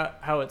happy with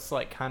how it's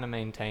like kind of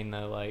maintained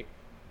though, like,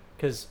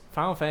 because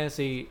Final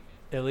Fantasy,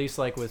 at least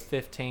like with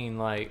 15,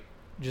 like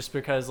just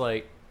because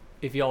like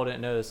if y'all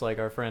didn't notice, like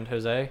our friend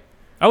Jose,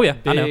 Oh yeah,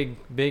 I know.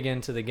 big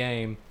into the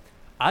game.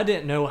 I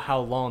didn't know how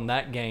long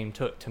that game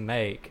took to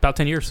make About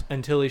 10 years.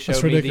 until he That's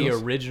showed me the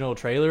ridiculous. original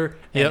trailer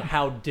Yep. and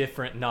how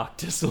different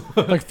Noctis looked.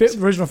 Like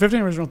original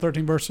 15, original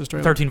 13 versus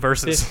trailer. 13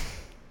 verses.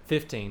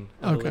 15,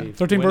 I Okay. believe.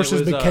 13 When it versus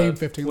was, became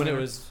 15 When later.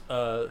 it was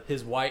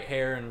his white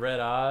hair and red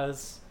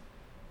eyes,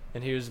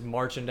 and he was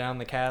marching down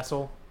the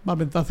castle. I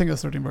think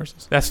that's 13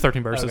 verses. That's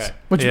 13 verses. Okay.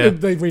 But Yeah.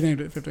 they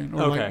renamed it 15.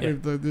 Or like Okay.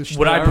 the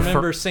What I, I prefer-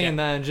 remember seeing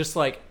that and just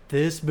like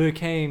this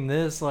became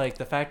this, like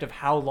the fact of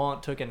how long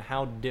it took and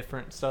how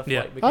different stuff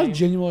Yeah. like I became.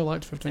 genuinely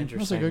liked 15. That's a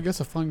Interesting. good,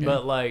 guess a fun game.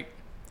 But like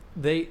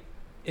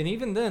and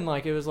even then,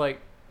 like it was like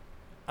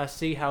I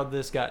see how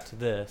this got to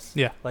this.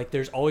 Yeah. Like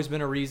there's always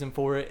been a reason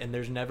for it, and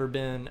there's never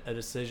been a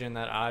decision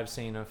that I've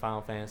seen in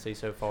Final Fantasy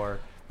so far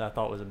that I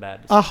thought was a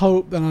bad decision. I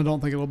hope, and I don't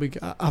think it'll be.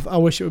 I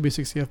wish it would be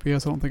 60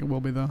 FPS. I don't think it will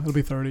be though. It'll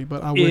be 30,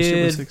 but I wish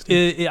it was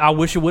 60. I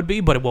wish it would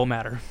be, but it won't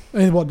matter.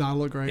 It will not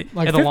look great.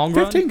 Like in the long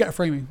run? 15 got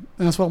framing,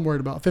 and that's what I'm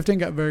worried about. 15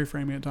 got very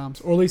framing at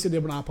times, or at least it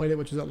did when I played it,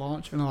 which is at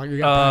launch. And like you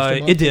got patched a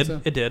bunch It did. and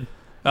stuff. It did.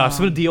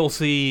 Some of the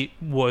DLC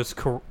was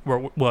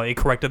it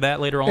corrected that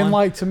later on. And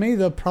like to me,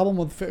 the problem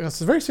with it's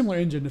a very similar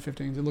engine to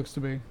 15s. It looks to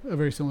be a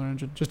very similar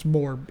engine, just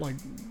more like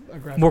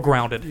aggressive. More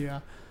grounded.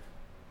 Yeah.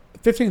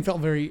 15 felt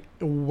very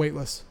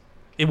weightless.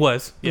 It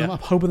was. Yeah. Yeah. I'm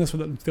hoping this one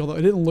doesn't feel that.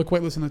 It didn't look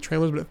weightless in the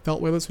trailers, but it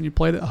felt weightless when you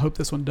played it. I hope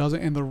this one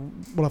doesn't. And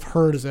what I've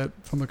heard is that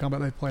from the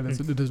combat they've played, is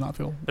it does not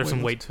feel. There's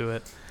some weightless. weight to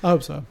it. I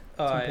hope so.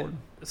 It's important.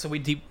 So we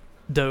deep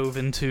dove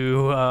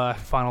into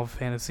Final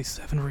Fantasy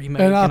VII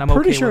remake, And I'm okay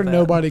pretty sure with that.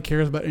 nobody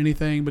cares about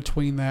anything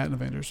between that and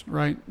Avengers,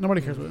 right?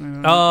 Nobody cares about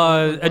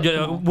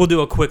anything. We'll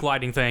do a quick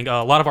lightning thing.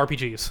 A lot of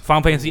RPGs.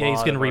 Final Fantasy VIII is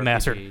lot getting of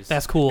remastered. RPGs.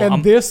 That's cool.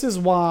 And this is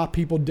why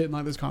people didn't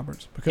like this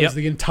conference, because Yep.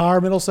 the entire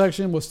middle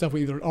section was stuff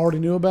we either already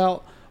knew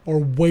about or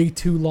way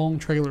too long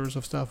trailers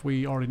of stuff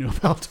we already knew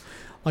about.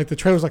 Like the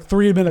trailers, like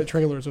 3-minute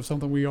trailers of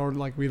something we'd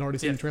already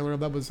seen Yeah. a trailer of.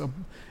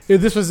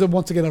 This was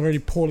once again a very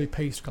poorly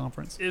paced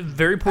conference.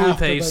 Very poorly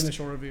After the paced.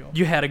 initial reveal.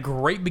 You had a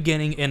great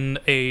beginning and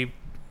a.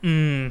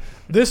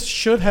 This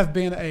should have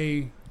been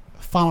a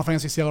Final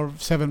Fantasy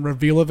VII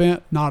reveal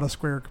event, not a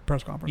Square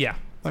press conference. Yeah.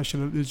 That should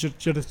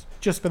have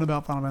just been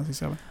about Final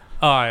Fantasy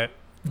VII.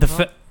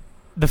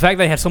 The fact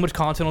they had so much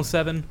content on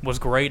 7 was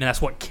great, and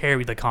that's what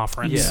carried the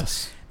conference.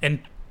 Yes. And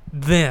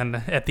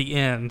then at the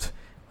end,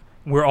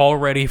 we're all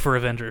ready for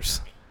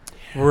Avengers.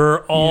 We're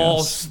all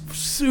Yes.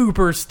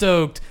 super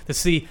stoked to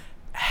see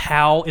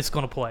how it's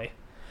going to play,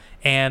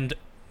 and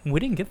we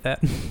didn't get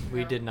that.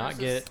 We did not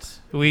get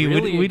We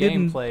really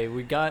didn't. gameplay.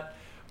 We got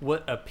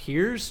what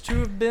appears to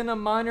have been a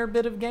minor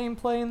bit of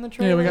gameplay in the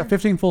trailer. Yeah, we got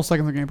 15 full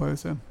seconds of gameplay. They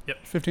said. Yep.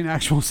 15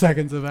 actual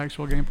seconds of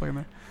actual gameplay in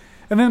there.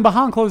 And then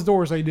behind closed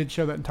doors, they did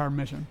show that entire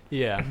mission.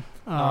 Yeah.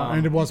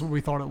 And it wasn't what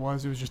we thought it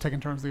was. It was just taking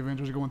turns the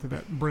Avengers going through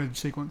that bridge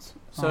sequence.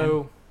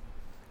 So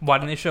Why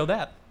didn't they show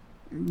that?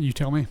 You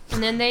tell me.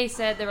 And then they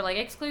said they were like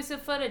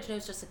exclusive footage, and it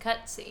was just a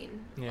cutscene.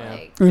 Yeah.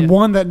 Like, And Yeah.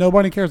 one that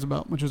nobody cares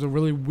about, which is a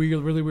really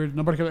weird.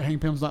 Nobody cares about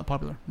Hank Pym's not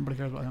popular. Nobody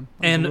cares about him.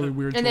 That's And- a really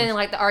weird and then choice.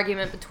 like the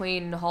argument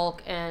between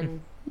Hulk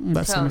and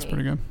That seems Tony.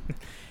 pretty good.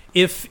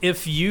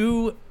 If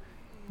you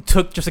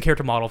took just a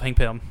character model of Hank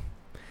Pym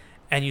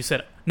and you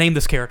said, name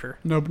this character.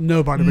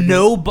 Nobody.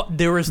 would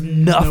There is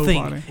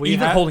nothing. Nobody. We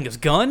Even have- holding his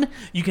gun,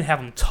 you can have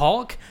him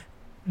talk.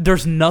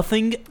 There's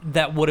nothing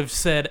that would have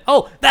said,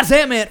 "Oh, that's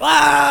Ant-Man."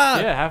 Ah!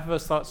 yeah, half of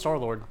us thought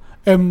Star-Lord.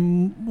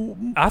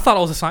 And I thought I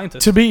was a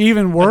scientist. to be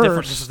even different- this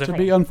worse, is to different.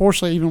 be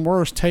unfortunately even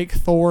worse, take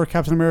Thor,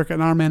 Captain America,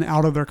 and Iron Man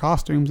out of their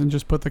costumes and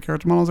just put the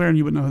character models there, and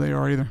you wouldn't know who they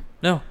are either.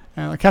 No.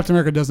 And Captain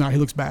America does not. He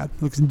looks bad.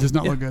 Does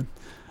not Yeah. look good.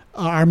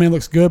 Iron Man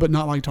looks good, but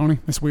not like Tony.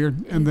 It's weird.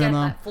 And he's then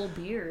got that full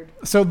beard.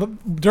 so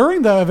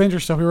during the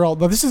Avengers stuff, we were all.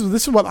 This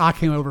is what I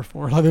came over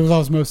for. Like, it was what I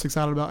was most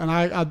excited about, and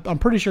I'm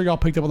pretty sure y'all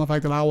picked up on the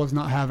fact that I was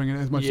not having it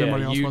as much as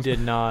everybody Yeah, else you was. did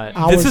not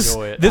I was-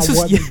 enjoy it. This I is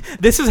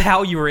wasn't- this is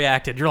how you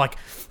reacted. You're like,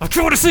 "I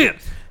just want to see it."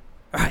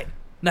 All right,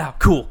 now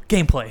cool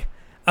gameplay.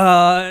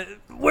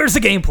 Where's the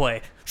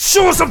gameplay?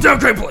 Show us some damn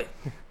gameplay.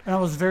 And I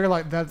was very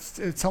like,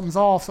 something's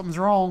off, something's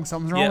wrong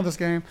Yeah. with this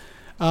game.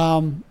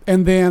 And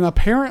then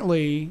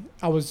apparently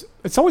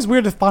it's always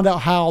weird to find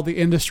out how the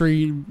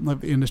industry, the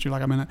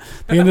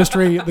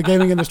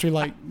gaming industry,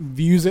 like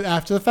views it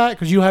after the fact,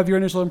 because you have your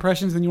initial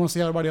impressions and you want to see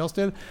how everybody else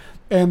did.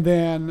 And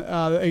then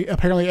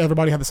apparently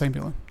everybody had the same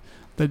feeling.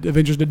 The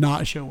Avengers did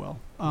not show well.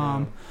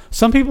 No.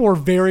 Some people were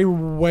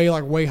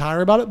way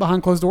higher about it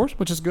behind closed doors,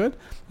 which is good.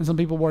 And some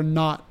people were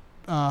not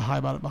high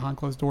about it behind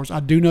closed doors. I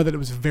do know that it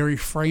was very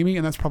framey,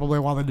 and that's probably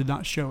why they did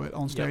not show it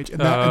on stage. And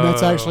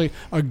that's actually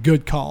a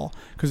good call,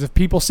 because if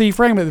people see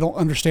framing, they don't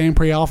understand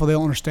pre-alpha, they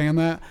don't understand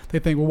that. They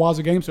think, well, why is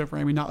the game so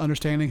framey? Not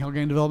understanding how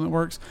game development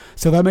works.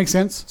 So that makes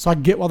sense. So I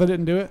get why they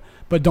didn't do it,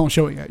 but don't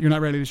show it yet. You're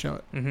not ready to show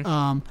it.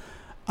 Mm-hmm.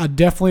 I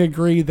definitely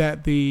agree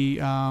that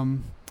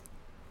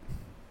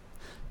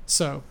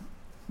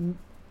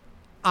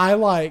I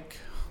like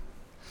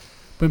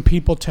when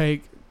people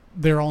take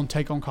their own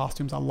take on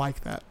costumes. I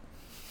like that.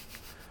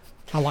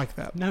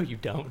 No, you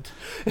don't.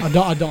 I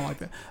don't like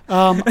that.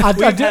 I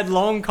We've do- had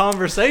long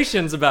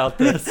conversations about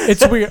this.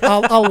 it's weird.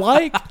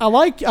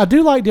 I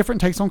do like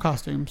different takes on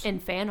costumes In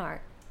fan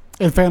art.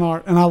 and fan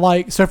art, and I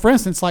like. So, for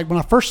instance, like when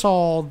I first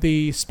saw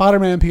the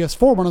Spider-Man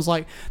PS4 one, I was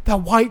like,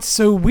 "That white's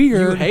so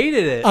weird." You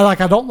hated it. I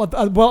don't.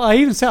 Well, I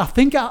even said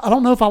I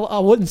don't know if I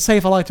wouldn't say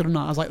if I liked it or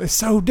not. I was like, it's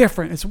so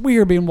different. It's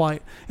weird being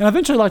white, and I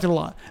eventually liked it a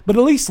lot. But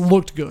at least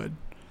looked good.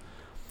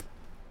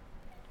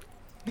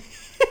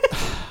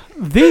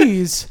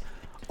 These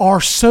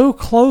are so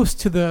close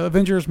to the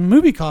Avengers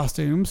movie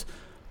costumes,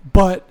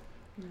 but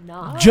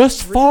Not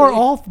just far really.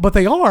 off. But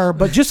they are,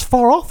 but just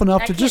far off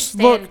enough I to can't just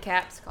stand look.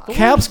 Cap's costume.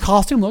 Cap's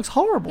costume looks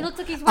horrible. He looks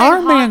like he's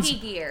wearing hockey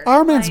gear.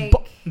 Iron Man's. Like,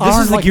 This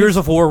is the like Gears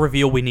of War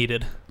reveal we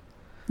needed.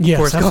 Yes,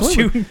 for his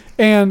absolutely. costume.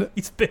 And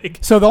He's big.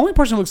 so the only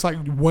person who looks like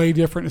way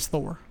different is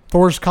Thor.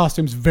 Thor's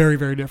costume's very,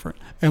 very different,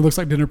 and looks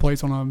like dinner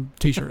plates on a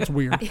t-shirt. It's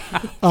weird.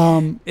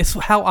 It's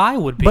how I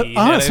would be. But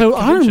at a so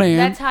Iron convention. Man.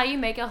 that's how you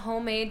make a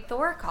homemade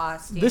Thor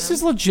costume. This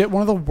is legit one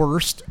of the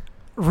worst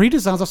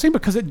redesigns I've seen,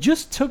 because it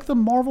just took the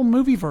Marvel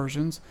movie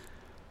versions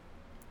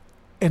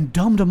and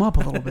dumbed them up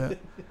a little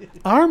bit.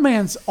 Iron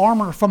Man's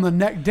armor from the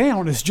neck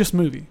down is just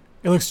movie.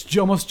 It looks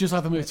almost just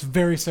like the movie. It's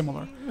very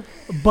similar.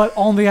 But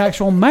on the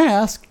actual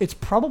mask, it's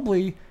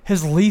probably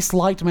his least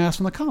liked mask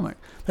from the comic.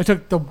 They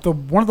took the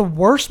one of the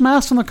worst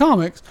masks in the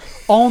comics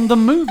on the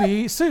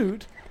movie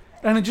suit,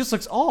 and it just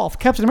looks off.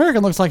 Captain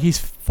America looks like he's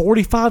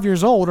 45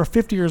 years old or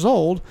 50 years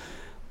old.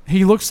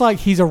 He looks like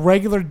he's a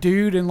regular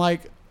dude in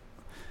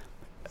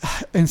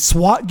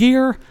SWAT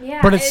gear,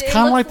 Yeah, but it's it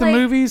kind of looks like the like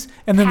movies.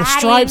 And then the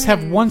stripes have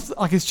padding one,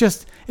 like it's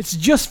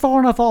just far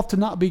enough off to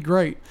not be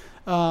great.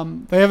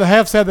 They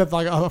have said that,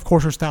 like, of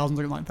course there's thousands,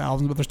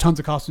 but there's tons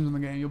of costumes in the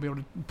game. You'll be able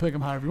to pick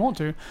them however you want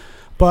to.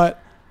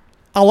 But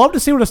I love to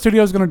see what a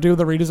studio is going to do with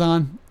the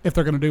redesign, if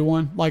they're going to do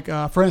one. Like,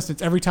 for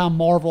instance, every time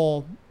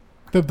Marvel,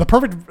 the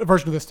perfect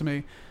version of this to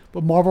me,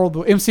 but Marvel,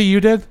 the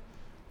MCU did,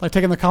 like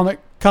taking the comic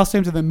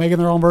costumes and then making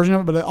their own version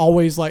of it, but it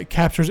always like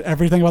captures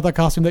everything about that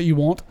costume that you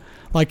want.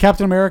 Like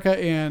Captain America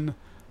in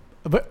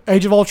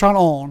Age of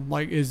Ultron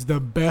is the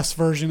best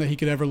version that he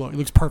could ever look. It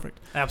looks perfect.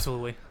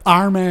 Absolutely.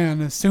 Iron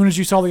Man, as soon as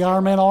you saw the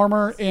Iron Man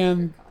armor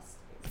in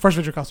the first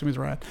Avenger costume, is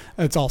rad.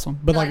 It's awesome.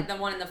 But like the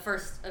one in the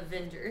first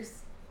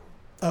Avengers.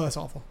 oh, that's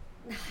awful.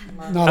 I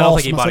Not don't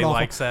awesome, think anybody I said awful.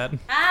 likes that.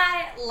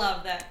 I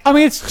love that. I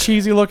mean, it's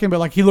cheesy looking, but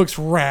like he looks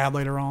rad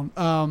later on.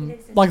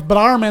 But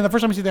Iron Man, the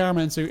first time you see the Iron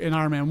Man suit in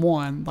Iron Man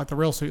 1, like the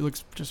real suit,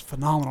 looks just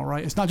phenomenal,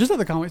 right? It's not just like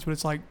the comics, but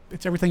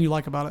it's everything you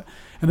like about it.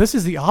 And this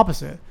is the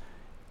opposite.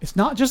 It's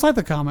not just like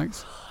the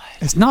comics.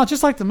 It's not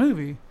just like the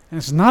movie, and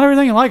it's not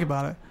everything you like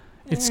about it.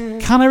 It's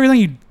kind of everything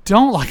you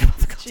don't like about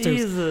the costumes.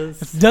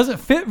 Jesus. It doesn't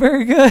fit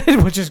very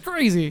good, which is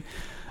crazy.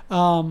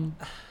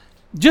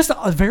 Just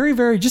a very,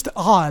 very, just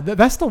odd.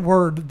 That's the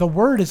word. The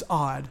word is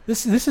odd.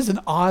 This is an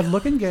odd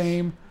looking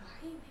game.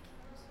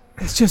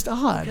 It's just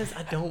odd. Because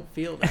I don't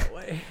feel that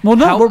way. Well,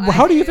 no.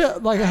 How do you feel?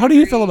 Like, how do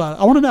you feel about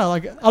it? I want to know.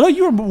 Like, I know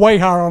you were way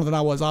higher on it than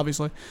I was,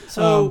 obviously.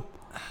 So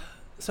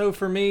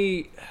for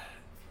me,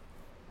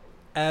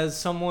 as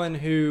someone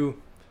who,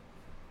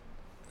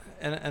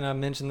 and I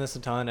mentioned this a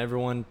ton,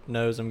 everyone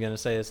knows I'm going to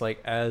say this,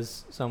 like,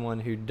 as someone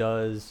who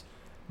does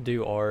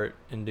do art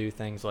and do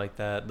things like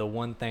that, the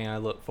one thing I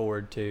look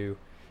forward to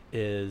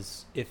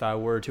is, if I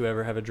were to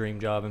ever have a dream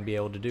job and be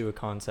able to do a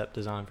concept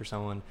design for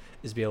someone,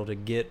 is be able to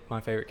get my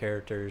favorite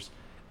characters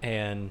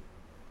and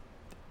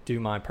do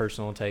my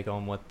personal take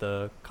on what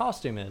the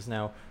costume is.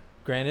 Now,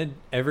 granted,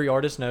 every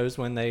artist knows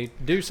when they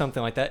do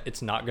something like that,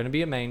 it's not going to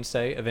be a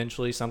mainstay.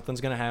 Eventually,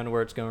 something's going to happen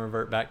where it's going to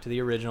revert back to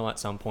the original at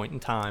some point in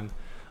time.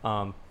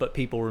 But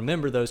people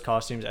remember those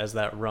costumes as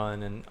that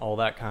run and all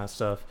that kind of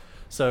stuff.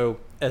 So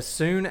as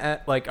soon as,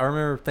 like, I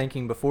remember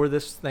thinking before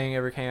this thing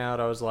ever came out,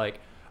 I was like,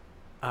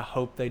 I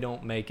hope they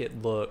don't make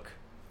it look.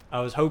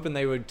 I was hoping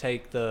they would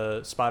take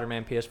the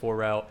Spider-Man PS4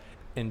 route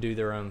and do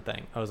their own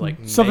thing. I was like,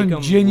 something make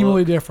 'em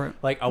genuinely look, different.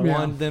 like, I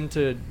wanted them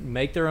to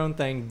make their own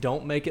thing.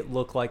 Don't make it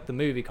look like the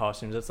movie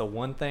costumes. That's the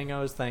one thing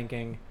I was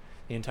thinking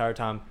the entire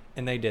time,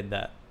 and they did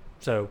that.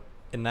 So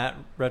in that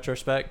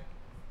retrospect,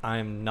 I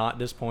am not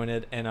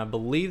disappointed, and I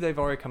believe they've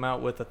already come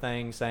out with a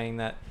thing saying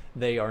that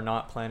they are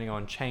not planning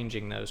on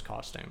changing those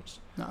costumes.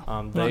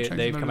 No,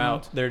 They've come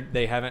out.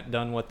 They haven't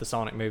done what the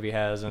Sonic movie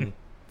has and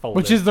folded.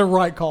 which is the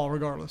right call,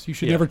 regardless. You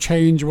should Yeah. never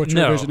change what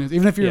your No. vision is,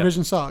 even if your Yeah.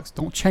 vision sucks.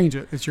 Don't change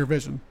it. It's your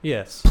vision.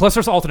 yes. Plus,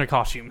 there's alternate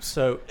costumes.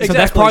 So So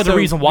that's probably the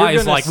reason why you're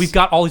is gonna like we've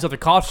got all these other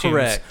costumes.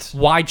 Correct.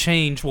 Why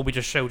change what we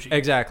just showed you?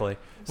 exactly.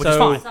 Which is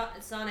fine.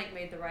 Sonic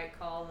made the right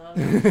call,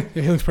 though. Yeah,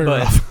 he looks pretty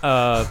rough.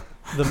 But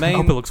the I main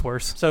hope it looks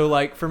worse. So,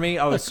 like, for me,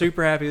 I was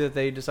super happy that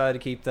they decided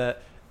to keep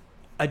that.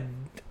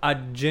 I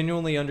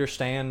genuinely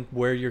understand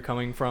where you're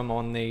coming from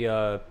on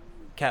the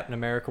Captain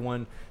America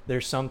one.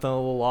 There's something a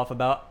little off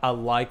about. I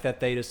like that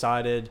they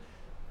decided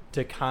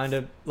to kind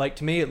of, like,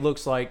 to me, it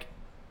looks like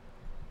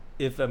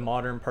if a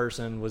modern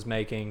person was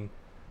making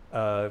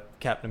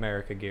Captain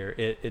America gear.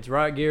 It's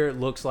riot gear. It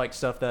looks like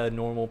stuff that a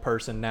normal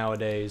person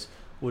nowadays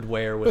would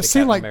wear with But a see,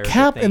 Captain like America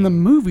Cap in the theme.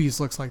 movies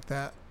looks like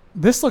that.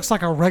 This looks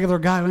like a regular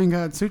guy who ain't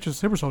got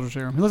super soldier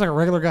serum. He looks like a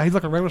regular guy. He's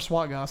like a regular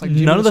SWAT guy. It's like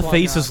None of the SWAT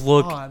faces guy.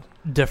 look Odd.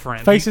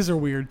 different. Faces are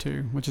weird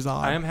too, which is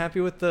odd. I am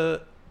happy with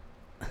the,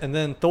 and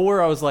then Thor,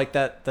 I was like,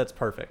 that's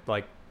perfect.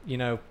 Like, you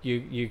know,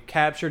 you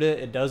captured it.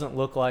 It doesn't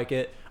look like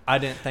it. I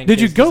didn't think. Did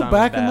you his go design was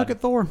back and bad. look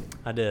at Thor?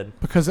 I did.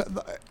 Because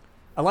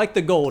I like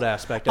the gold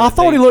aspect. I Of it.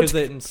 thought he looked.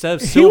 Instead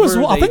of He silver, was.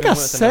 I they think even I went with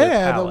another said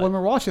that palette. when we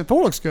were watching it,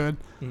 Thor looks good.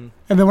 Mhm.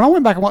 And then when I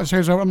went back and watched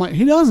the series, I'm like,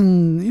 he does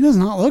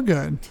not look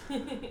good.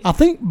 I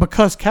think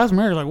because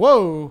Casimir is like,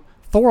 whoa.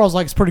 Thor, I was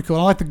like, it's pretty cool.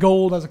 I like the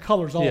gold as a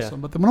color is awesome.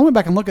 Yeah. But then when I went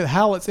back and looked at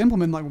how it's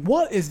implemented, like,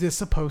 what is this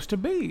supposed to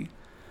be?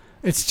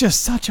 It's just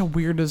such a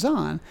weird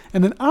design.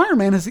 And then Iron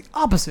Man is the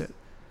opposite.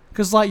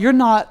 Because, like,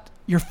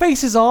 your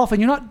face is off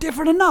and you're not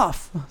different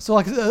enough. So,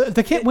 like,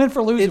 they can't win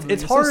for losing.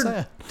 It's so hard.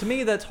 sad. To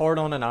me, that's hard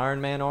on an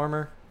Iron Man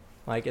armor.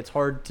 Like, it's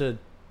hard to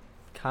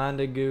kind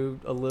of go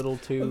a little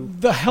too.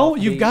 The helmet,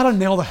 off you've beat. got to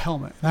nail the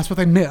helmet. That's what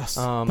they miss.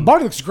 The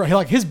body looks great.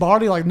 Like, his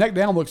body, like, neck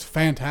down looks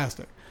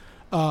fantastic.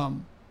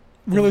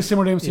 Really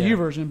similar to MCU Yeah.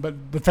 version, but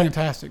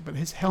fantastic. But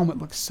his helmet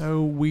looks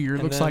so weird.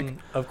 And Looks then, like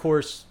of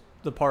course,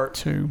 the part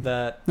two.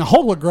 that Now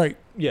Hulk looked great.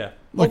 yeah,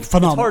 Like well,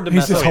 phenomenal. It's hard to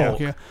He's mess just up Hulk, Hulk.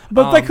 yeah.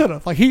 But they could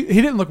have. Like he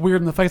didn't look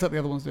weird in the face like the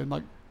other ones did.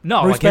 Like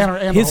No, Bruce like Banner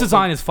and the his Hulk.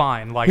 design is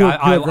fine. Like He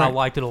I looked great.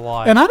 liked it a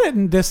lot. And I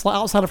didn't dislike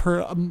outside of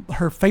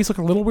her face looked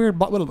a little weird.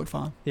 Black Widow looked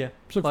fine. Yeah,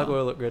 She looked Black fine.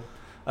 Widow looked good.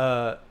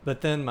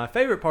 But then my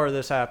favorite part of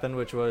this happened,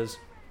 which was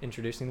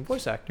introducing the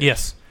voice actors.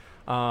 yes,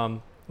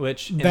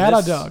 Which in That I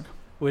this, dug.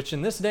 Which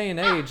in this day and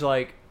age,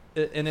 like,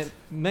 and it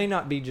may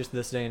not be just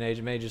this day and age,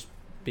 it may just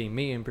be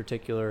me in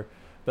particular,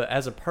 but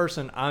as a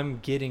person, I'm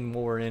getting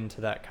more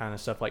into that kind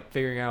of stuff, like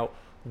figuring out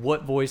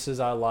what voices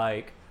I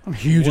like, I'm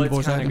huge into what's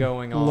voice kind of acting.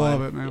 going on.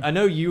 Love it, man. I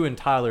know you and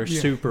Tyler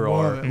Yeah, super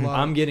love are. it, love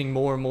I'm it. getting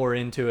more and more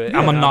into it.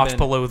 I'm a and I've notch been-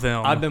 below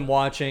them. I've been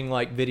watching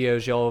like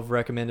videos y'all have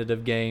recommended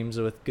of games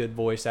with good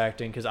voice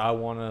acting because I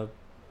want to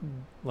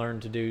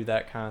learn to do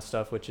that kind of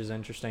stuff, which is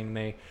interesting to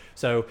me.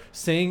 So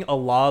seeing a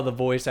lot of the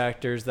voice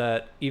actors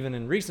that even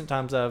in recent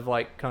times I've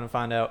like kind of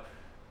find out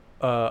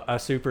I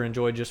super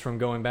enjoyed just from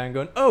going back and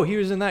going, oh, he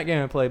was in that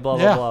game I played, blah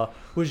blah Yeah. blah,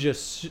 was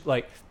just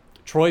like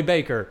Troy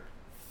Baker,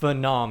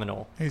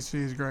 phenomenal. He's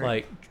great.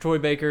 Like Troy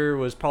Baker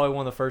was probably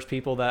one of the first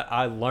people that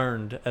I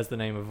learned as the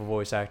name of a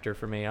voice actor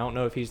for me. I don't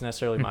know if he's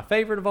necessarily my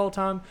favorite of all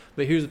time,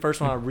 but he was the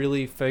first one I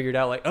really figured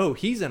out. Like, oh,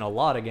 he's in a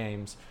lot of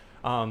games.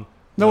 Nolan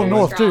Nolan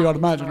North too, Strong. I'd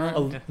imagine, right?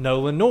 Nolan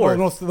Nolan North.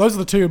 North. Those are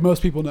the two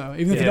most people know.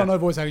 Even if you Yeah. don't know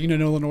voice acting, you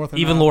know Nolan North. And,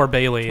 Even Laura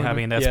Bailey. I Twitter.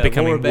 mean, that's Yeah,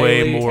 becoming Laura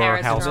way Bailey, more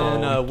Tara household.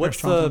 And Strong. what's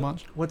Strong so the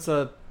much. what's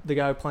the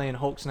guy playing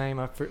Hulk's name?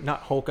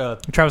 Not Hulk.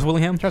 Travis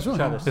Willingham. Travis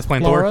Willingham. Travis. Is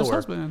playing Laura's Thor.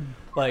 husband.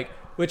 Like,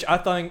 which I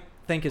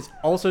think is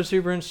also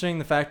super interesting.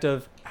 The fact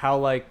of how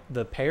like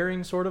the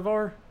pairing sort of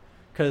are,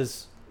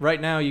 because right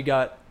now you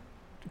got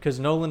because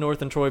Nolan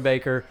North and Troy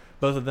Baker,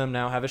 both of them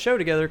now have a show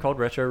together called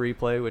Retro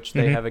Replay, which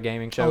they Mhm. have a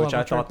gaming I show, love which I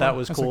Retro thought that Replay.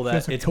 was That's a- cool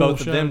that's that a it's cool both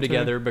of show, them too.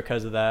 together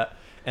because of that.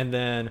 And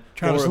then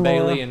Travis Laura and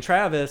Bailey Laura. and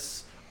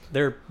Travis,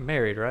 they're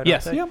married, right?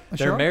 Yes. Aren't they? Yep,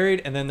 They're sure.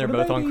 married, and then they're What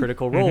a both on baby.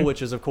 Critical Role, Mhm.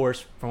 which is, of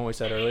course, from what we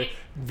said earlier,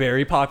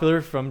 very popular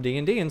from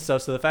D&D and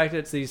stuff. So the fact that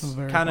it's these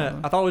Very kind of,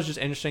 popular. I thought it was just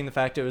interesting the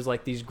fact it was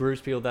like these groups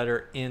of people that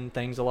are in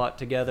things a lot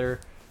together,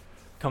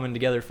 coming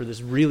together for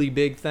this really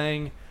big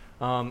thing.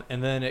 And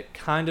then it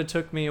kind of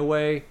took me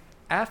away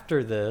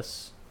after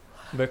this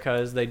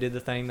because they did the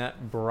thing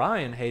that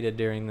Brian hated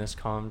during this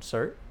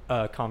conference.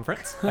 I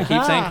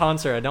keep saying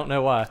concert. I don't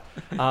know why.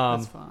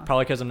 That's fine.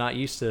 Probably because I'm not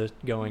used to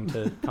going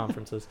to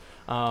conferences.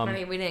 I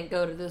mean, we didn't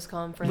go to this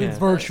conference. We Yeah,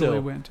 virtually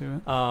still. went to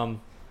it.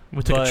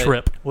 We took but a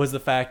trip. Was the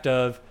fact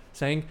of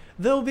saying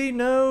there'll be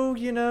no,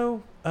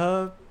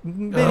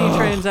 mini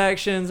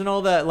transactions and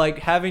all that, like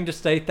having to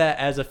state that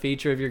as a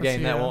feature of your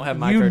game that won't have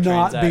you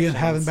not microtransactions. being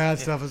having bad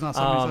stuff is not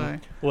something you say.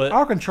 What,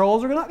 Our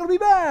controls are not going to be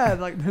bad.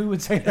 Like, who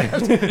would say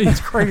that? It's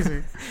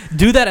crazy.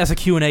 Do that as a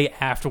Q&A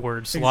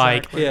afterwards.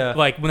 Exactly. Yeah.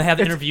 Like when they have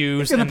the It's-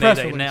 interviews it's in the and press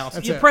they release. announce.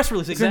 That's Yeah, it. press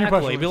release, It's in your exactly.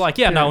 press Be release. like,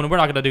 yeah, no, Period. we're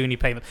not going to do any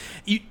payment.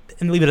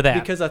 And leave it at that.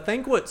 because I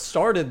think what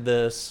started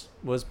this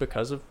was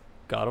because of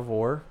God of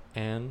War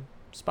and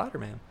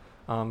Spider-Man.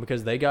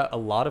 Because they got a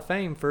lot of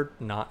fame for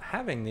not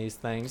having these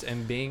things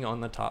and being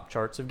on the top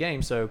charts of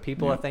games. So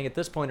people, Yeah. I think, at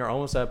this point are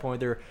almost at a point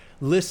they're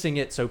listing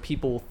it so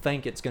people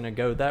think it's going to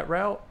go that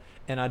route.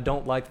 And I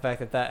don't like the fact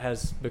that that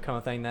has become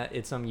a thing that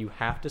it's something you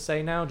have to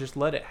say now. Just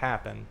let it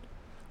happen.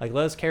 Like,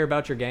 let us care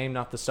about your game,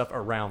 not the stuff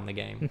around the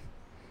game.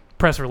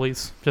 Press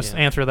release. Just Yeah.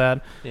 answer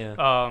that.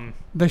 Yeah.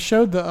 They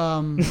showed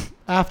the,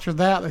 after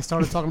that, they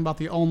started talking about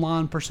the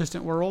online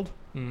persistent world.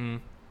 Mm-hmm.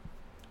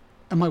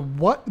 I'm like,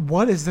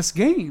 what is this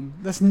game?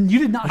 You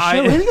did not show I-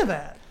 any of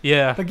that.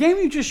 Yeah. The game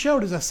you just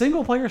showed is a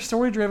single player,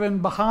 story driven,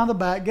 behind the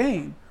back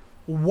game.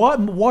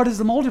 What is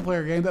the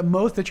multiplayer game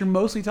that you're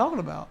mostly talking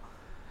about?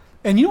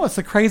 And you know what's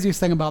the craziest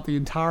thing about the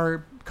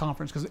entire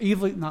conference? Because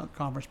easily not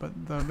conference, but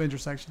the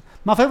Avengers section.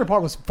 My favorite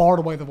part was far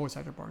and away the voice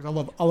actor part. I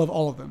love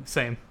all of them.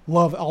 Same.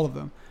 Love all of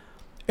them.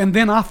 And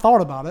then I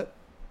thought about it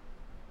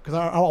because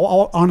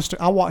honestly,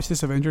 I watched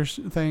this Avengers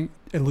thing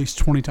at least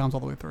 20 times all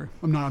the way through.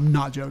 I'm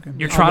not joking.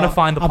 You're trying to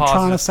find the I'm positive.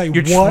 trying to say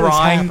You're what is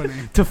trying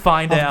happening. to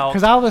find out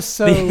Because I was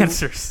so the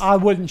answers. I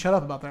wouldn't shut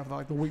up about that for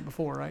like the week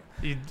before, right?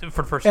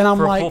 For the first And I'm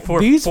for, like, for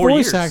these 4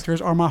 voice years.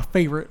 actors are my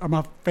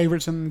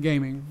favorites in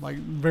gaming, like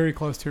very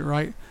close to it,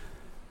 right?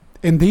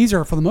 And these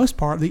are, for the most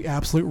part, the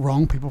absolute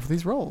wrong people for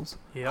these roles.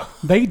 Yep.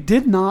 They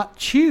did not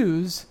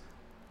choose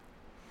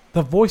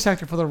the voice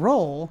actor for the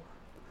role.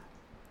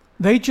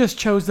 They just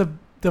chose the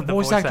voice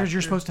voice actors you're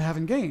actor. supposed to have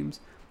in games.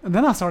 And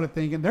then I started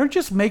thinking, they're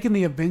just making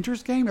the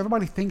Avengers game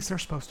everybody thinks they're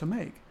supposed to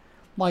make.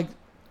 Like,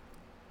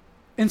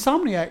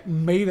 Insomniac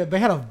they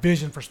had a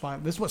vision for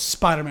Spider-Man. This is what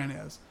Spider-Man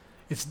is.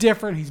 It's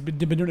different. He's been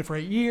doing it for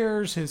 8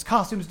 years. His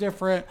costume's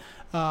different.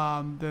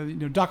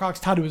 Doc Ock's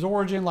tied to his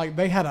origin. Like,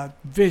 they had a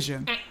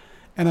vision.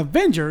 And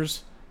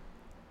Avengers,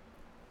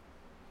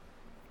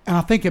 and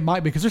I think it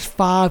might be because there's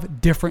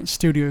 5 different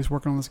studios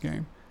working on this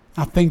game.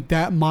 I think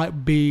that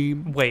might be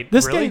Wait,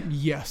 this really? game.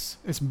 Yes,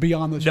 it's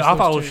beyond those. No, just I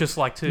thought those it was two. just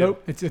like 2.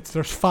 Nope, it's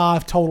there's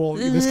 5 total.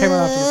 This came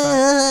out after the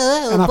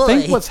fact. And I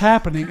think what's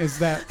happening is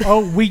that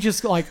we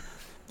just like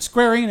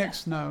Square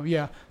Enix. No,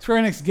 yeah,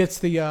 Square Enix gets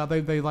the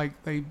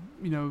they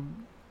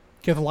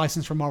get the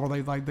license from Marvel.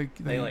 They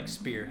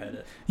spearhead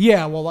it.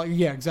 yeah, well,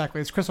 exactly.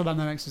 It's Crystal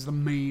Dynamics is the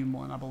main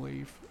one, I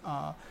believe.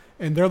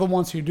 and they're the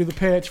ones who do the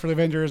pitch for the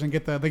Avengers and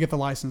they get the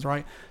license,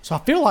 right? So I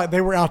feel like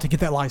they were out to get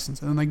that license,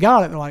 and then they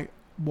got it. They're like,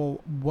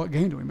 well, what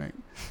game do we make?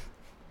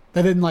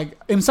 They didn't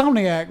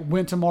Insomniac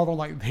went to Marvel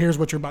like, here's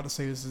what you're about to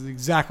see. This is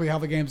exactly how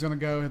the game's going to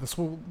go.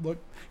 Look,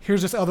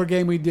 here's this other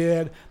game we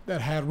did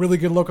that had really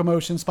good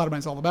locomotion.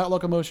 Spider-Man's all about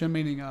locomotion,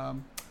 meaning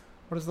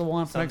what is the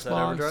one for Sunset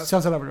Xbox? Overdrive?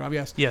 Sunset Overdrive,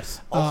 yes.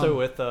 Yes. Also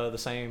with the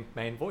same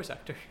main voice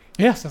actor.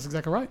 Yes, that's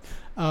exactly right.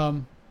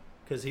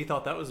 Because he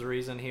thought that was the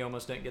reason he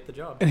almost didn't get the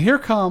job. And here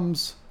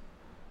comes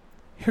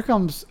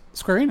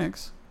Square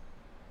Enix,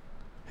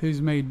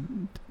 who's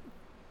made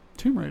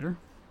Tomb Raider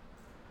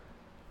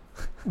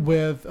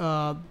with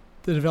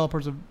the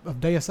developers of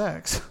Deus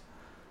Ex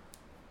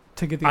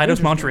to get the Eidos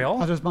Avengers Montreal?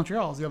 game. Eidos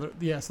Montreal is the other.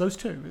 Yes, those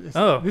two.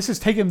 Oh.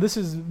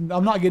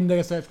 I'm not getting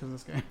Deus Ex because of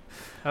this game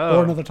Oh.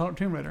 or another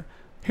Tomb Raider.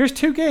 Here's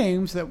two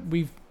games that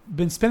we've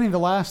been spending the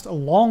last a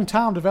long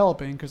time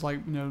developing because,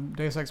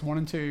 Deus Ex 1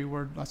 and 2,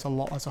 where that's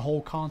a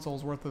whole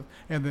console's worth of,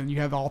 and then you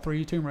have all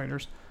three Tomb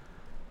Raiders.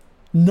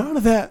 None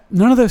of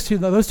those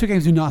two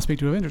games do not speak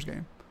to an Avengers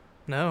game.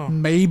 No.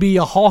 Maybe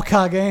a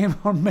Hawkeye game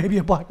or maybe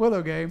a Black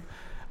Widow game,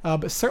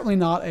 but certainly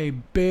not a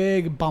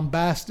big,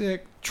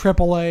 bombastic,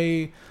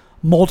 AAA,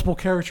 multiple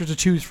characters to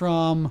choose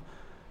from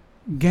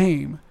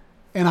game.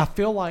 And I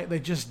feel like they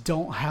just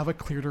don't have a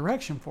clear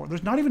direction for it.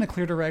 There's not even a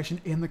clear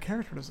direction in the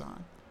character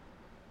design.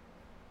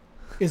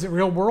 Is it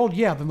real world?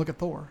 Yeah, then look at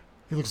Thor.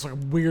 He looks like a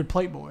weird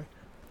plate boy.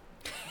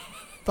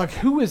 Like,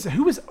 who is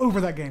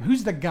over that game?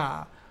 Who's the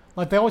guy?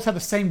 Like, they always have the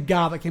same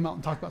guy that came out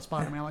and talked about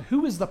Spider-Man. Like,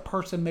 who is the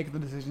person making the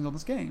decisions on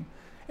this game?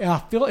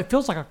 And it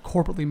feels like a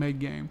corporately made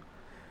game.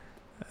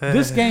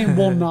 This game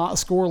will not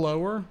score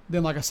lower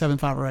than like a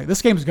 7.5 or 8.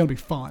 This game is going to be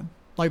fun.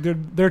 Like,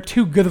 they're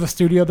too good of a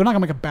studio. They're not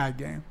going to make a bad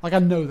game. Like, I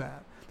know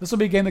that. This will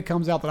be a game that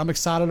comes out that I'm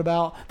excited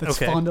about, that's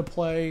fun to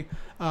play,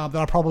 that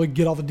I'll probably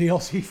get all the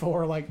DLC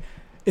for. Like,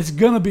 it's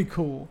going to be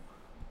cool.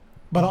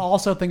 But I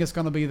also think it's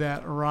going to be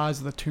that Rise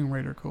of the Tomb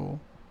Raider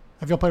cool.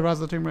 Have y'all played Rise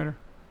of the Tomb Raider?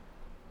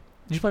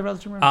 Did you play Rise of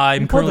the Tomb Raider?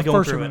 I'm You played currently the going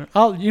first through Tomb it. Raider.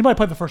 Oh, anybody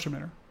played the first Tomb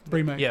Raider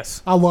remake?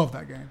 Yes. I love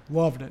that game.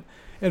 Loved it.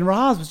 And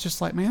Rise was just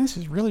like, man, this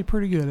is really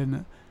pretty good, isn't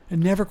it? It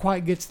never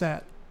quite gets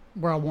that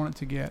where I want it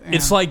to get. And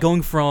It's like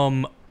going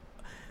from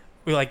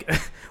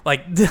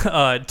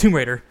Tomb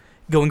Raider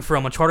going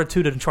from Uncharted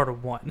 2 to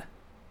Uncharted 1.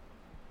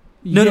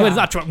 No, it's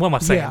not. What am I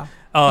saying? Yeah.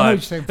 I know what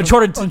you're saying. From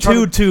Uncharted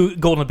 2 to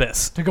Golden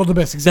Abyss. To Golden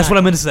Abyss, exactly. That's what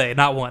I meant to say,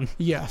 not 1.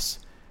 Yes.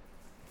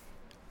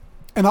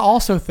 And I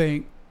also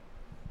think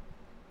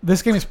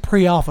this game is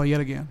pre-alpha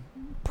yet again.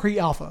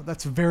 Pre-alpha.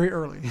 That's very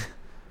early.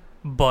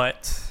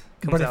 But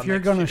But if you're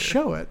going to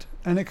show it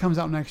and it comes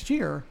out next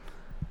year,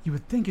 you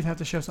would think you'd have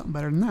to show something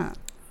better than that.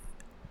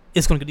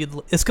 it's going to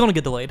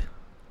get delayed.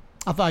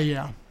 I thought,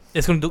 yeah.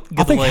 It's going to get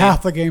I think delayed.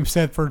 half the games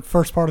said for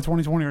first part of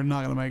 2020 are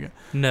not going to make it.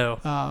 No.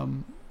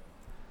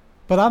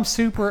 But I'm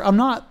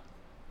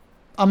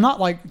not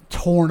like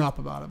torn up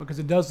about it because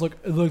it does look,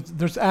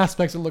 there's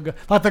aspects that look good.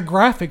 Like the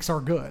graphics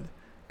are good.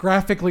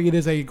 Graphically, it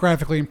is a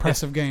graphically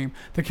impressive game.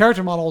 The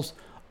character models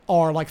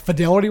are, like,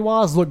 fidelity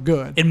wise, look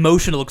good. In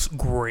motion, it looks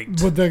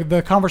great. But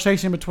the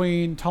conversation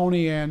between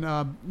Tony and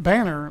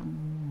Banner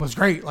was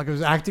great. Like, it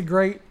was acted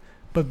great.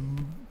 But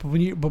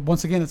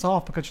once again, it's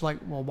off because you're like,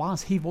 well, why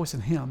is he voicing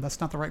him? That's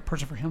not the right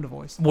person for him to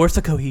voice. Where's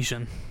the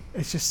cohesion?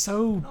 It's just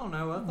so I don't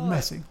know.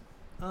 messy.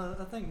 I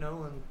think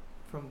Nolan,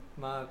 from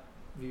my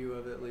view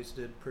of it at least,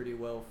 did pretty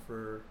well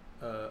for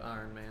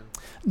Iron Man.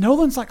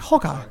 Nolan's like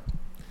Hawkeye,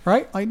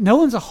 right? Like,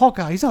 Nolan's a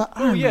Hawkeye. He's not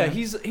Iron yeah, Man.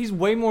 he's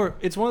way more.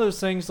 It's one of those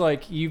things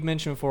like you've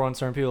mentioned before on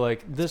certain people,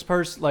 like this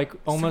person, like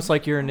almost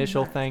like your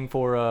initial thing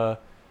for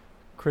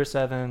Chris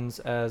Evans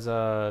as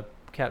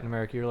Captain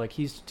America. You're like,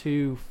 he's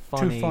too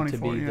funny to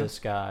for be it, yeah. this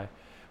guy.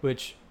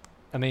 Which,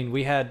 I mean,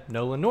 we had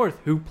Nolan North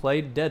who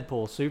played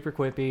Deadpool, super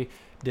quippy,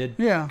 did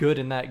good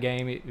in that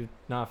game.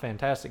 Not a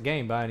fantastic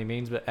game by any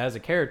means, but as a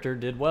character,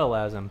 did well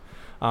as him.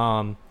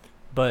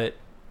 But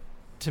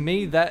to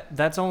me,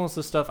 that's almost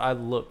the stuff I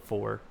look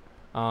for.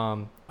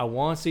 I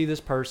want to see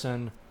this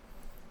person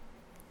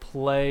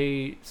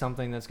play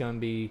something that's going to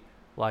be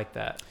like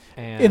that.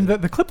 And In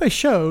the clip they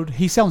showed,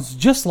 he sounds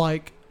just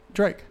like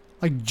Drake,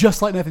 like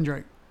just like Nathan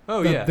Drake.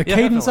 The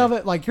cadence definitely. of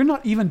it, like, you're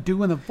not even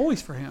doing a voice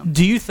for him.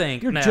 Do you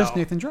think You're now, just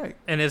Nathan Drake.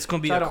 and it's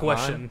going to be So I a don't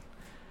question,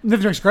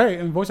 Nathan Drake's great,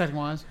 and voice acting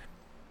wise.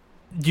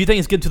 do you think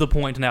it's getting to the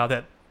point now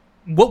that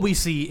what we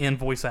see in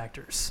voice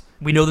actors,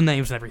 we know the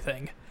names and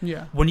everything.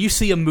 Yeah. When you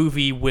see a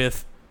movie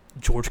with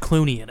George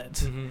Clooney in it,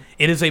 Mm-hmm.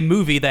 it is a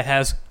movie that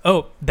has,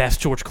 oh, that's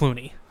George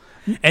Clooney.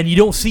 And you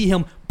don't see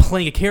him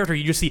playing a character,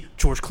 you just see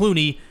George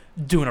Clooney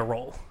doing a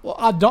role. Well,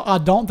 I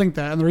don't think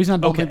that, and the reason I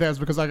don't Okay. think that is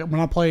because when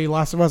I play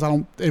Last of Us, I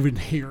don't even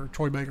hear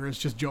Troy Baker. It's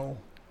just Joel,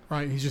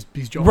 right? He's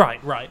Joel.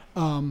 Right.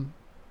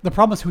 The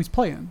problem is who he's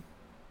playing.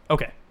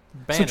 Okay.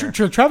 Banner.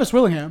 So Travis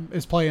Willingham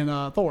is playing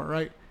Thor,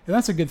 right? And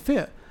that's a good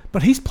fit.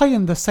 But he's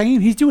playing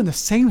he's doing the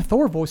same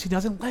Thor voice he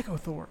does in Lego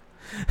Thor.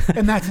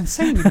 And that's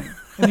insane to me.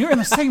 And you're in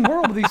the same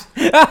world with these.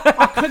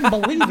 I couldn't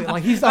believe it.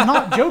 Like, I'm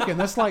not joking.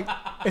 That's like,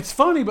 it's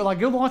funny, but like,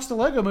 go watch the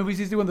Lego movies.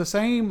 He's doing the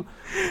same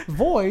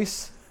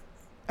voice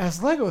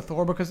as Lego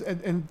Thor because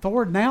and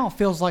Thor now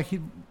feels like he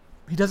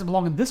doesn't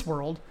belong in this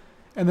world,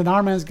 and then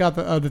Iron Man's got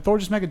the did Thor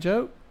just make a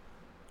joke?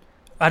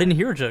 I didn't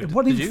hear a joke. It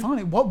wasn't Did even you?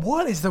 funny.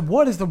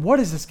 What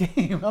is this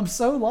game? I'm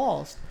so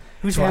lost.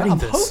 Who's And writing I'm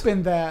this?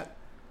 hoping that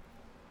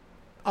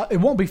it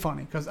won't be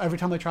funny because every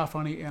time they try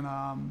funny in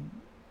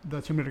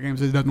the Tomb Raider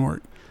games, it doesn't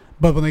work.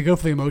 But when they go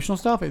for the emotional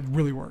stuff, it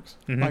really works.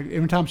 Mhm. Like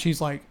every time she's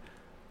like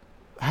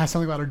has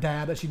something about her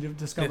dad that she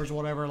discovers or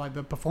whatever, like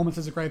the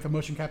performances are great, the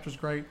motion capture is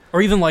great.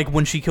 Or even like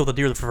when she killed the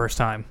deer the first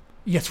time.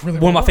 Yeah, it's really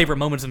One of my well favorite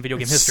moments in video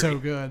game It's history. so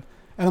good.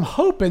 And I'm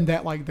hoping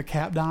that like the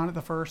Cap dying at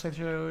the first they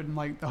showed, and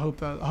like I hope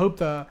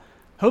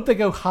they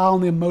go high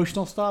on the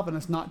emotional stuff, and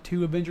it's not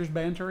too Avengers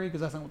bantery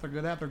because that's not what they're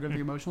good at. They're good at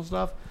the emotional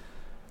stuff.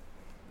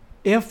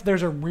 If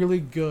there's a really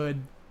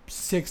good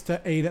 8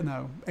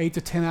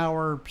 to 10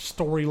 hour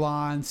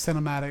storyline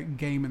cinematic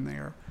game in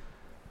there,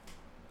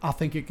 I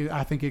think it could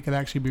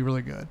actually be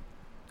really good.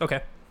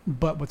 Okay.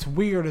 But what's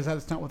weird is that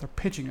it's not what they're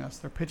pitching us.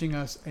 They're pitching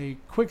us a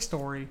quick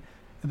story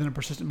and then a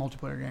persistent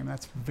multiplayer game.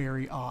 That's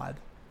very odd,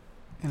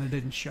 and it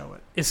didn't show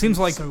it. It seems It's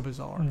like so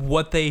bizarre.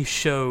 what they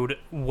showed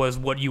was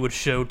what you would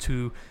show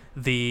to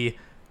the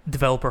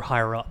developer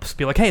higher ups.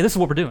 Be like, hey, this is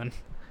what we're doing.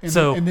 And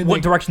So then what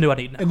they, direction do I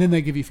need now? and then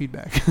they give you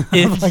feedback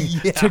Yeah.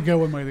 to go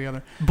one way or the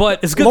other.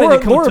 But it's good that they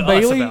come to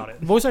us about it.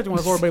 Voice acting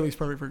with Laura Bailey's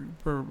perfect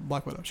for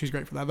Black Widow. She's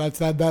great for that.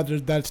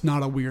 That's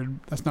not a weird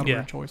Yeah.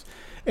 weird choice.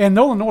 And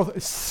Nolan North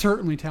is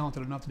certainly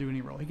talented enough to do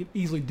any role. He could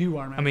easily do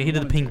Iron Man. I mean, if he did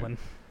the wanted to. Penguin.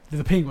 He did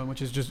the Penguin,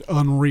 which is just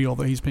unreal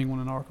that he's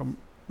Penguin in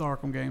the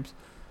Arkham games.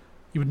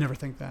 You would never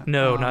think that.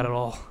 No, not at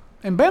all.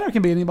 And Banner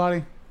can be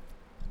anybody.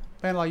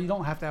 Banner, like you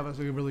don't have to have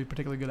a really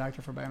particularly good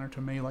actor for Banner.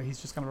 To me, like he's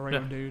just kind of a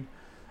regular dude.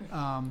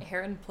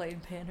 Aaron played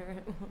Banner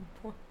at one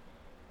point.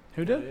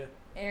 Who did?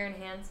 Aaron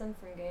Hansen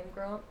from Game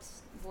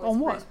Grumps voiced On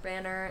what? Bruce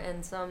Banner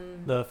and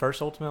some. The first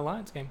Ultimate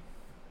Alliance game.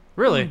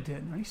 He Really?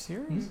 didn't. Are you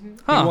serious? Mhm.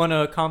 Huh. He won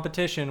a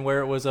competition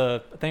where it was I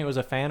think it was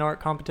a fan art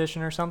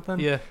competition or something.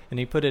 Yeah. And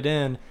he put it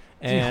in.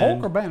 Is he And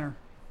Hulk or Banner?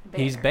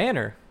 he's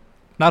Banner.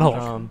 Not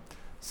Hulk.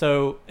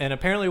 So, and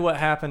apparently what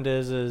happened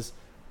is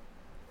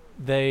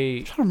they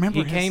I'm trying to remember.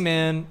 he came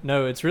in.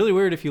 No, it's really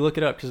weird if you look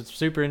it up because it's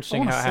super interesting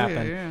wanna how it see it,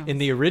 happened. yeah. In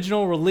the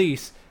original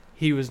release,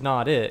 he was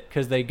not it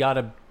because they got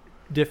a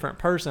different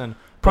person.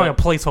 Probably But-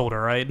 a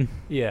placeholder, right?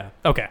 yeah.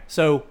 Okay.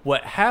 So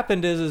what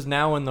happened is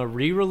now in the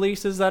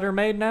re-releases that are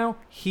made now,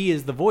 he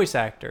is the voice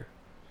actor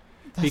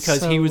That's because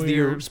so he was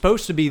weird.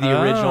 supposed to be the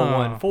original Oh.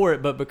 one for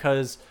it, but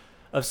because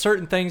of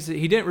certain things that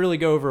he didn't really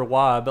go over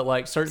why, but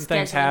like certain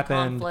things Scheduling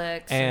happened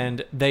conflicts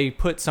and they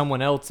put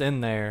someone else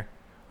in there.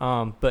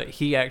 But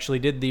he actually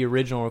did the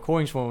original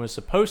recordings for him, was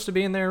supposed to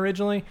be in there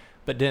originally,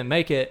 but didn't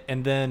make it.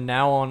 And then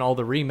now on all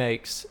the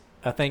remakes,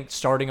 I think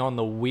starting on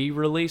the Wii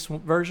release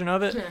version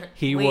of it,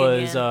 he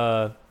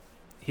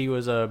Wii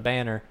was a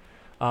Banner.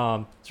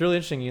 It's really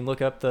interesting. You can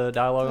look up the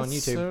dialogue on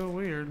That's YouTube. so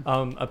weird.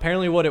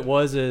 Apparently what it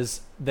was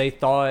is they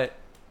thought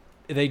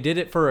they did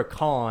it for a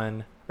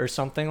con or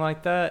something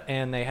like that,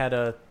 and they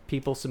had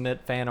people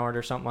submit fan art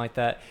or something like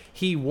that.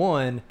 He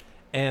won,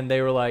 and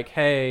they were like,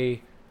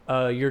 hey,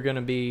 you're going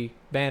to be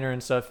Banner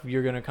and stuff.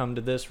 You're going to come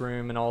to this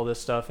room and all this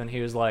stuff. And he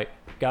was like,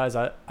 guys,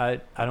 I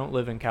don't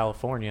live in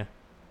California.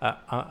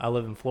 I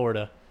live in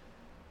Florida.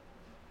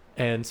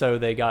 And so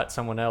they got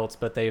someone else,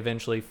 but they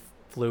eventually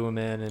flew him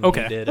in and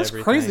Okay. he did That's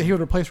everything. crazy that he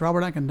would replace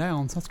Robert Atkin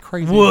Downs. That's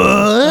crazy.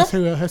 What?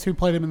 That's who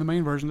played him in the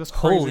main version. That's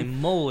crazy. Holy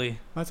moly.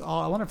 That's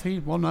odd. I wonder if he.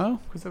 Well, no,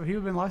 because if he would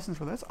have been licensed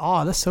for that. That's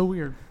odd. That's so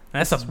weird.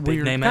 That's a That's big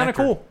weird. name Kinda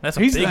actor. cool. That's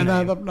a He's big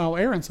name. no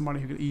Aaron's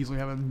somebody who could easily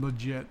have a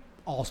legit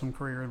awesome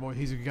career in voice.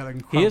 He's got an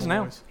incredible He is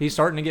now. voice. He's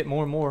starting to get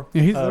more and more.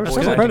 Yeah, uh, there's voice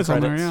several acting credits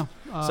on there. credits.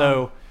 Yeah.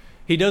 So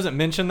he doesn't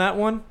mention that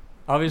one,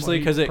 obviously, Well, he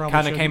because it probably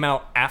kind of shouldn't. came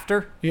out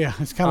after. Yeah,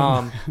 it's kind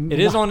of. It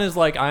is on his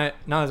not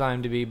his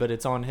IMDb, but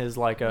it's on his his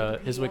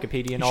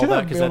Wikipedia and all should that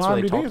have because been that's on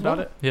where they IMDb talked as about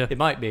well. it. Yeah. It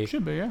might be.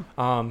 Should be, yeah.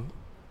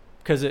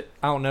 Because I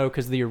don't know,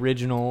 because the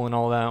original and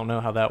all that, I don't know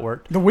how that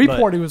worked. The Wii but-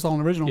 port he was on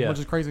the original, yeah. which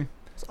is crazy.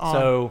 It's odd.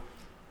 So,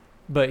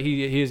 but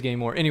he is getting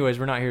more. Anyways,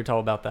 we're not here to talk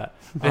about that.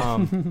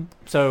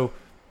 So,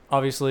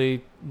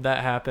 obviously,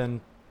 that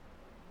happened.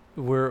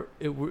 We're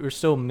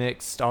still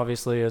mixed,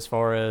 obviously, as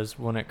far as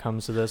when it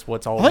comes to this.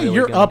 What's all I think really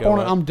you're gonna up go on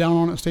it. up. I'm down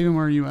on it. Steven,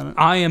 where are you at it?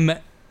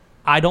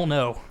 I don't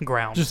know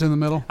ground. Just in the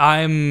middle.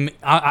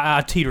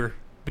 I teeter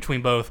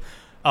between both.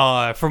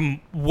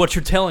 From what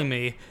you're telling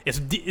me, it's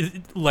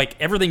like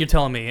everything you're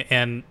telling me,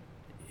 and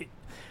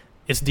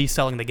it's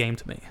deselling the game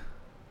to me.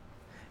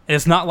 And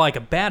it's not like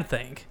a bad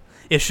thing.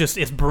 It's just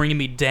it's bringing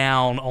me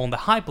down on the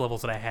hype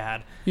levels that I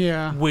had,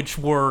 Yeah. which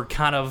were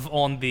kind of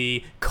on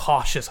the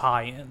cautious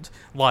high end.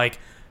 Like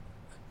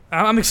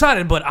I'm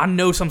excited, but I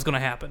know something's going to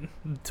happen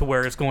to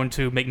where it's going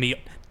to make me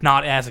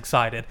not as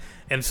excited.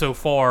 And so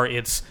far,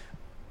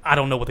 I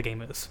don't know what the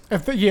game is.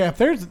 If they're a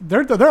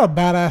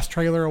badass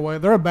trailer away.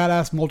 They're a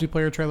badass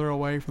multiplayer trailer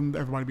away from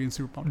everybody being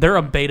super pumped. They're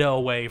a beta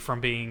away from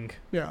being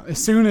Yeah.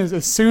 As soon as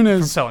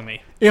from selling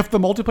me. if the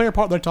multiplayer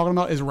part they're talking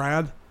about is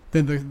rad,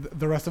 then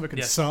the rest of it can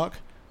Yes. suck.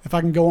 If I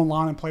can go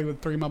online and play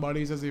with 3 of my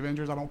buddies as the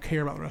Avengers, I don't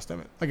care about the rest of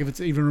it. Like if it's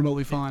even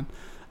remotely fun.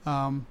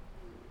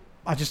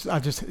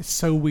 it's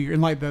so weird.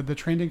 And like the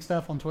trending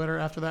stuff on Twitter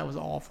after that was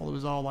awful. It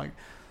was all like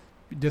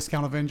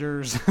discount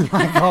Avengers,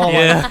 like all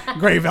like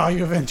great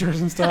value Avengers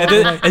and stuff.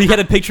 And you had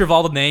a picture of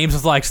all the names.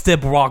 It's like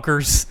Step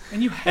Walkers.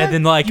 And you had, and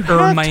then like you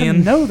Iron had to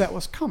Man. know that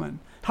was coming.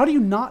 How do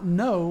you not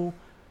know?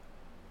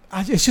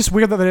 It's just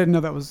weird that they didn't know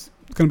that was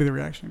going to be the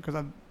reaction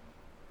because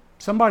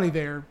somebody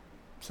there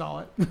saw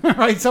it,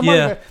 right? Somebody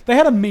Yeah. there, they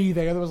had a me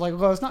there that was like,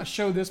 well, let's not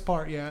show this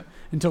part yet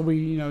until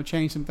we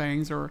change some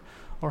things or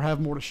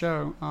have more to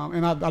show.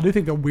 And I do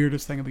think the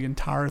weirdest thing of the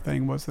entire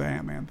thing was the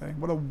Ant-Man thing.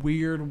 What a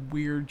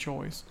weird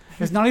choice.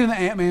 It's not even the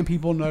Ant-Man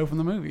people know from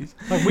the movies.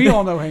 Like we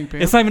all know Hank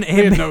Pym. It's not even We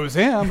didn't Ant-Man. know it was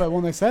him, but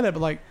when they said it, but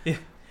like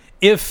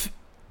If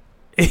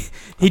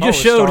he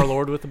just showed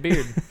Star-Lord with a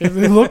beard. it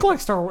looked like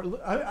Star Wars.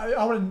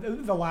 I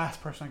would the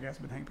last person I guess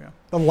would be Hank Pym.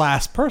 The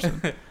last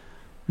person.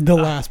 The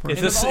last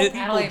person. It's I just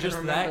don't even just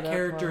remember that that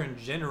character part. in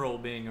general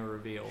being a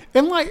reveal.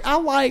 And like I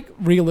like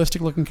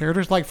realistic looking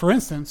characters. Like for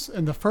instance,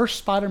 in the first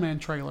Spider-Man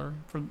trailer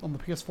on the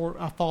PS4,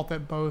 I thought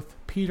that both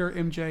Peter,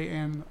 MJ,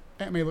 and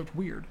Aunt May looked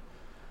weird,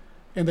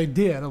 and they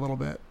did a little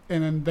bit.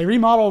 And then they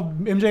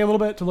remodeled MJ a little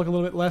bit to look a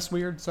little bit less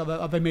weird. So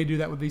that they may do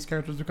that with these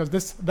characters because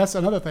that's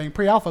another thing.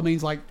 Pre-alpha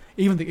means like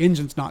even the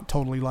engine's not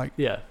totally like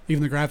Yeah.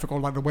 even the graphical,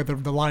 like the way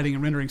the lighting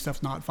and rendering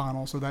stuff's not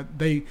final. So that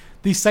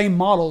these same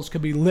models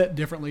could be lit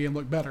differently and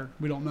look better.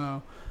 We don't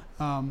know.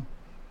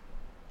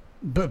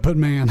 But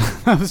man,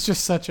 that was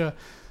just such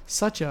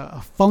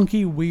a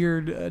funky,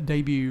 weird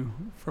debut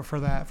for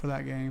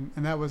that game,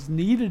 and that was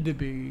needed to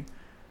be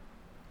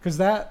because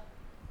that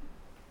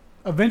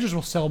Avengers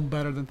will sell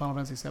better than Final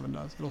Fantasy VII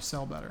does. It'll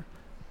sell better.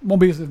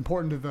 Won't be as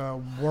important to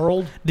the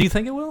world. Do you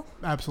think it will?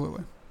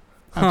 Absolutely.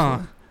 Huh.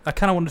 I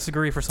kind of want to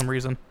disagree for some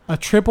reason. A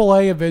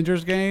AAA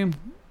Avengers game.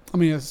 I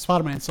mean,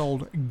 Spider-Man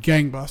sold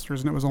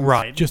gangbusters, and it was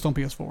on just on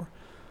PS4.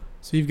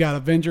 So you've got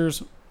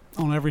Avengers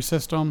on every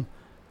system.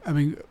 I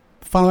mean,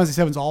 Final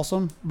Fantasy VII is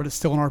awesome, but it's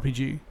still an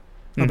RPG.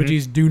 Mhm.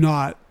 RPGs do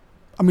not.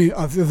 I mean,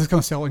 this is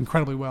going to sell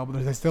incredibly well,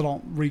 but they still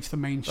don't reach the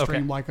mainstream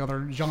Okay. like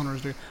other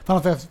genres do.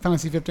 Final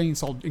Fantasy 15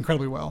 sold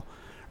incredibly well.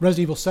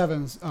 Resident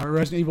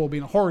Evil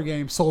being a horror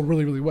game sold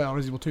really, really well.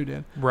 Resident Evil 2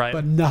 did, Right.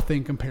 but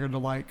nothing compared to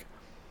like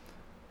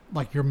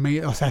your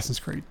main Assassin's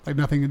Creed. Like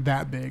nothing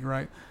that big,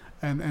 right?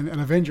 And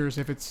Avengers,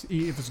 if it's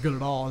good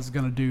at all, is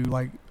going to do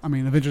like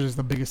Avengers is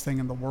the biggest thing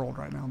in the world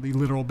right now, the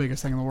literal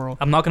biggest thing in the world.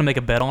 I'm not going to make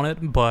a bet on it,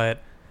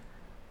 but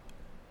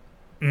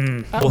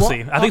we'll well,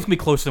 see. I think it's going to be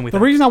closer than we The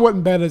think. reason I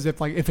wouldn't bet is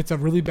if it's a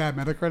really bad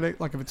Metacritic,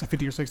 like if it's a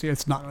 50 or 60,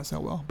 it's not going to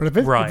sell well. But if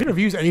it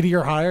reviews 80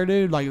 or higher,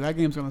 dude, like that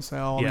game's going to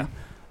sell. Yeah.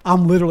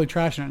 I'm literally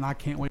trashing it, and I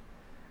can't wait.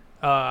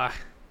 Yeah.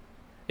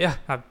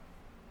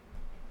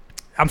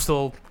 I'm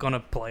still going to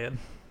play it.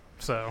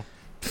 So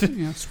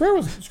Yeah, Square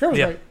was Yeah.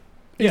 great.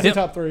 It's Yep.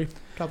 top three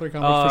companies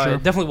for sure.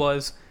 It definitely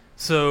was.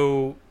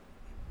 So,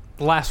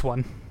 the last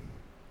one.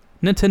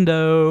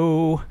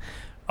 Nintendo.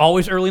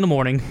 Always early in the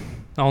morning.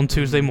 On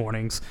Tuesday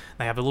mornings.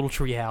 They have a little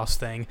treehouse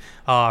thing.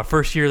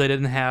 First year they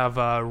didn't have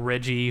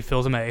Reggie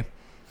Fils-Aimé.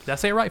 Did I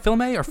say it right?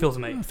 Fils-Aimé or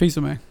Fils-Aimé?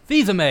 Fils-Aimé.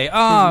 Fils-Aimé.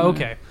 Ah,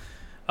 okay.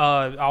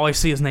 I always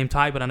see his name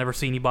typed, but I never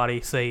see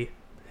anybody say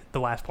the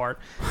last part.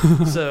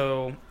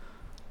 So,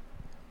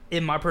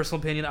 in my personal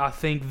opinion, I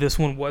think this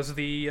one was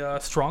the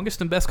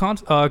strongest and best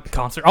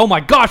concert. Oh my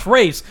gosh,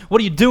 Race!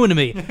 What are you doing to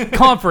me?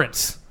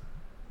 Conference.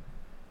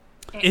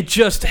 It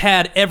just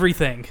had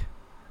everything.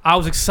 I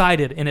was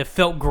excited, and it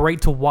felt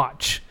great to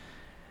watch.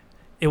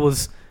 It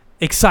was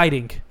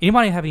exciting.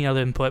 Anybody have any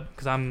other input?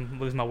 Because I'm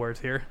losing my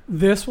words here.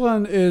 This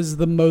one is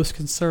the most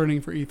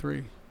concerning for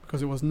E3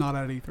 because it was not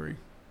at E3.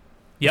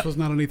 Yep. This was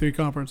not an E3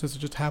 conference. This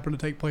just happened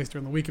to take place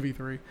during the week of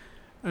E3,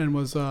 and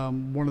was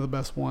one of the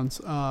best ones.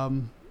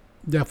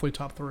 Definitely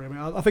top three. I mean,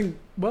 I think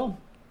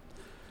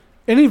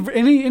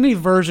any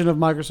version of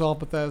Microsoft,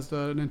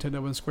 Bethesda,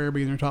 Nintendo, and Square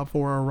being in their top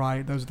four are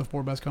right. Those are the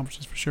four best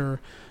conferences for sure.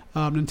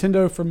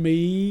 Nintendo for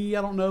me,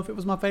 I don't know if it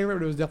was my favorite,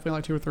 but it was definitely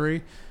like 2 or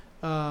 3.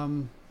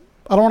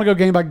 I don't want to go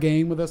game by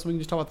game with this. We can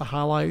just talk about the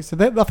highlights. I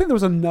think there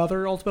was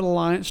another Ultimate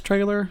Alliance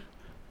trailer,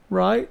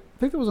 right? I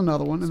think there was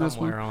another one in this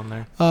one. Somewhere on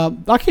there.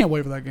 I can't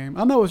wait for that game.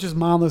 I know it's just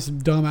mindless,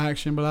 dumb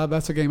action, but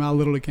that's a game I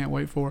literally can't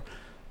wait for.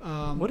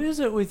 What is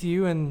it with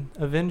you and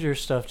Avengers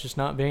stuff just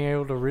not being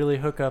able to really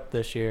hook up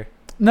this year?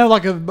 No,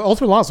 like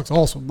Ultimate Alliance looks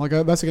awesome. Like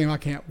that's a game I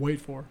can't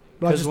wait for.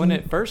 Because when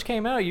it first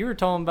came out, you were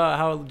talking about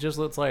how it just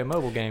looks like a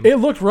mobile game. it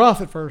looked rough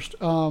at first,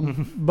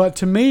 but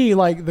to me,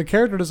 like the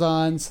character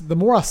designs, the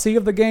more I see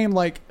of the game,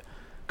 like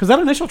because that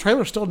initial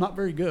trailer is still not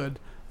very good.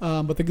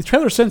 But the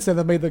trailer since then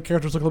have made the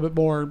characters look a little bit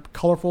more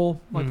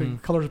colorful. Like the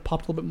colors have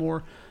popped a little bit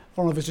more. I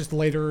don't know if it's just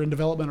later in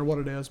development or what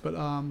it is, but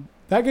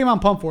that game I'm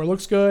pumped for. It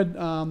looks good.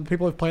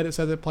 People who've played it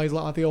said it plays a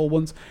lot like the old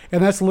ones,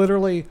 and that's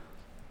literally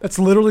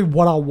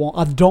what I want.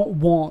 I don't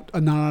want a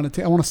 9 out of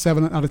 10. I want a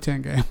 7 out of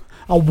 10 game.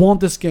 I want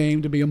this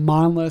game to be a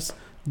mindless,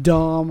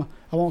 dumb.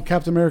 I want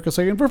Captain America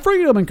saying for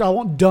freedom, and I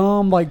want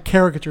dumb like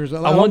caricatures.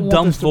 I want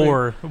dumb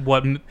Thor. I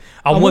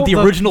want the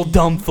original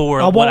dumb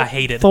Thor. What I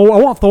hated. I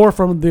want Thor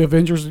from the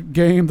Avengers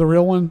game, the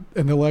real one,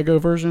 and the Lego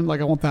version. Like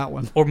I want that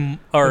one, Or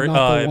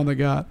not the one they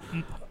got.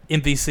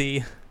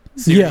 MVC.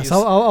 series. Yes, I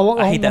hate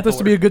want that this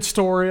to be order. a good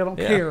story. I don't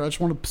Yeah. care. I just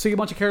want to see a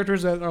bunch of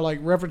characters that are like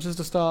references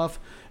to stuff,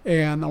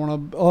 and I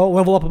want to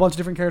level up a bunch of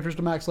different characters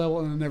to max level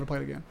and then never play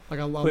it again. Like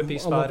I love Quippy I love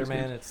these Spider-Man,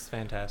 games. it's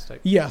fantastic.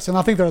 Yes, and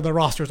I think the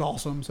roster's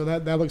awesome. So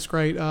that looks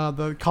great.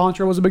 The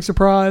Contra was a big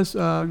surprise.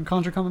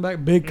 Contra coming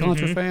back, big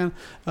Contra Mhm.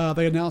 fan.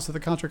 They announced that the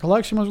Contra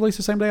Collection was released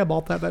the same day. I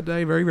bought that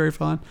day. Very, very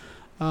fun.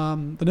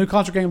 The new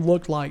Contra game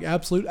looked like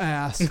absolute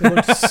ass. It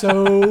looked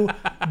so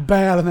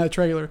bad in that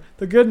trailer.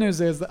 The good news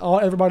is that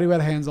everybody who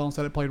had hands on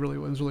said it played really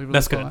well. It was really, really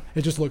That's fun. good.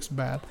 It just looks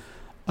bad.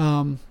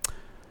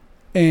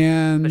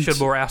 And They showed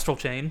more Astral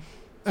Chain,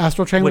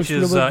 Astral Chain which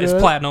looks is really good.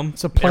 platinum.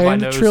 It's a Everybody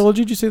planned knows.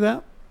 trilogy. Did you see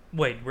that?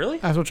 Wait, really?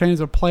 Astral Chain is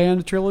a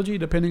planned trilogy,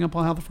 depending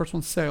upon how the first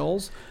one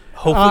sells.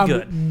 Hopefully I'm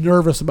good.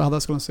 nervous about how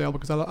that's going to sell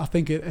because I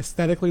think it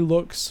aesthetically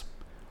looks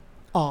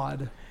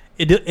odd.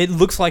 It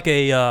looks like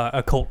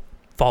a cult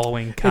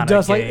following kind of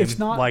does, game. like, it's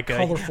not like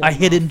colorful a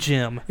hidden enough.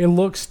 gem. It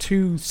looks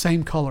too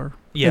same color.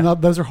 Yeah.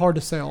 And those are hard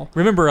to sell.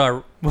 Remember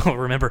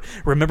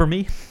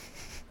me?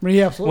 I mean,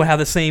 yeah, absolutely. We'll have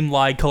the same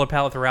like color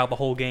palette throughout the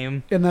whole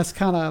game. And that's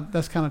kind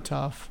of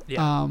tough.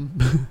 Yeah.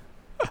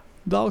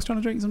 Dog's trying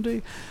to drink some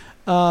tea.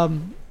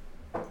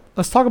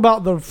 Let's talk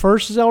about the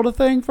first Zelda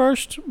thing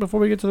first before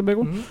we get to the big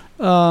one.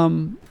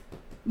 Mhm.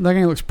 That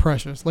game looks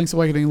precious. Link's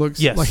Awakening looks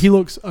Yes. like he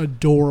looks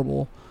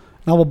adorable.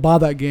 And I will buy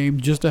that game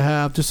just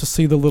to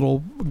see the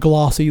little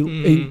glossy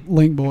ink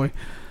Link boy.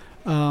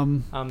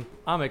 I'm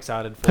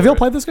excited for Have y'all it.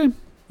 played this game?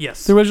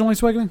 Yes. The original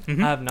Link's Awakening?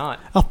 Mhm. I have not.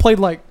 I've played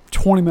like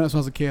 20 minutes when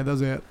I was a kid. That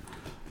was it.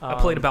 I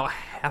played about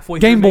halfway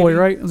Game through. Boy, maybe.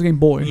 right? It was Game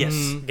Boy. Yes,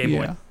 Mhm. Game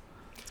Boy. Yeah.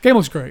 Game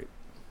looks great.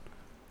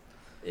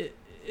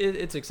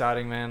 It's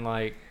exciting, man.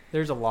 Like,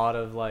 there's a lot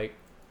of Legend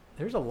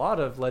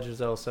of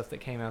Zelda stuff that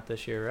came out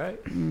this year, right?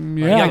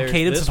 We Yeah. got There's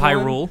Cadence this of one,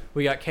 Hyrule,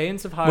 We got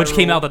Cadence of Hyrule, which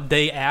came out the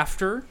day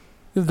after.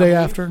 The day believe.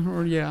 after,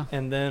 or yeah.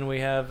 and then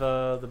we have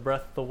the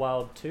Breath of the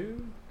Wild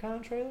 2 kind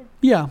of trailer.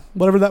 Yeah,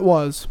 whatever that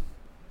was.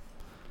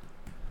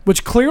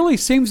 Which clearly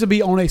seems to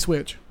be on a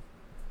Switch.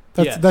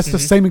 Yes. That's the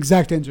Mhm. same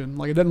exact engine.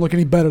 Like, it doesn't look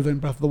any better than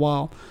Breath of the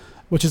Wild,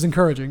 which is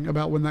encouraging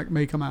about when that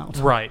may come out.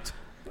 Right.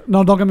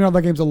 No, don't get me wrong,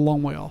 that game's a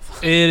long way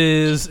off. It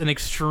is an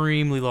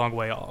extremely long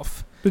way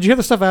off. Did you hear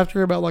the stuff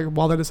after about like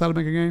why they decided to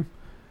make a game?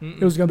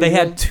 It was going to be They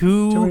had like,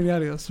 too too many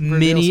ideas. for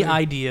many DLC.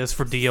 ideas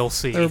for They're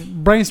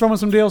DLC. brainstorming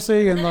some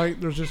DLC and like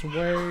there's just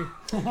way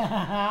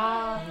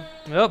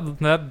Yep,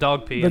 that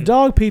dog pee. the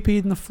dog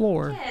pee-peed in the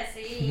floor.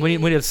 Jesse. We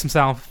need some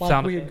sound.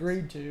 Like we effects.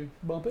 agreed to.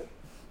 Bump it.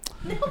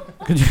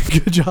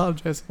 Good job,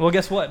 Jesse. Well,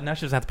 guess what? Now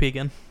she doesn't have to pee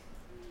again.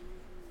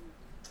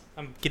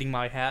 I'm getting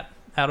my hat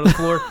out of the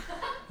floor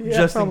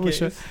just in probably case.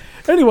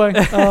 should. Anyway,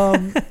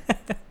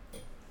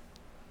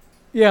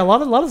 yeah, a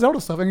lot of Zelda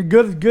stuff, and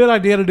good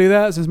idea to do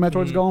that since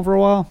Metroid's Mhm. gone for a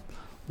while.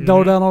 Mhm.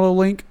 Double down on a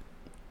Link.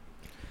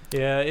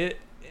 Yeah,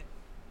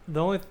 the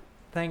only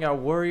thing I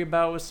worry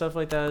about with stuff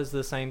like that is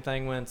the same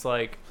thing when it's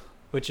like,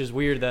 which is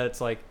weird that it's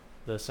like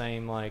the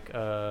same like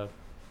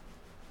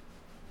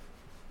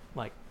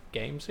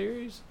game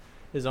series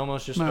is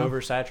almost just No.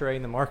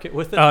 oversaturating the market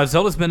with it.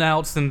 Zelda's been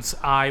out since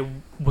I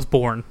was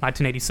born,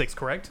 1986,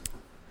 correct?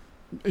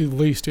 At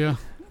least, yeah.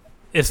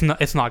 It's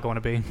not. It's not going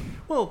to be.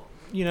 Well,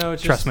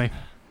 it's Trust just, me.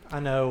 I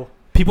know.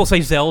 People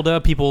say Zelda.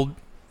 People,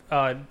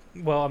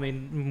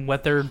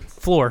 wet their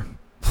floor,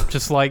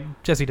 just like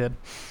Jesse did.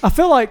 I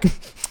feel like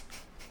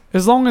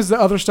as long as the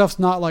other stuff's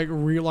not like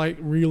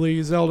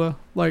really Zelda,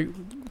 like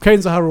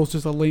Cadence of Hyrule is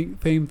just a Link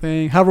theme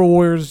thing. Hyrule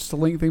Warriors is just a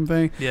Link theme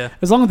thing. Yeah.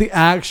 As long as the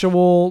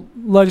actual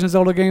Legend of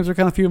Zelda games are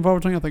kind of few and far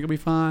between, I think it'll be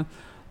fine.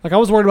 Like I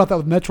was worried about that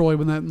with Metroid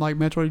when that like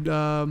Metroid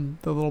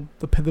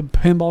the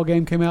pinball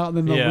game came out and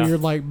then the Yeah.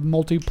 weird like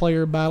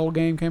multiplayer battle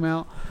game came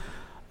out.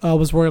 I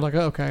was worried like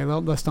okay,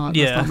 let's not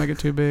make it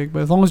too big.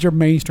 But as long as your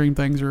mainstream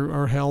things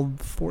are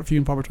held for few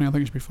and far between, I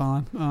think it should be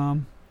fine.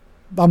 I'm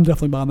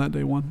definitely buying that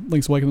day one.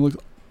 Link's Awakening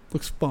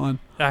looks fun.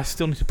 I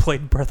still need to play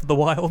Breath of the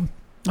Wild.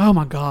 Oh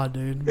my god,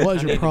 dude! What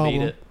is I your need problem? to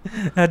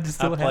beat it. I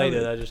just I still played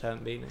have it. I just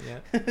haven't beaten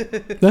it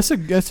yet. That's a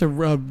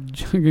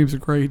game's a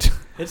great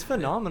It's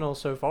phenomenal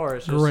so far.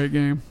 It's just great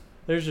game.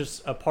 there's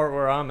just a part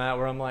where I'm at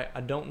where I'm like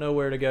I don't know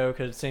where to go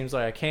because it seems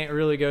like I can't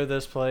really go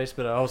this place,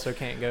 but I also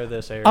can't go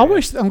this area.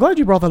 I'm glad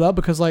you brought that up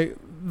because like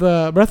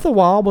the Breath of the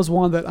Wild was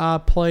one that I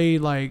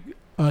played like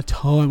a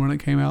ton when it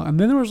came out, and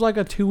then there was like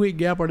a 2-week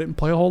gap where I didn't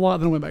play a whole lot.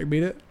 Then I went back and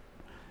beat it,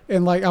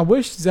 and like I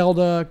wish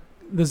the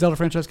Zelda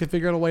franchise could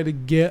figure out a way to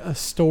get a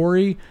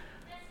story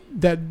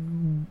that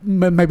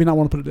maybe not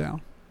want to put it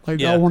down.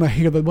 Like Yeah. I want to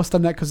hear what's the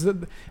next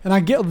and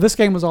I get this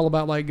game was all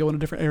about like going to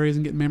different areas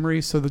and getting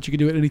memories so that you could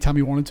do it anytime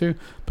you wanted to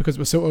because it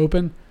was so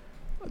open.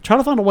 Try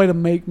to find a way to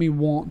make me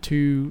want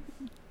to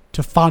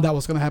find out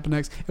what's going to happen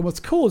next. And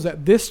what's cool is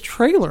that this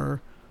trailer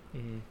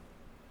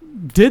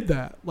did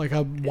that. Like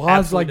I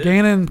was like Absolutely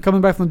Ganon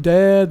coming back from the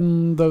dead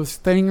and those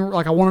thing.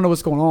 Like I want to know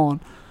what's going on.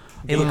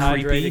 It looked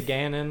Dehydrated creepy.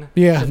 Ganon.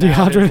 Yeah, So now it's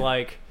dehydrated.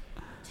 like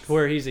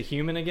where he's a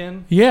human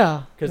again.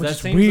 Yeah, Because which that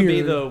is seems to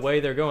be weird. the way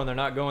they're going. They're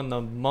not going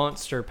the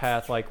monster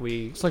path like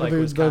we. It's like,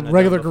 was the kinda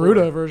regular done before.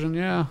 Gerudo version.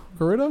 Yeah,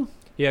 Gerudo.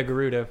 Yeah,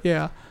 Gerudo.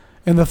 Yeah,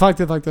 And the fact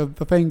that like the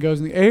thing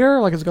goes in the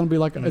air, like it's going to be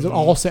like, is it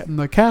all set in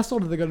the castle?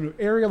 Do they go to an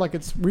area? Like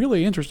it's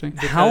really interesting.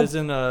 Because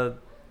in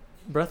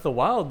Breath of the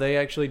Wild, they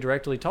actually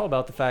directly talk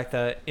about the fact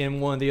that in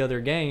one of the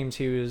other games,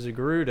 he was a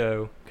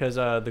Gerudo. Because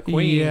the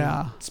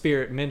Queen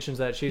Spirit mentions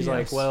that. She's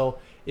like, well,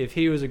 if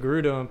he was a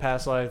Gerudo in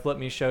past life, let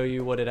me show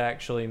you what it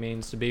actually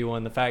means to be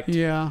one. The fact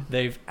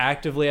they've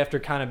actively, after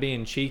kind of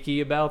being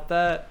cheeky about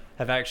that,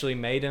 have actually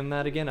made him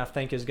that again, I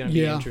think is going to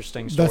be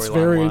interesting storyline. That's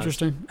very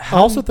interesting. I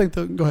also think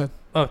that, go ahead.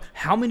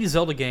 How many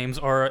Zelda games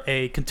are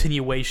a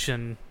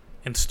continuation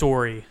in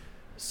story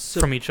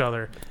from each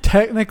other?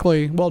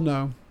 Technically, well,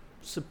 no.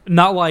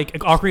 Not like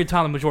Ocarina of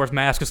Time and Majora's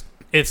Mask.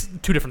 It's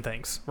two different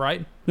things,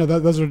 right? No,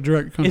 those are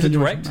direct continuation. Is it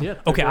direct? No. Yeah.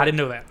 Okay, I didn't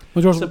know that.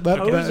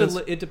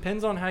 It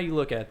depends on how you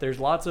look at it. There's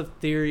lots of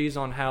theories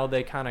on how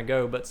they kind of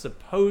go, but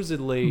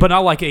supposedly... But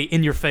not like a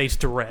in-your-face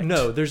direct.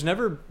 No, there's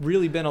never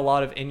really been a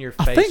lot of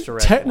in-your-face direct. I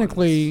think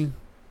technically ones.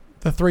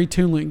 The 3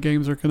 Toon Link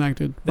games are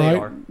connected, they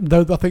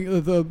right? I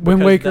think the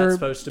Wind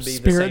Waker,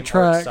 Spirit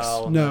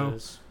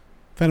Tracks,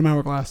 Phantom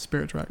Hourglass,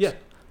 Spirit Tracks. Yeah.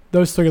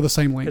 Those 3 are the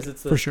same link,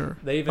 for sure.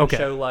 They even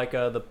show like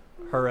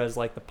her as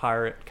like the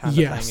pirate kind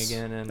of thing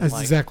again. And that's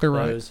like exactly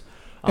right. Those.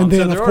 And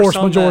then, of course,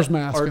 Majora's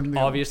Mask. Are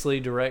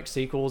obviously direct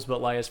sequels, but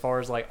like as far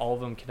as like all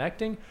of them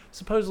connecting,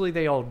 supposedly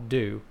they all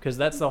do. Because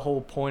that's the whole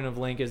point of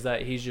Link is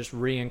that he's just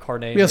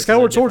reincarnating. Yeah,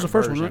 Skyward Sword's the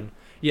first one, right?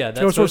 Yeah,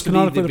 that's supposed to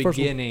be the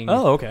beginning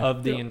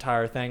of the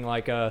entire thing.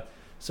 Like,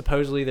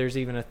 supposedly there's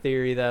even a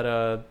theory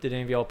that, did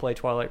any of y'all play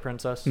Twilight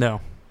Princess?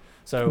 No.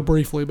 So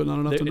briefly, but not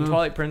enough to know. In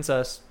Twilight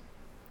Princess,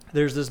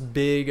 there's this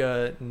big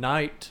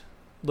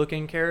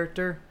knight-looking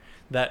character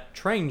that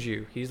trains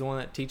you. He's the one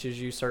that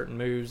teaches you certain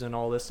moves and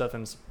all this stuff.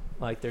 And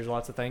like, there's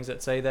lots of things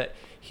that say that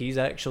he's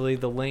actually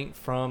the Link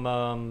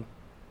from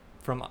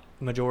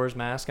Majora's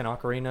Mask and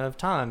Ocarina of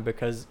Time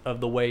because of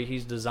the way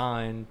he's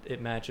designed. It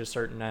matches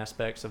certain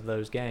aspects of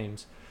those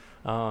games.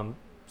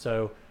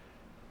 So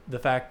the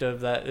fact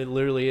of that, it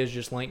literally is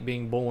just Link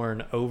being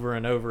born over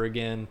and over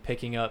again,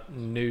 picking up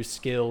new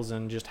skills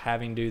and just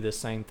having to do the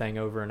same thing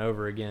over and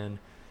over again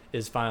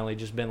is finally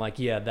just been like,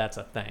 yeah, that's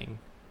a thing.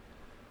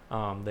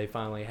 They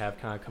finally have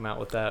kind of come out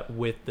with that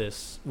with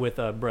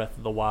Breath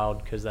of the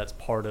Wild, because that's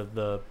part of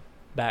the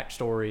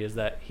backstory is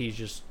that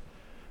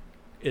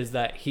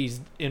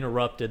he's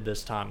interrupted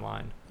this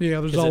timeline.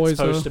 Yeah, there's always it's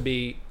supposed to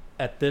be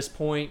at this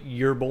point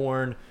you're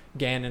born,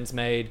 Ganon's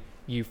made,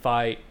 you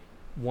fight,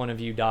 one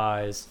of you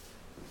dies,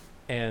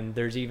 and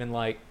there's even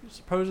like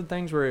supposed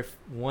things where if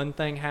one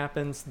thing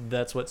happens,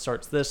 that's what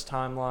starts this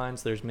timeline.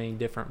 So there's many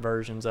different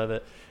versions of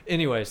it.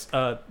 Anyways,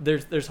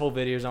 there's whole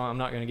videos on. I'm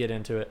not going to get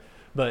into it,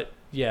 but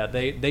yeah,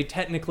 they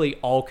technically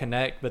all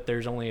connect, but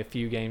there's only a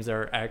few games that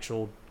are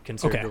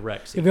considered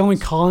direct sequels. The only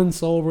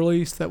console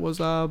release that was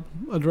a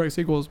direct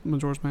sequel is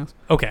Majora's Mask.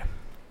 Okay.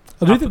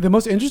 I do think the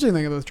most interesting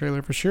thing of this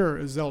trailer for sure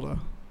is Zelda.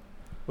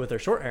 With her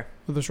short hair.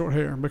 With the short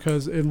hair,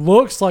 because it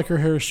looks like her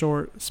hair is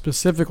short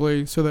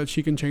specifically so that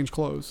she can change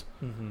clothes.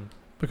 Mm-hmm.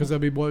 Because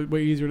that'd be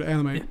way easier to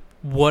animate.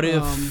 What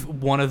if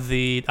one of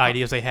the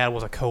ideas they had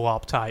was a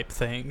co-op type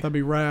thing? That'd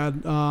be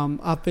rad.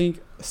 I think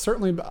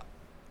certainly,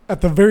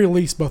 at the very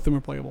least, both of them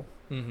are playable.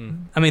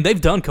 Mm-hmm. I mean, they've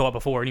done co-op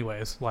before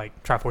anyways,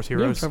 like Triforce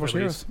Heroes. Yeah, Triforce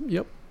Heroes.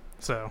 Yep.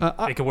 So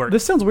it could work.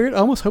 This sounds weird. I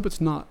almost hope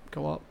it's not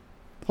co-op.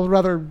 I would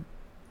rather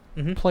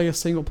play a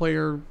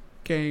single-player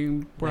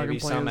game where maybe I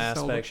can play some as aspects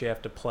Zelda you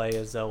have to play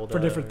as Zelda for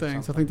different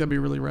things. I think that'd be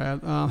really rad.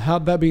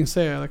 That being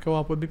said, a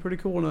co-op would be pretty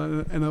cool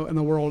in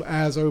a world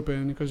as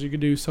open, because you could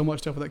do so much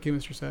stuff with that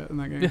chemistry set in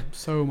that game. Yeah.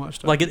 So much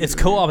stuff. Like it's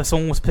co-op if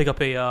someone wants to pick up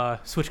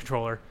a Switch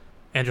controller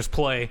and just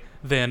play,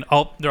 then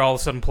they're all of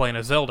a sudden playing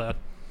as Zelda,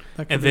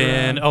 and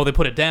then they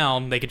put it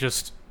down, they could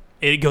just.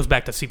 It goes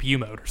back to CPU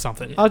mode or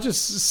something. I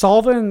just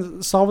solving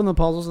the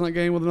puzzles in that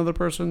game with another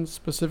person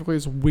specifically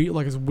is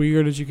as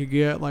weird as you could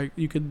get. Like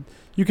you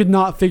could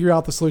not figure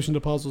out the solution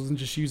to puzzles and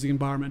just use the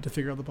environment to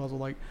figure out the puzzle.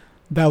 Like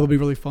that would be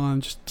really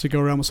fun, just to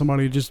go around with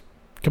somebody and just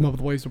come up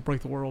with ways to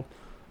break the world.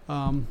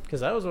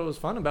 Because that was what was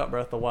fun about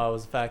Breath of the Wild,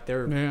 was the fact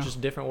there were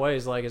just different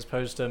ways, like as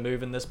opposed to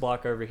moving this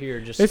block over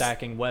here, just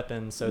stacking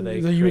weapons so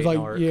they create an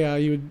arc. Yeah,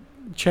 you would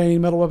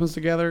chain metal weapons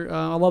together.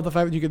 I love the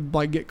fact that you could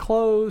like get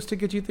clothes to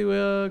get you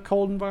through a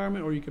cold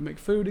environment, or you can make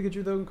food to get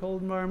you through a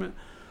cold environment.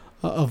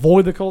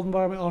 Avoid the cold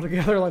environment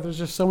altogether. Like there's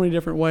just so many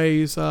different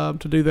ways to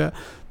do that.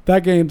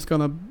 That game's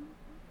gonna.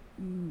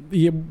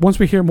 Once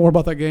we hear more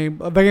about that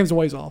game's a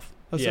ways off.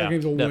 That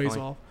game's a ways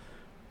off.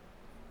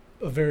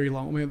 A very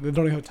long. I mean, they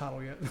don't even have a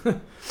title yet.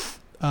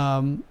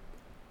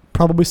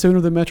 Probably sooner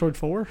than Metroid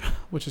 4,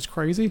 which is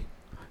crazy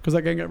because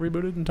that game got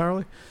rebooted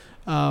entirely.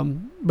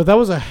 But that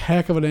was a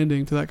heck of an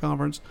ending to that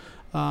conference.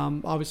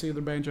 Obviously, the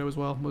Banjo as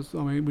well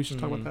we should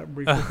talk about that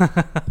briefly.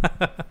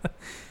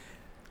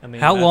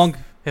 How long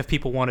have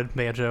people wanted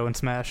Banjo and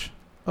Smash?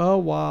 Oh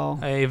wow,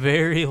 a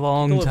very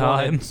long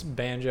time.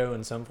 Banjo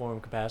in some form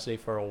of capacity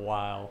for a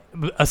while,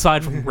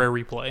 aside from Rare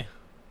Replay.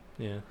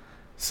 Yeah.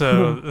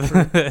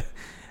 So.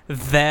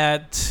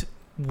 That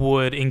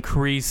would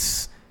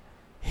increase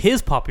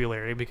his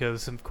popularity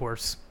because, of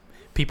course,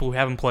 people who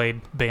haven't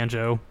played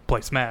Banjo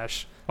play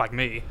Smash, like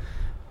me.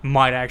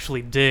 might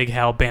actually dig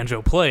how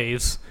Banjo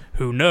plays.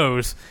 Who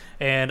knows?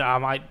 And I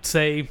might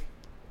say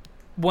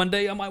one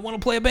day I might want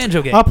to play a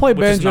Banjo game. I played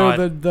which is Banjo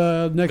not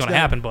the next going day. to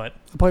happen, but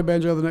I played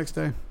Banjo the next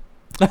day.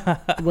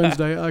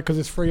 Wednesday, because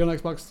it's free on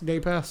Xbox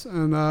Game Pass.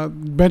 And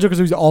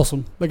Banjo-Kazooie is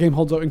awesome. That game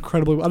holds up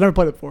incredibly well. I never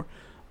played it before.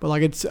 But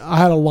I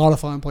had a lot of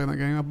fun playing that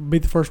game. I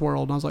beat the first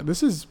world, and I was like,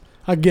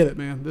 I get it,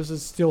 man.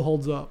 Still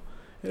holds up.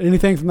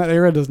 Anything from that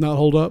era does not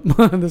hold up.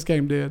 This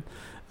game did.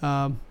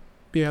 But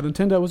yeah,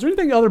 Nintendo. Was there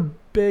anything other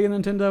big in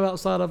Nintendo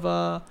outside of,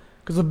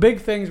 because the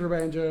big things were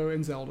Banjo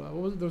and Zelda.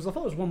 I thought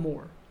there was one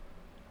more.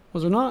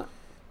 Was there not?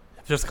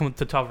 if just coming to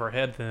the top of our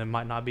head, then it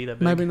might not be that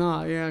big. Maybe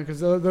not, yeah, because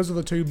those are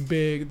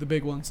the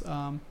big ones.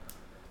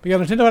 But yeah,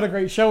 Nintendo had a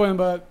great showing,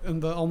 but on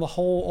the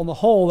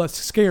whole, that's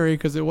scary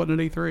because it wasn't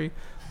at E3.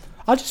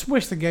 I just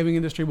wish the gaming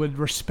industry would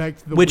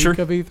respect the Witcher. week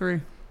of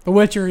E3. The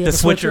Witcher, yeah, The the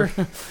Switcher.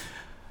 Switcher.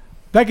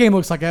 That game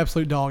looks like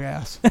absolute dog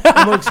ass.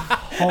 It looks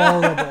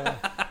horrible.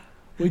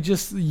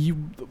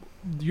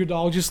 Your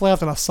dog just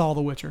left, and I saw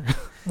The Witcher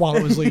while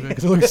it was leaving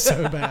because it looks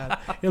so bad.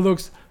 It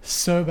looks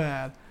so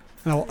bad.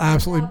 And I will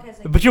absolutely.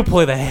 But you'll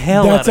play the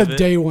hell That's out of a it.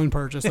 day one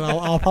purchase. And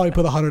I'll probably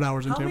put 100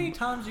 hours How into many it.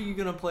 times are you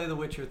gonna play The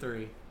Witcher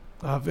 3?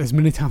 As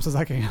many times as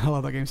I can. I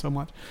love that game so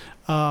much.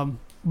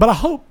 But I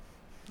hope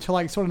to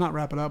like sort of not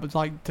wrap it up. It's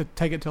like to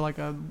take it to like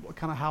a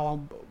kind of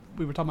how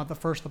we were talking about the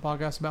first of the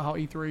podcast about how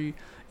E3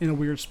 in a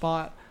weird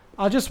spot.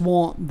 I just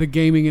want the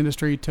gaming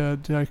industry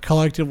to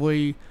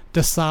collectively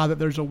decide that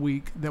there's a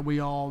week that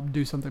we all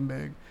do something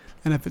big.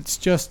 And if it's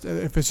just a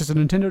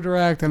Nintendo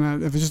Direct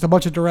and if it's just a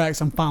bunch of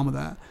directs, I'm fine with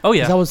that. Oh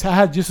yeah. 'Cause I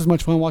had just as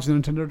much fun watching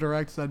the Nintendo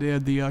Direct as I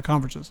did the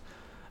conferences.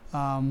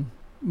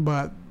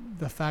 But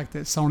the fact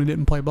that Sony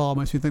didn't play ball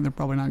makes me think they're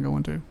probably not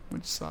going to,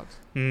 which sucks.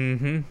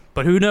 Mm-hmm.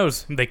 But who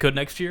knows? They could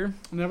next year.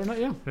 Never know.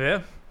 Yeah.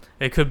 Yeah.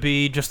 It could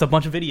be just a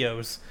bunch of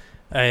videos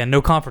and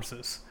no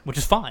conferences, which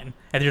is fine.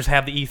 And they just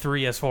have the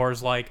E3 as far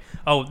as like,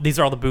 oh, these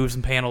are all the booths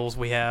and panels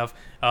we have.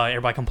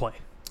 Everybody can play.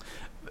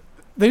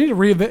 They need to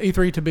reinvent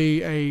E3 to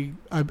be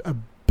a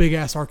big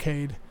ass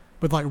arcade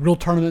with like real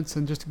tournaments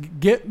and just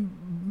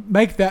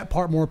make that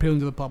part more appealing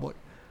to the public.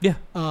 Yeah.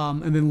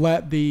 And then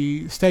let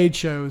the stage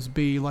shows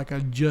be like a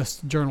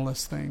just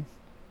journalist thing,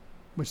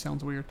 which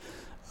sounds weird.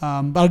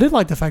 But I did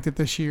like the fact that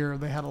this year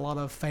they had a lot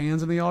of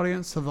fans in the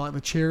audience, so like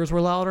the cheers were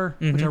louder,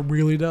 which I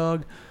really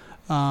dug.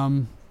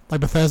 Like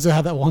Bethesda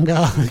had that one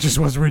guy that just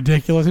was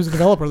ridiculous. He was a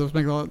developer that was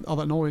making all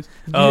that noise.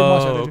 You didn't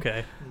watch that, did you?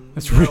 Okay.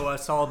 It's No, I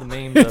saw the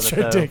memes It's of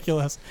it, though.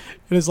 ridiculous.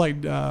 It is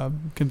like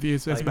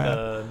confused. It's Like bad.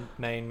 the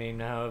main meme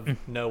now of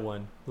no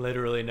one,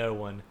 literally no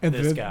one. And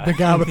This the guy.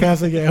 guy with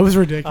Bethesda, yeah, it was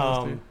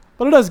ridiculous, dude.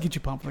 But it does get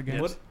you pumped for the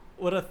game.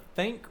 What I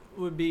think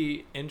would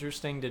be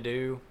interesting to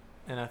do,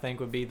 and I think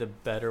would be the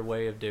better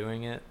way of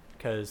doing it,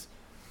 because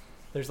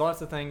there's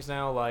lots of things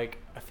now, like,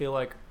 I feel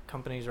like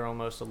companies are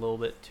almost a little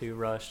bit too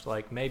rushed.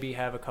 Like, maybe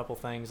have a couple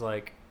things,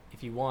 like,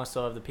 if you want to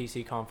still have the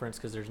PC conference,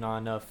 because there's not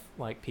enough,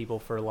 like, people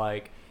for,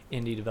 like,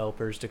 indie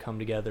developers to come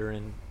together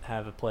and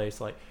have a place,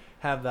 like,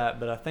 have that.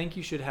 But I think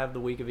you should have the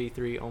week of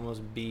E3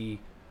 almost be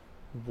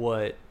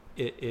what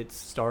it's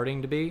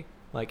starting to be.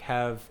 Like,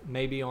 have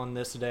maybe on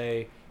this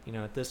day, you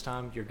know, at this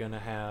time you're going to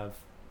have,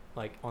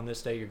 like, on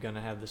this day you're going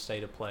to have the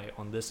state of play.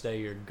 On this day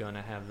you're going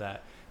to have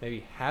that.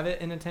 Maybe have it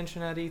in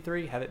attention at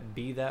E3, have it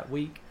be that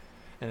week.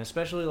 And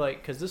especially,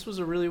 like, because this was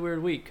a really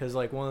weird week, because,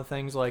 like, one of the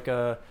things, like,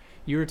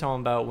 you were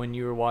talking about when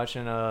you were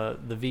watching the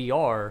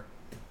VR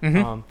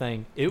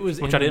thing, it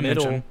was Which in I the didn't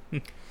middle.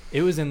 mention.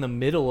 It was in the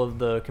middle of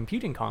the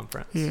computing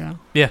conference. Yeah.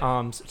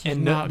 Yeah.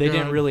 And not they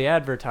didn't good. really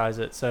advertise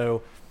it.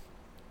 So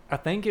I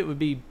think it would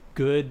be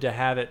good to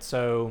have it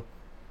so,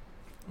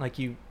 like,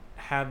 you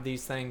have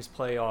these things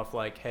play off,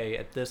 like, hey,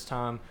 at this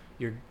time,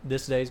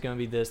 this day is going to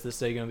be this day is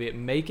going to be it.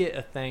 Make it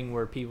a thing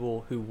where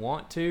people who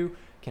want to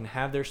can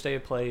have their state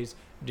of plays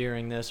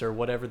during this or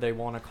whatever they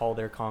want to call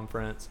their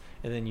conference.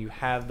 And then you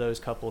have those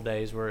couple of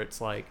days where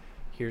it's like,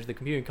 here's the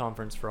computing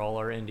conference for all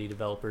our indie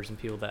developers and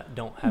people that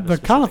don't have The a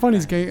Kind of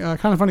specific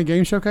Funny thing.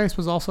 game showcase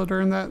was also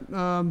during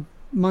that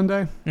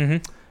Monday.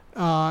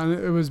 And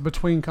it was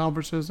between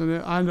conferences,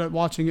 and I ended up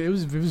watching it. It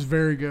was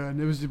very good.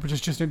 It was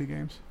just indie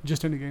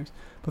games,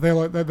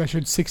 But they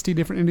showed 60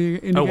 different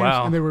indie games,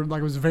 wow. and they were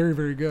like, it was very,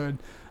 very good.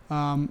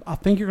 I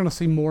think you're going to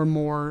see more and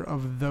more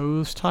of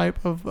those type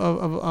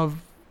of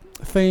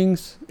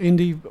things,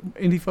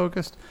 indie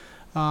focused.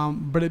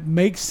 But it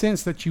makes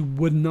sense that you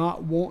would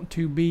not want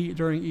to be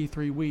during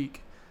E3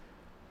 week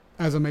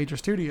as a major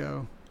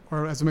studio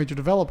or as a major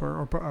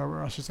developer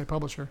or I should say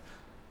publisher,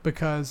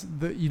 because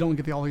you don't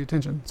get all the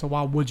attention. So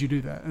why would you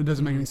do that? It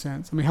doesn't make any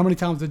sense. I mean, how many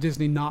times did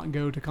Disney not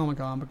go to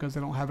Comic-Con because they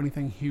don't have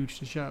anything huge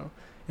to show?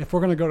 If we're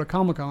going to go to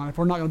Comic-Con, if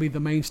we're not going to be the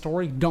main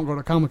story, don't go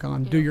to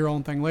Comic-Con. Do your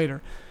own thing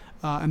later.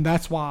 And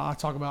that's why I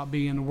talk about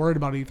being worried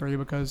about E3,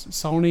 because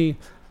Sony,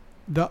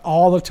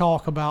 all the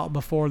talk about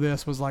before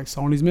this was like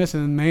Sony's missing,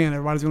 and man,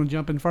 everybody's going to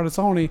jump in front of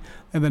Sony,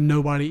 and then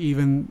nobody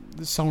even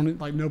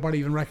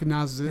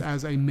recognizes it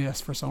as a miss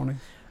for Sony.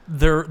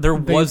 There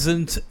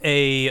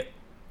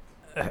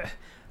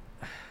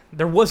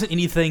wasn't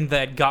anything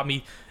that got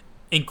me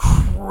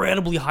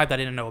incredibly hyped that I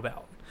didn't know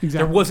about.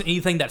 Exactly. There wasn't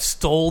anything that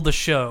stole the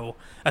show,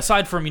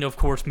 aside from, of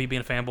course, me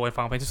being a fanboy of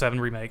Final Fantasy VII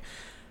Remake.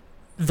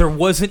 There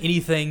wasn't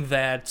anything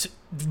that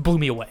blew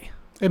me away.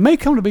 It may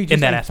come to be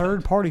just that a aspect.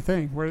 third-party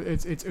thing where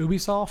it's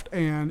Ubisoft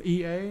and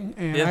EA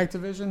and Yeah.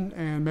 Activision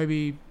and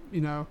maybe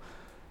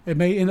it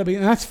may end up being,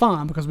 and that's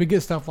fine because we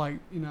get stuff like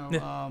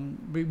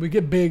we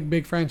get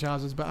big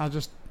franchises, but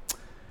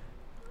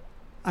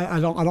I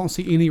don't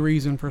see any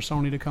reason for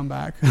Sony to come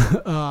back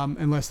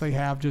unless they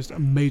have just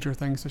major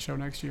things to show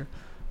next year.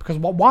 Because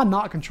why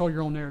not control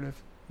your own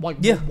narrative? Like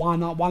why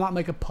not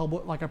make a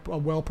public like a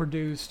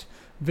well-produced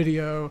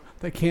video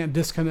that can't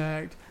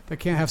disconnect, that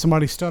can't have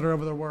somebody stutter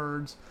over their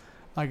words.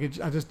 Like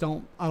I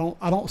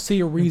don't see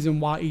a reason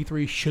why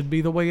E3 should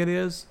be the way it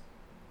is,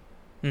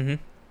 Mm-hmm.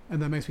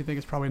 and that makes me think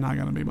it's probably not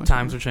going to be much.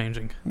 Times are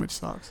changing. which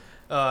sucks.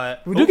 We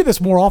We do get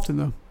this more often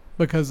though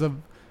because of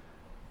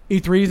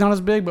E3 is not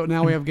as big, but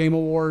now we have Game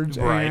Awards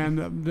Right.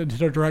 and the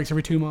directs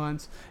every 2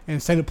 months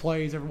and State of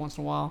Plays every once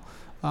in a while.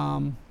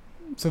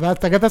 So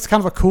that's kind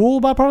of a cool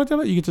byproduct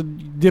of it. You get to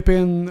dip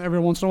in every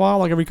once in a while,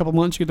 like every couple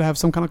months, you get to have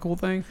some kind of cool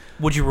thing.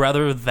 Would you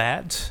rather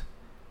that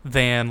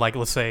than, like,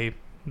 let's say,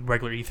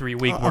 regular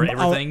E3 week where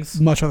everything's...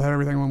 Much rather have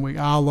everything 1 week.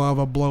 I love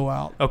a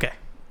blowout Okay,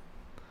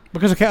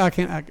 because I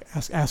can't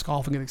ask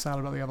off and get excited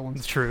about the other ones,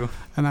 it's true.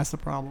 and that's the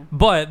problem.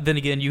 But then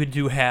again, you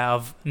do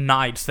have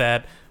nights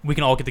that we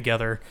can all get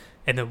together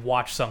and then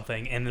watch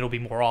something, and it'll be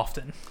more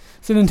often.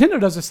 So Nintendo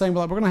does this thing,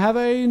 but like, we're gonna have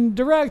a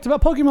direct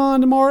about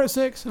Pokemon tomorrow at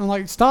 6, and I'm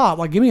like, stop!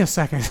 Like, give me a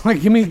second.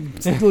 Like, at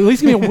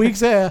least give me a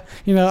week's. I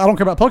don't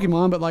care about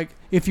Pokemon, but like,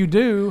 if you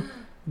do,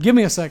 give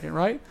me a second,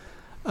 right?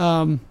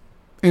 And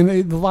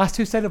the last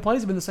 2 State of Plays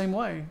have been the same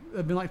way.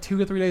 They've been like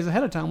 2 or 3 days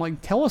ahead of time.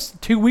 Like, tell us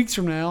 2 weeks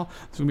from now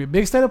there's gonna be a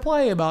big State of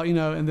Play about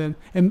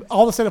and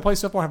all the State of Plays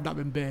so far have not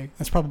been big.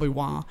 That's probably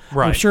why. I'm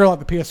Right. sure like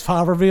the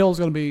PS5 reveal is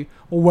gonna be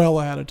well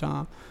ahead of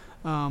time.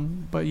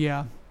 But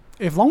yeah.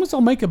 As long as they'll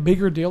make a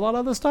bigger deal out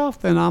of this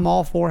stuff, then I'm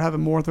all for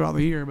having more throughout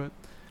the year. But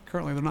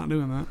currently, they're not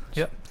doing that.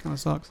 Yep. Kind of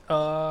sucks.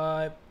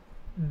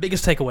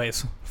 Biggest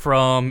takeaways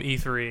from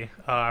E3.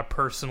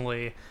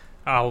 Personally,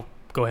 I'll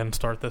go ahead and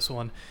start this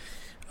one.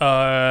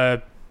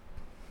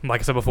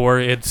 Like I said before,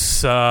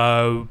 it's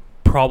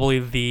probably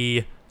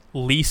the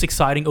least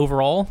exciting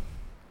overall.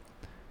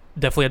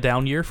 Definitely a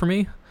down year for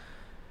me.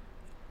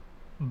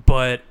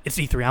 But it's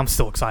E3. I'm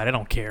still excited. I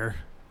don't care.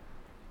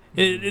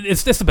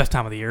 It's the best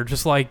time of the year.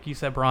 Just like you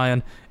said,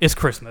 Brian, it's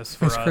Christmas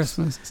for It's us.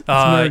 Christmas. It's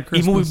Merry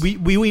Christmas.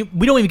 Even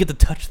we don't even get to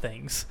touch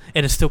things,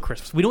 and it's still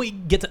Christmas. We don't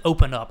even get to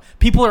open up.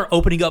 People are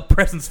opening up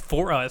presents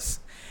for us,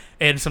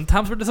 and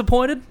sometimes we're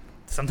disappointed.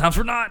 Sometimes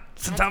we're not.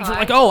 Sometimes we're how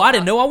like, I "Oh, feel I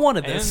didn't know I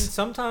wanted And this."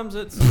 sometimes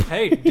it's,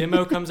 hey,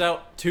 demo comes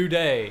out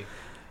today.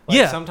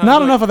 Yeah. Sometimes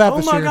Not like, enough of that oh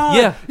this my year. God.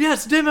 Yeah.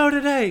 Yes, demo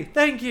today.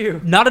 Thank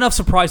you. Not enough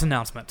surprise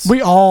announcements.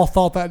 We all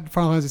thought that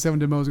Final Fantasy VII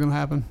demo was going to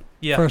happen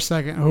yeah, for a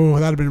second. Oh,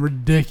 that'd have been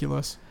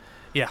ridiculous.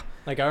 yeah,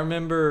 Like, I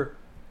remember,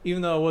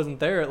 even though I wasn't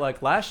there at,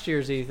 like, last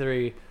year's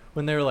E3,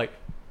 when they were like,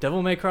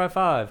 Devil May Cry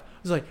 5. I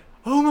was like,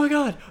 oh my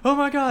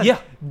God. yeah.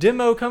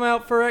 Demo come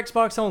out for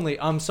Xbox only.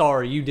 I'm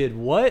sorry, you did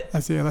what?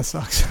 That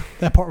sucks.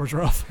 That part was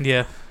rough.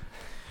 Yeah.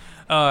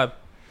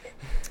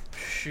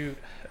 Shoot.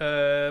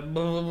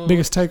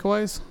 Biggest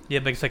takeaways? Yeah,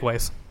 biggest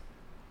takeaways.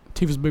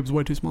 Tifa's boobs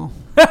way too small.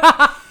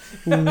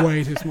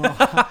 Way too small.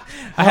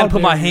 I had to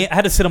put my hand. I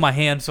had to sit on my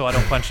hand so I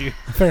don't punch you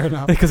Fair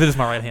enough. because it is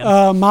my right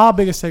hand. My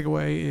biggest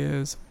takeaway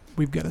is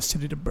we've got a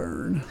city to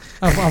burn.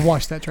 I've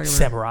watched that trailer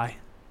Samurai.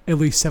 at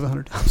least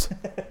 700 times.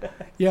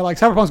 Yeah, like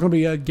Cyberpunk's going to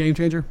be a game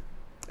changer,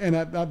 and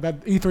that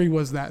E3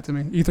 was that to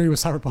me. E3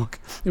 was Cyberpunk.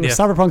 It was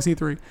Yeah. Cyberpunk's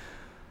E3.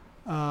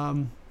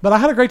 But I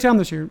had a great time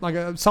this year. Like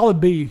a solid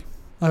B.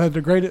 I had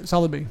a great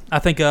solid B. I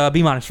think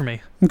B minus for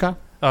me. Okay,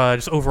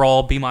 Just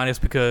overall B minus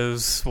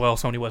because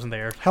Sony wasn't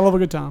there. hell of a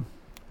good time.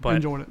 But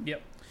Enjoyed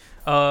it.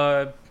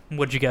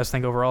 what did you guys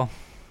think overall?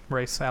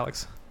 Race,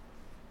 Alex.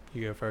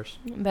 You go first.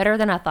 Better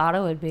than I thought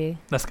it would be.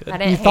 That's good. I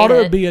didn't You thought hate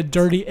it would be a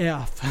dirty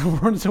F.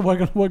 So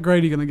what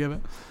grade are you going to give it?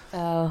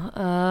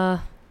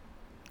 Oh,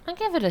 I'll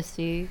give it a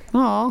C.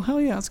 Oh,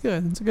 hell yeah, it's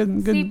good. It's a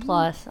good C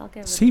plus. I'll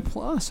give it C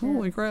plus.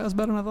 Holy crap, that's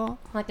better than I thought.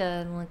 like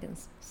a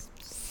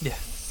Yeah.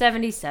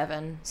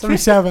 77.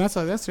 77.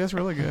 That's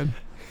really good.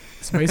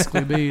 It's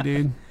basically B,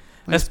 dude.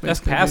 That's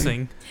basically B.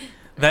 passing.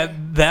 That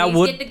C's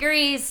would get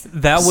degrees.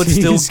 that would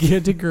still C's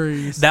get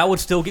degrees. that would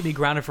still get me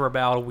grounded for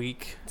about a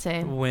week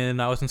Same. when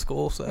I was in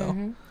school. So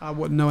Mhm. I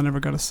wouldn't know. I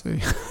never got a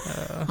C.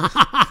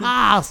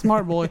 uh,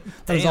 Smart boy.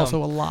 That is Damn.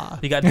 also a lie.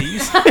 you got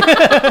D's.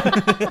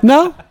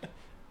 No,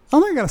 I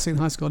don't think I got a C in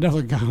high school. I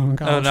definitely got them in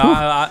college. No,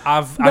 I've I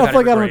got Definitely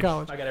every got 'em in grade.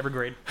 college. I got every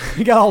grade.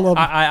 You got all of them.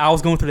 I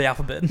was going through the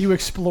alphabet. You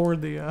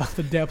explored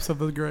the depths of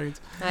the grades.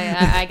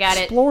 I got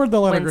it Explored the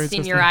letter when grade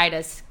system.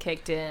 senioritis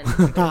kicked in.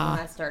 When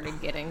I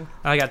started getting.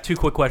 I got 2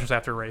 quick questions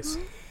after race.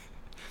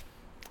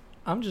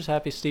 I'm just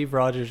happy Steve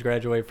Rogers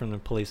graduated from the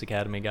police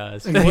academy,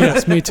 guys.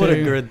 Yes, me too. What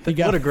a good, He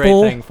got what a great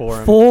full- thing for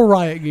him. Full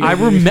riot gear.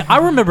 I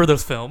remember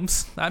those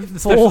films,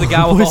 especially Full the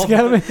guy with Police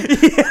all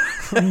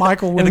Academy.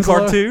 Michael in the Winslow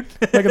cartoon.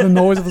 making the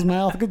noise with his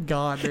mouth. Good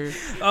God, dude.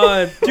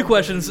 2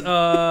 questions.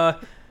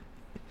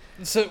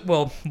 So,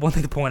 well, one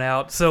thing to point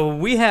out. So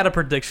we had a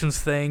predictions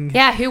thing.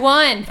 Yeah, who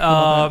won?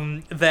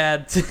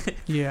 That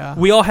Yeah.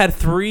 we all had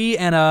 3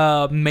 and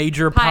a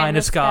major pie in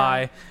the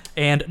sky,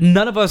 and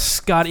none of us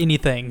got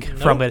anything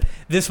from it.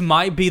 This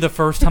might be the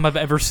first time I've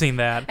ever seen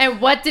that.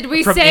 And what did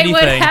we From say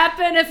would anything.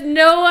 happen if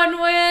no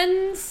one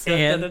wins?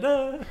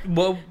 And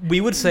well,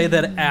 we would say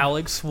that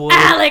Alex would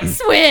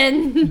Alex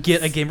win.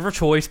 get a game of her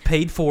choice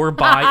paid for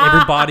by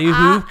everybody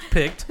who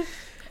picked.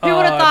 Who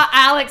would have thought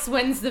Alex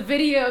wins the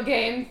video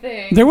game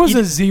thing? There was a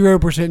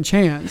 0%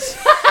 chance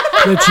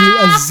that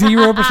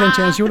 0%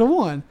 chance you would have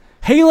won.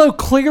 Halo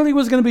clearly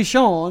was going to be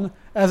shown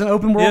as an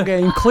open world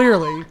game,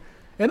 clearly.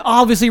 And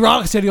obviously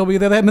Rocksteady will be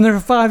there. They haven't been there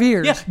for 5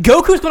 years. Yeah,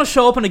 Goku's going to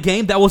show up in a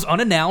game that was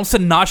unannounced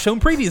and not shown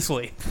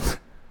previously.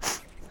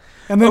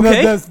 And then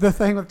Okay. the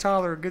thing with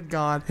Tyler, good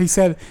God, he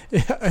said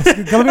it's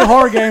going to be a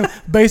horror game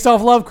based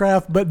off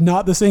Lovecraft, but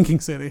not the Sinking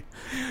City.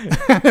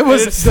 It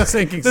was the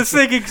Sinking City. The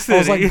Sinking City. I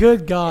was like,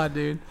 good God,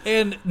 dude.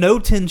 And no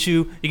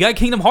Tenchu. You got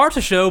Kingdom Hearts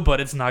to show, but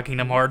it's not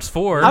Kingdom Hearts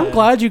 4. I'm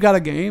glad you got a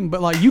game,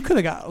 but like you could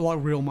have got like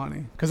real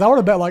money because I would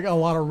have bet like a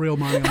lot of real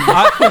money on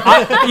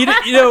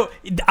that.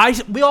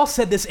 We all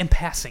said this in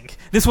passing.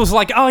 This was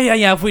like, oh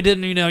yeah, if we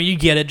didn't, you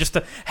get it, just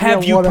to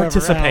have Yeah, you whatever,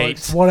 participate.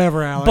 Alex.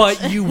 Whatever, Alex.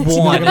 But you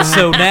won,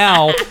 so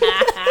now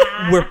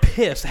we're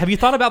pissed. Have you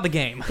thought about the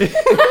game?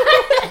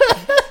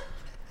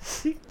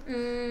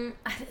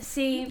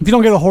 See, if you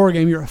don't get a horror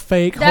game, you're a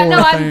fake horror no,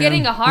 I'm fan.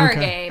 getting a horror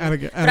Okay. game, Atta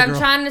but I'm girl.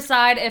 trying to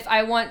decide if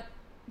I want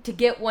to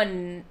get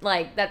one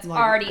like that's Like,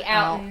 already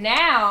out out.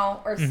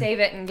 now or save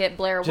it and get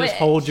Blair Witch. Just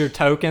hold your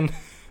token. Is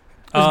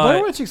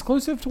Blair Witch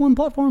exclusive to one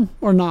platform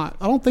or not?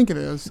 I don't think it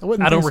is. I don't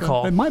think so.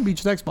 recall. It might be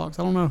just Xbox.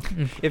 I don't know.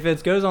 If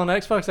it goes on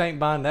Xbox, I ain't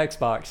buying the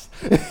Xbox.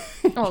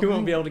 Oh, You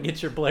won't be able to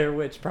get your Blair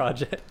Witch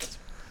project.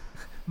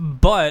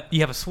 But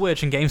you have a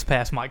Switch, and Games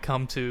Pass might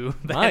come to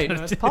that. Might.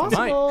 It's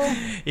possible.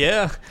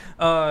 Yeah.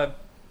 But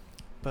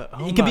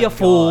It could be a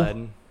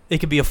full- It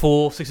could be a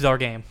full $60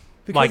 game.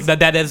 Like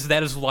Because-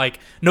 that is like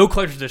no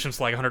collector's editions,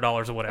 like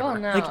 $100 or whatever. Oh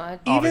no! Like, even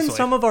Obviously.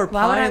 some of our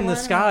Why would pie I in the want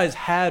it? skies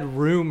had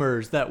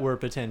rumors that were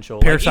potential.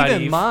 Parasite Like,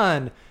 even Eve.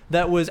 mine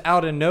that was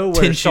out of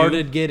nowhere Tenchu.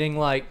 started getting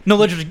like No,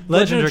 Legend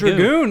Legend of Dragoon.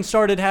 Dragoon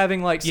started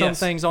having like some Yes.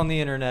 things on the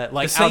internet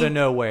like The same- out of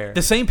nowhere.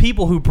 The same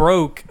people who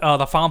broke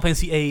the Final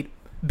Fantasy VIII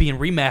being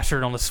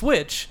remastered on the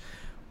Switch,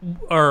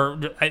 or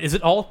is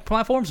it all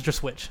platforms or just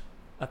Switch?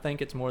 I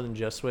think it's more than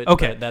just Switch.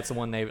 Okay. But that's the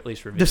one they at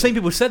least reviewed. The same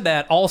people who said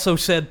that also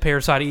said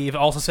Parasite Eve,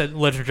 also said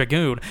Legend of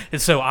Dragoon,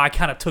 and so I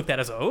kind of took that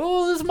as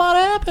this might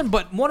happen,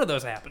 but one of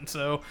those happened.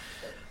 So,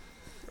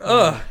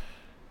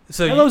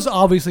 so Halo's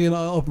obviously an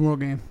open world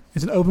game.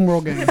 It's an open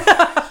world game.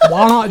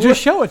 Why not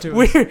just show it to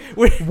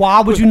us?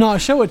 Why would you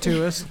not show it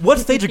to us? what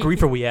stage of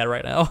grief are we at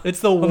right now? It's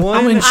the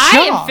one. in I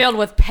am shock. filled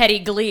with petty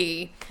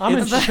glee. I'm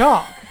in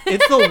shock.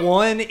 It's the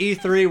one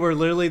E3 where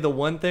literally the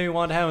one thing we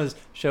wanted to have is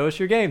show us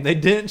your game. They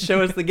didn't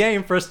show us the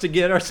game for us to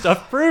get our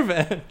stuff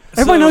proven.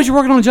 Everybody knows you're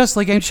working on a Justice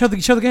League game. Show the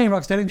game,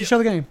 Rocksteady. Just show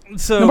the game.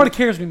 So Nobody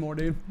cares anymore,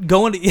 dude.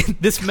 going to,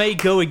 this may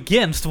go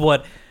against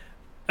what,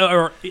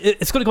 or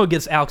it's going to go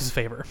against Alex's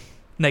favor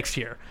next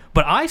year.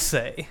 But I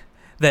say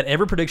that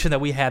every prediction that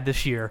we had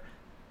this year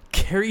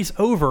carries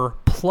over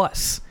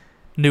plus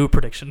new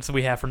predictions that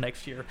we have for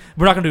next year.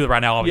 We're not going to do it right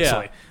now,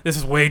 obviously. Yeah. This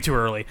is way too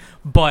early.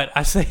 But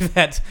I say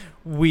that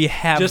we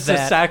have Just that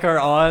to stack our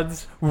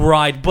odds.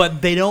 right,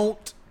 but they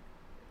don't.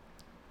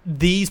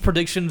 These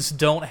predictions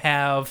don't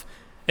have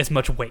as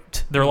much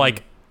weight. They're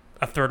like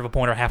a third of a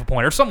point or half a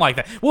point or something like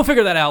that. We'll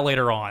figure that out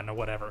later on or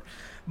whatever.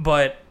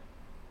 But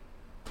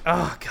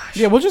oh gosh,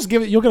 Yeah, we'll just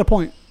give it. You'll get a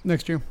point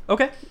next year.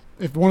 okay,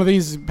 If one of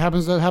these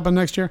happens to happen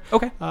next year,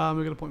 okay.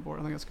 we'll get a point for it.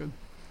 I think that's good.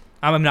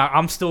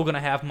 I'm still gonna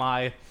have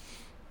my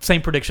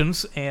same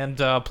predictions and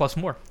plus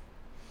more.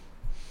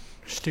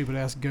 Stupid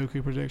ass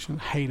Goku prediction.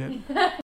 Hate it.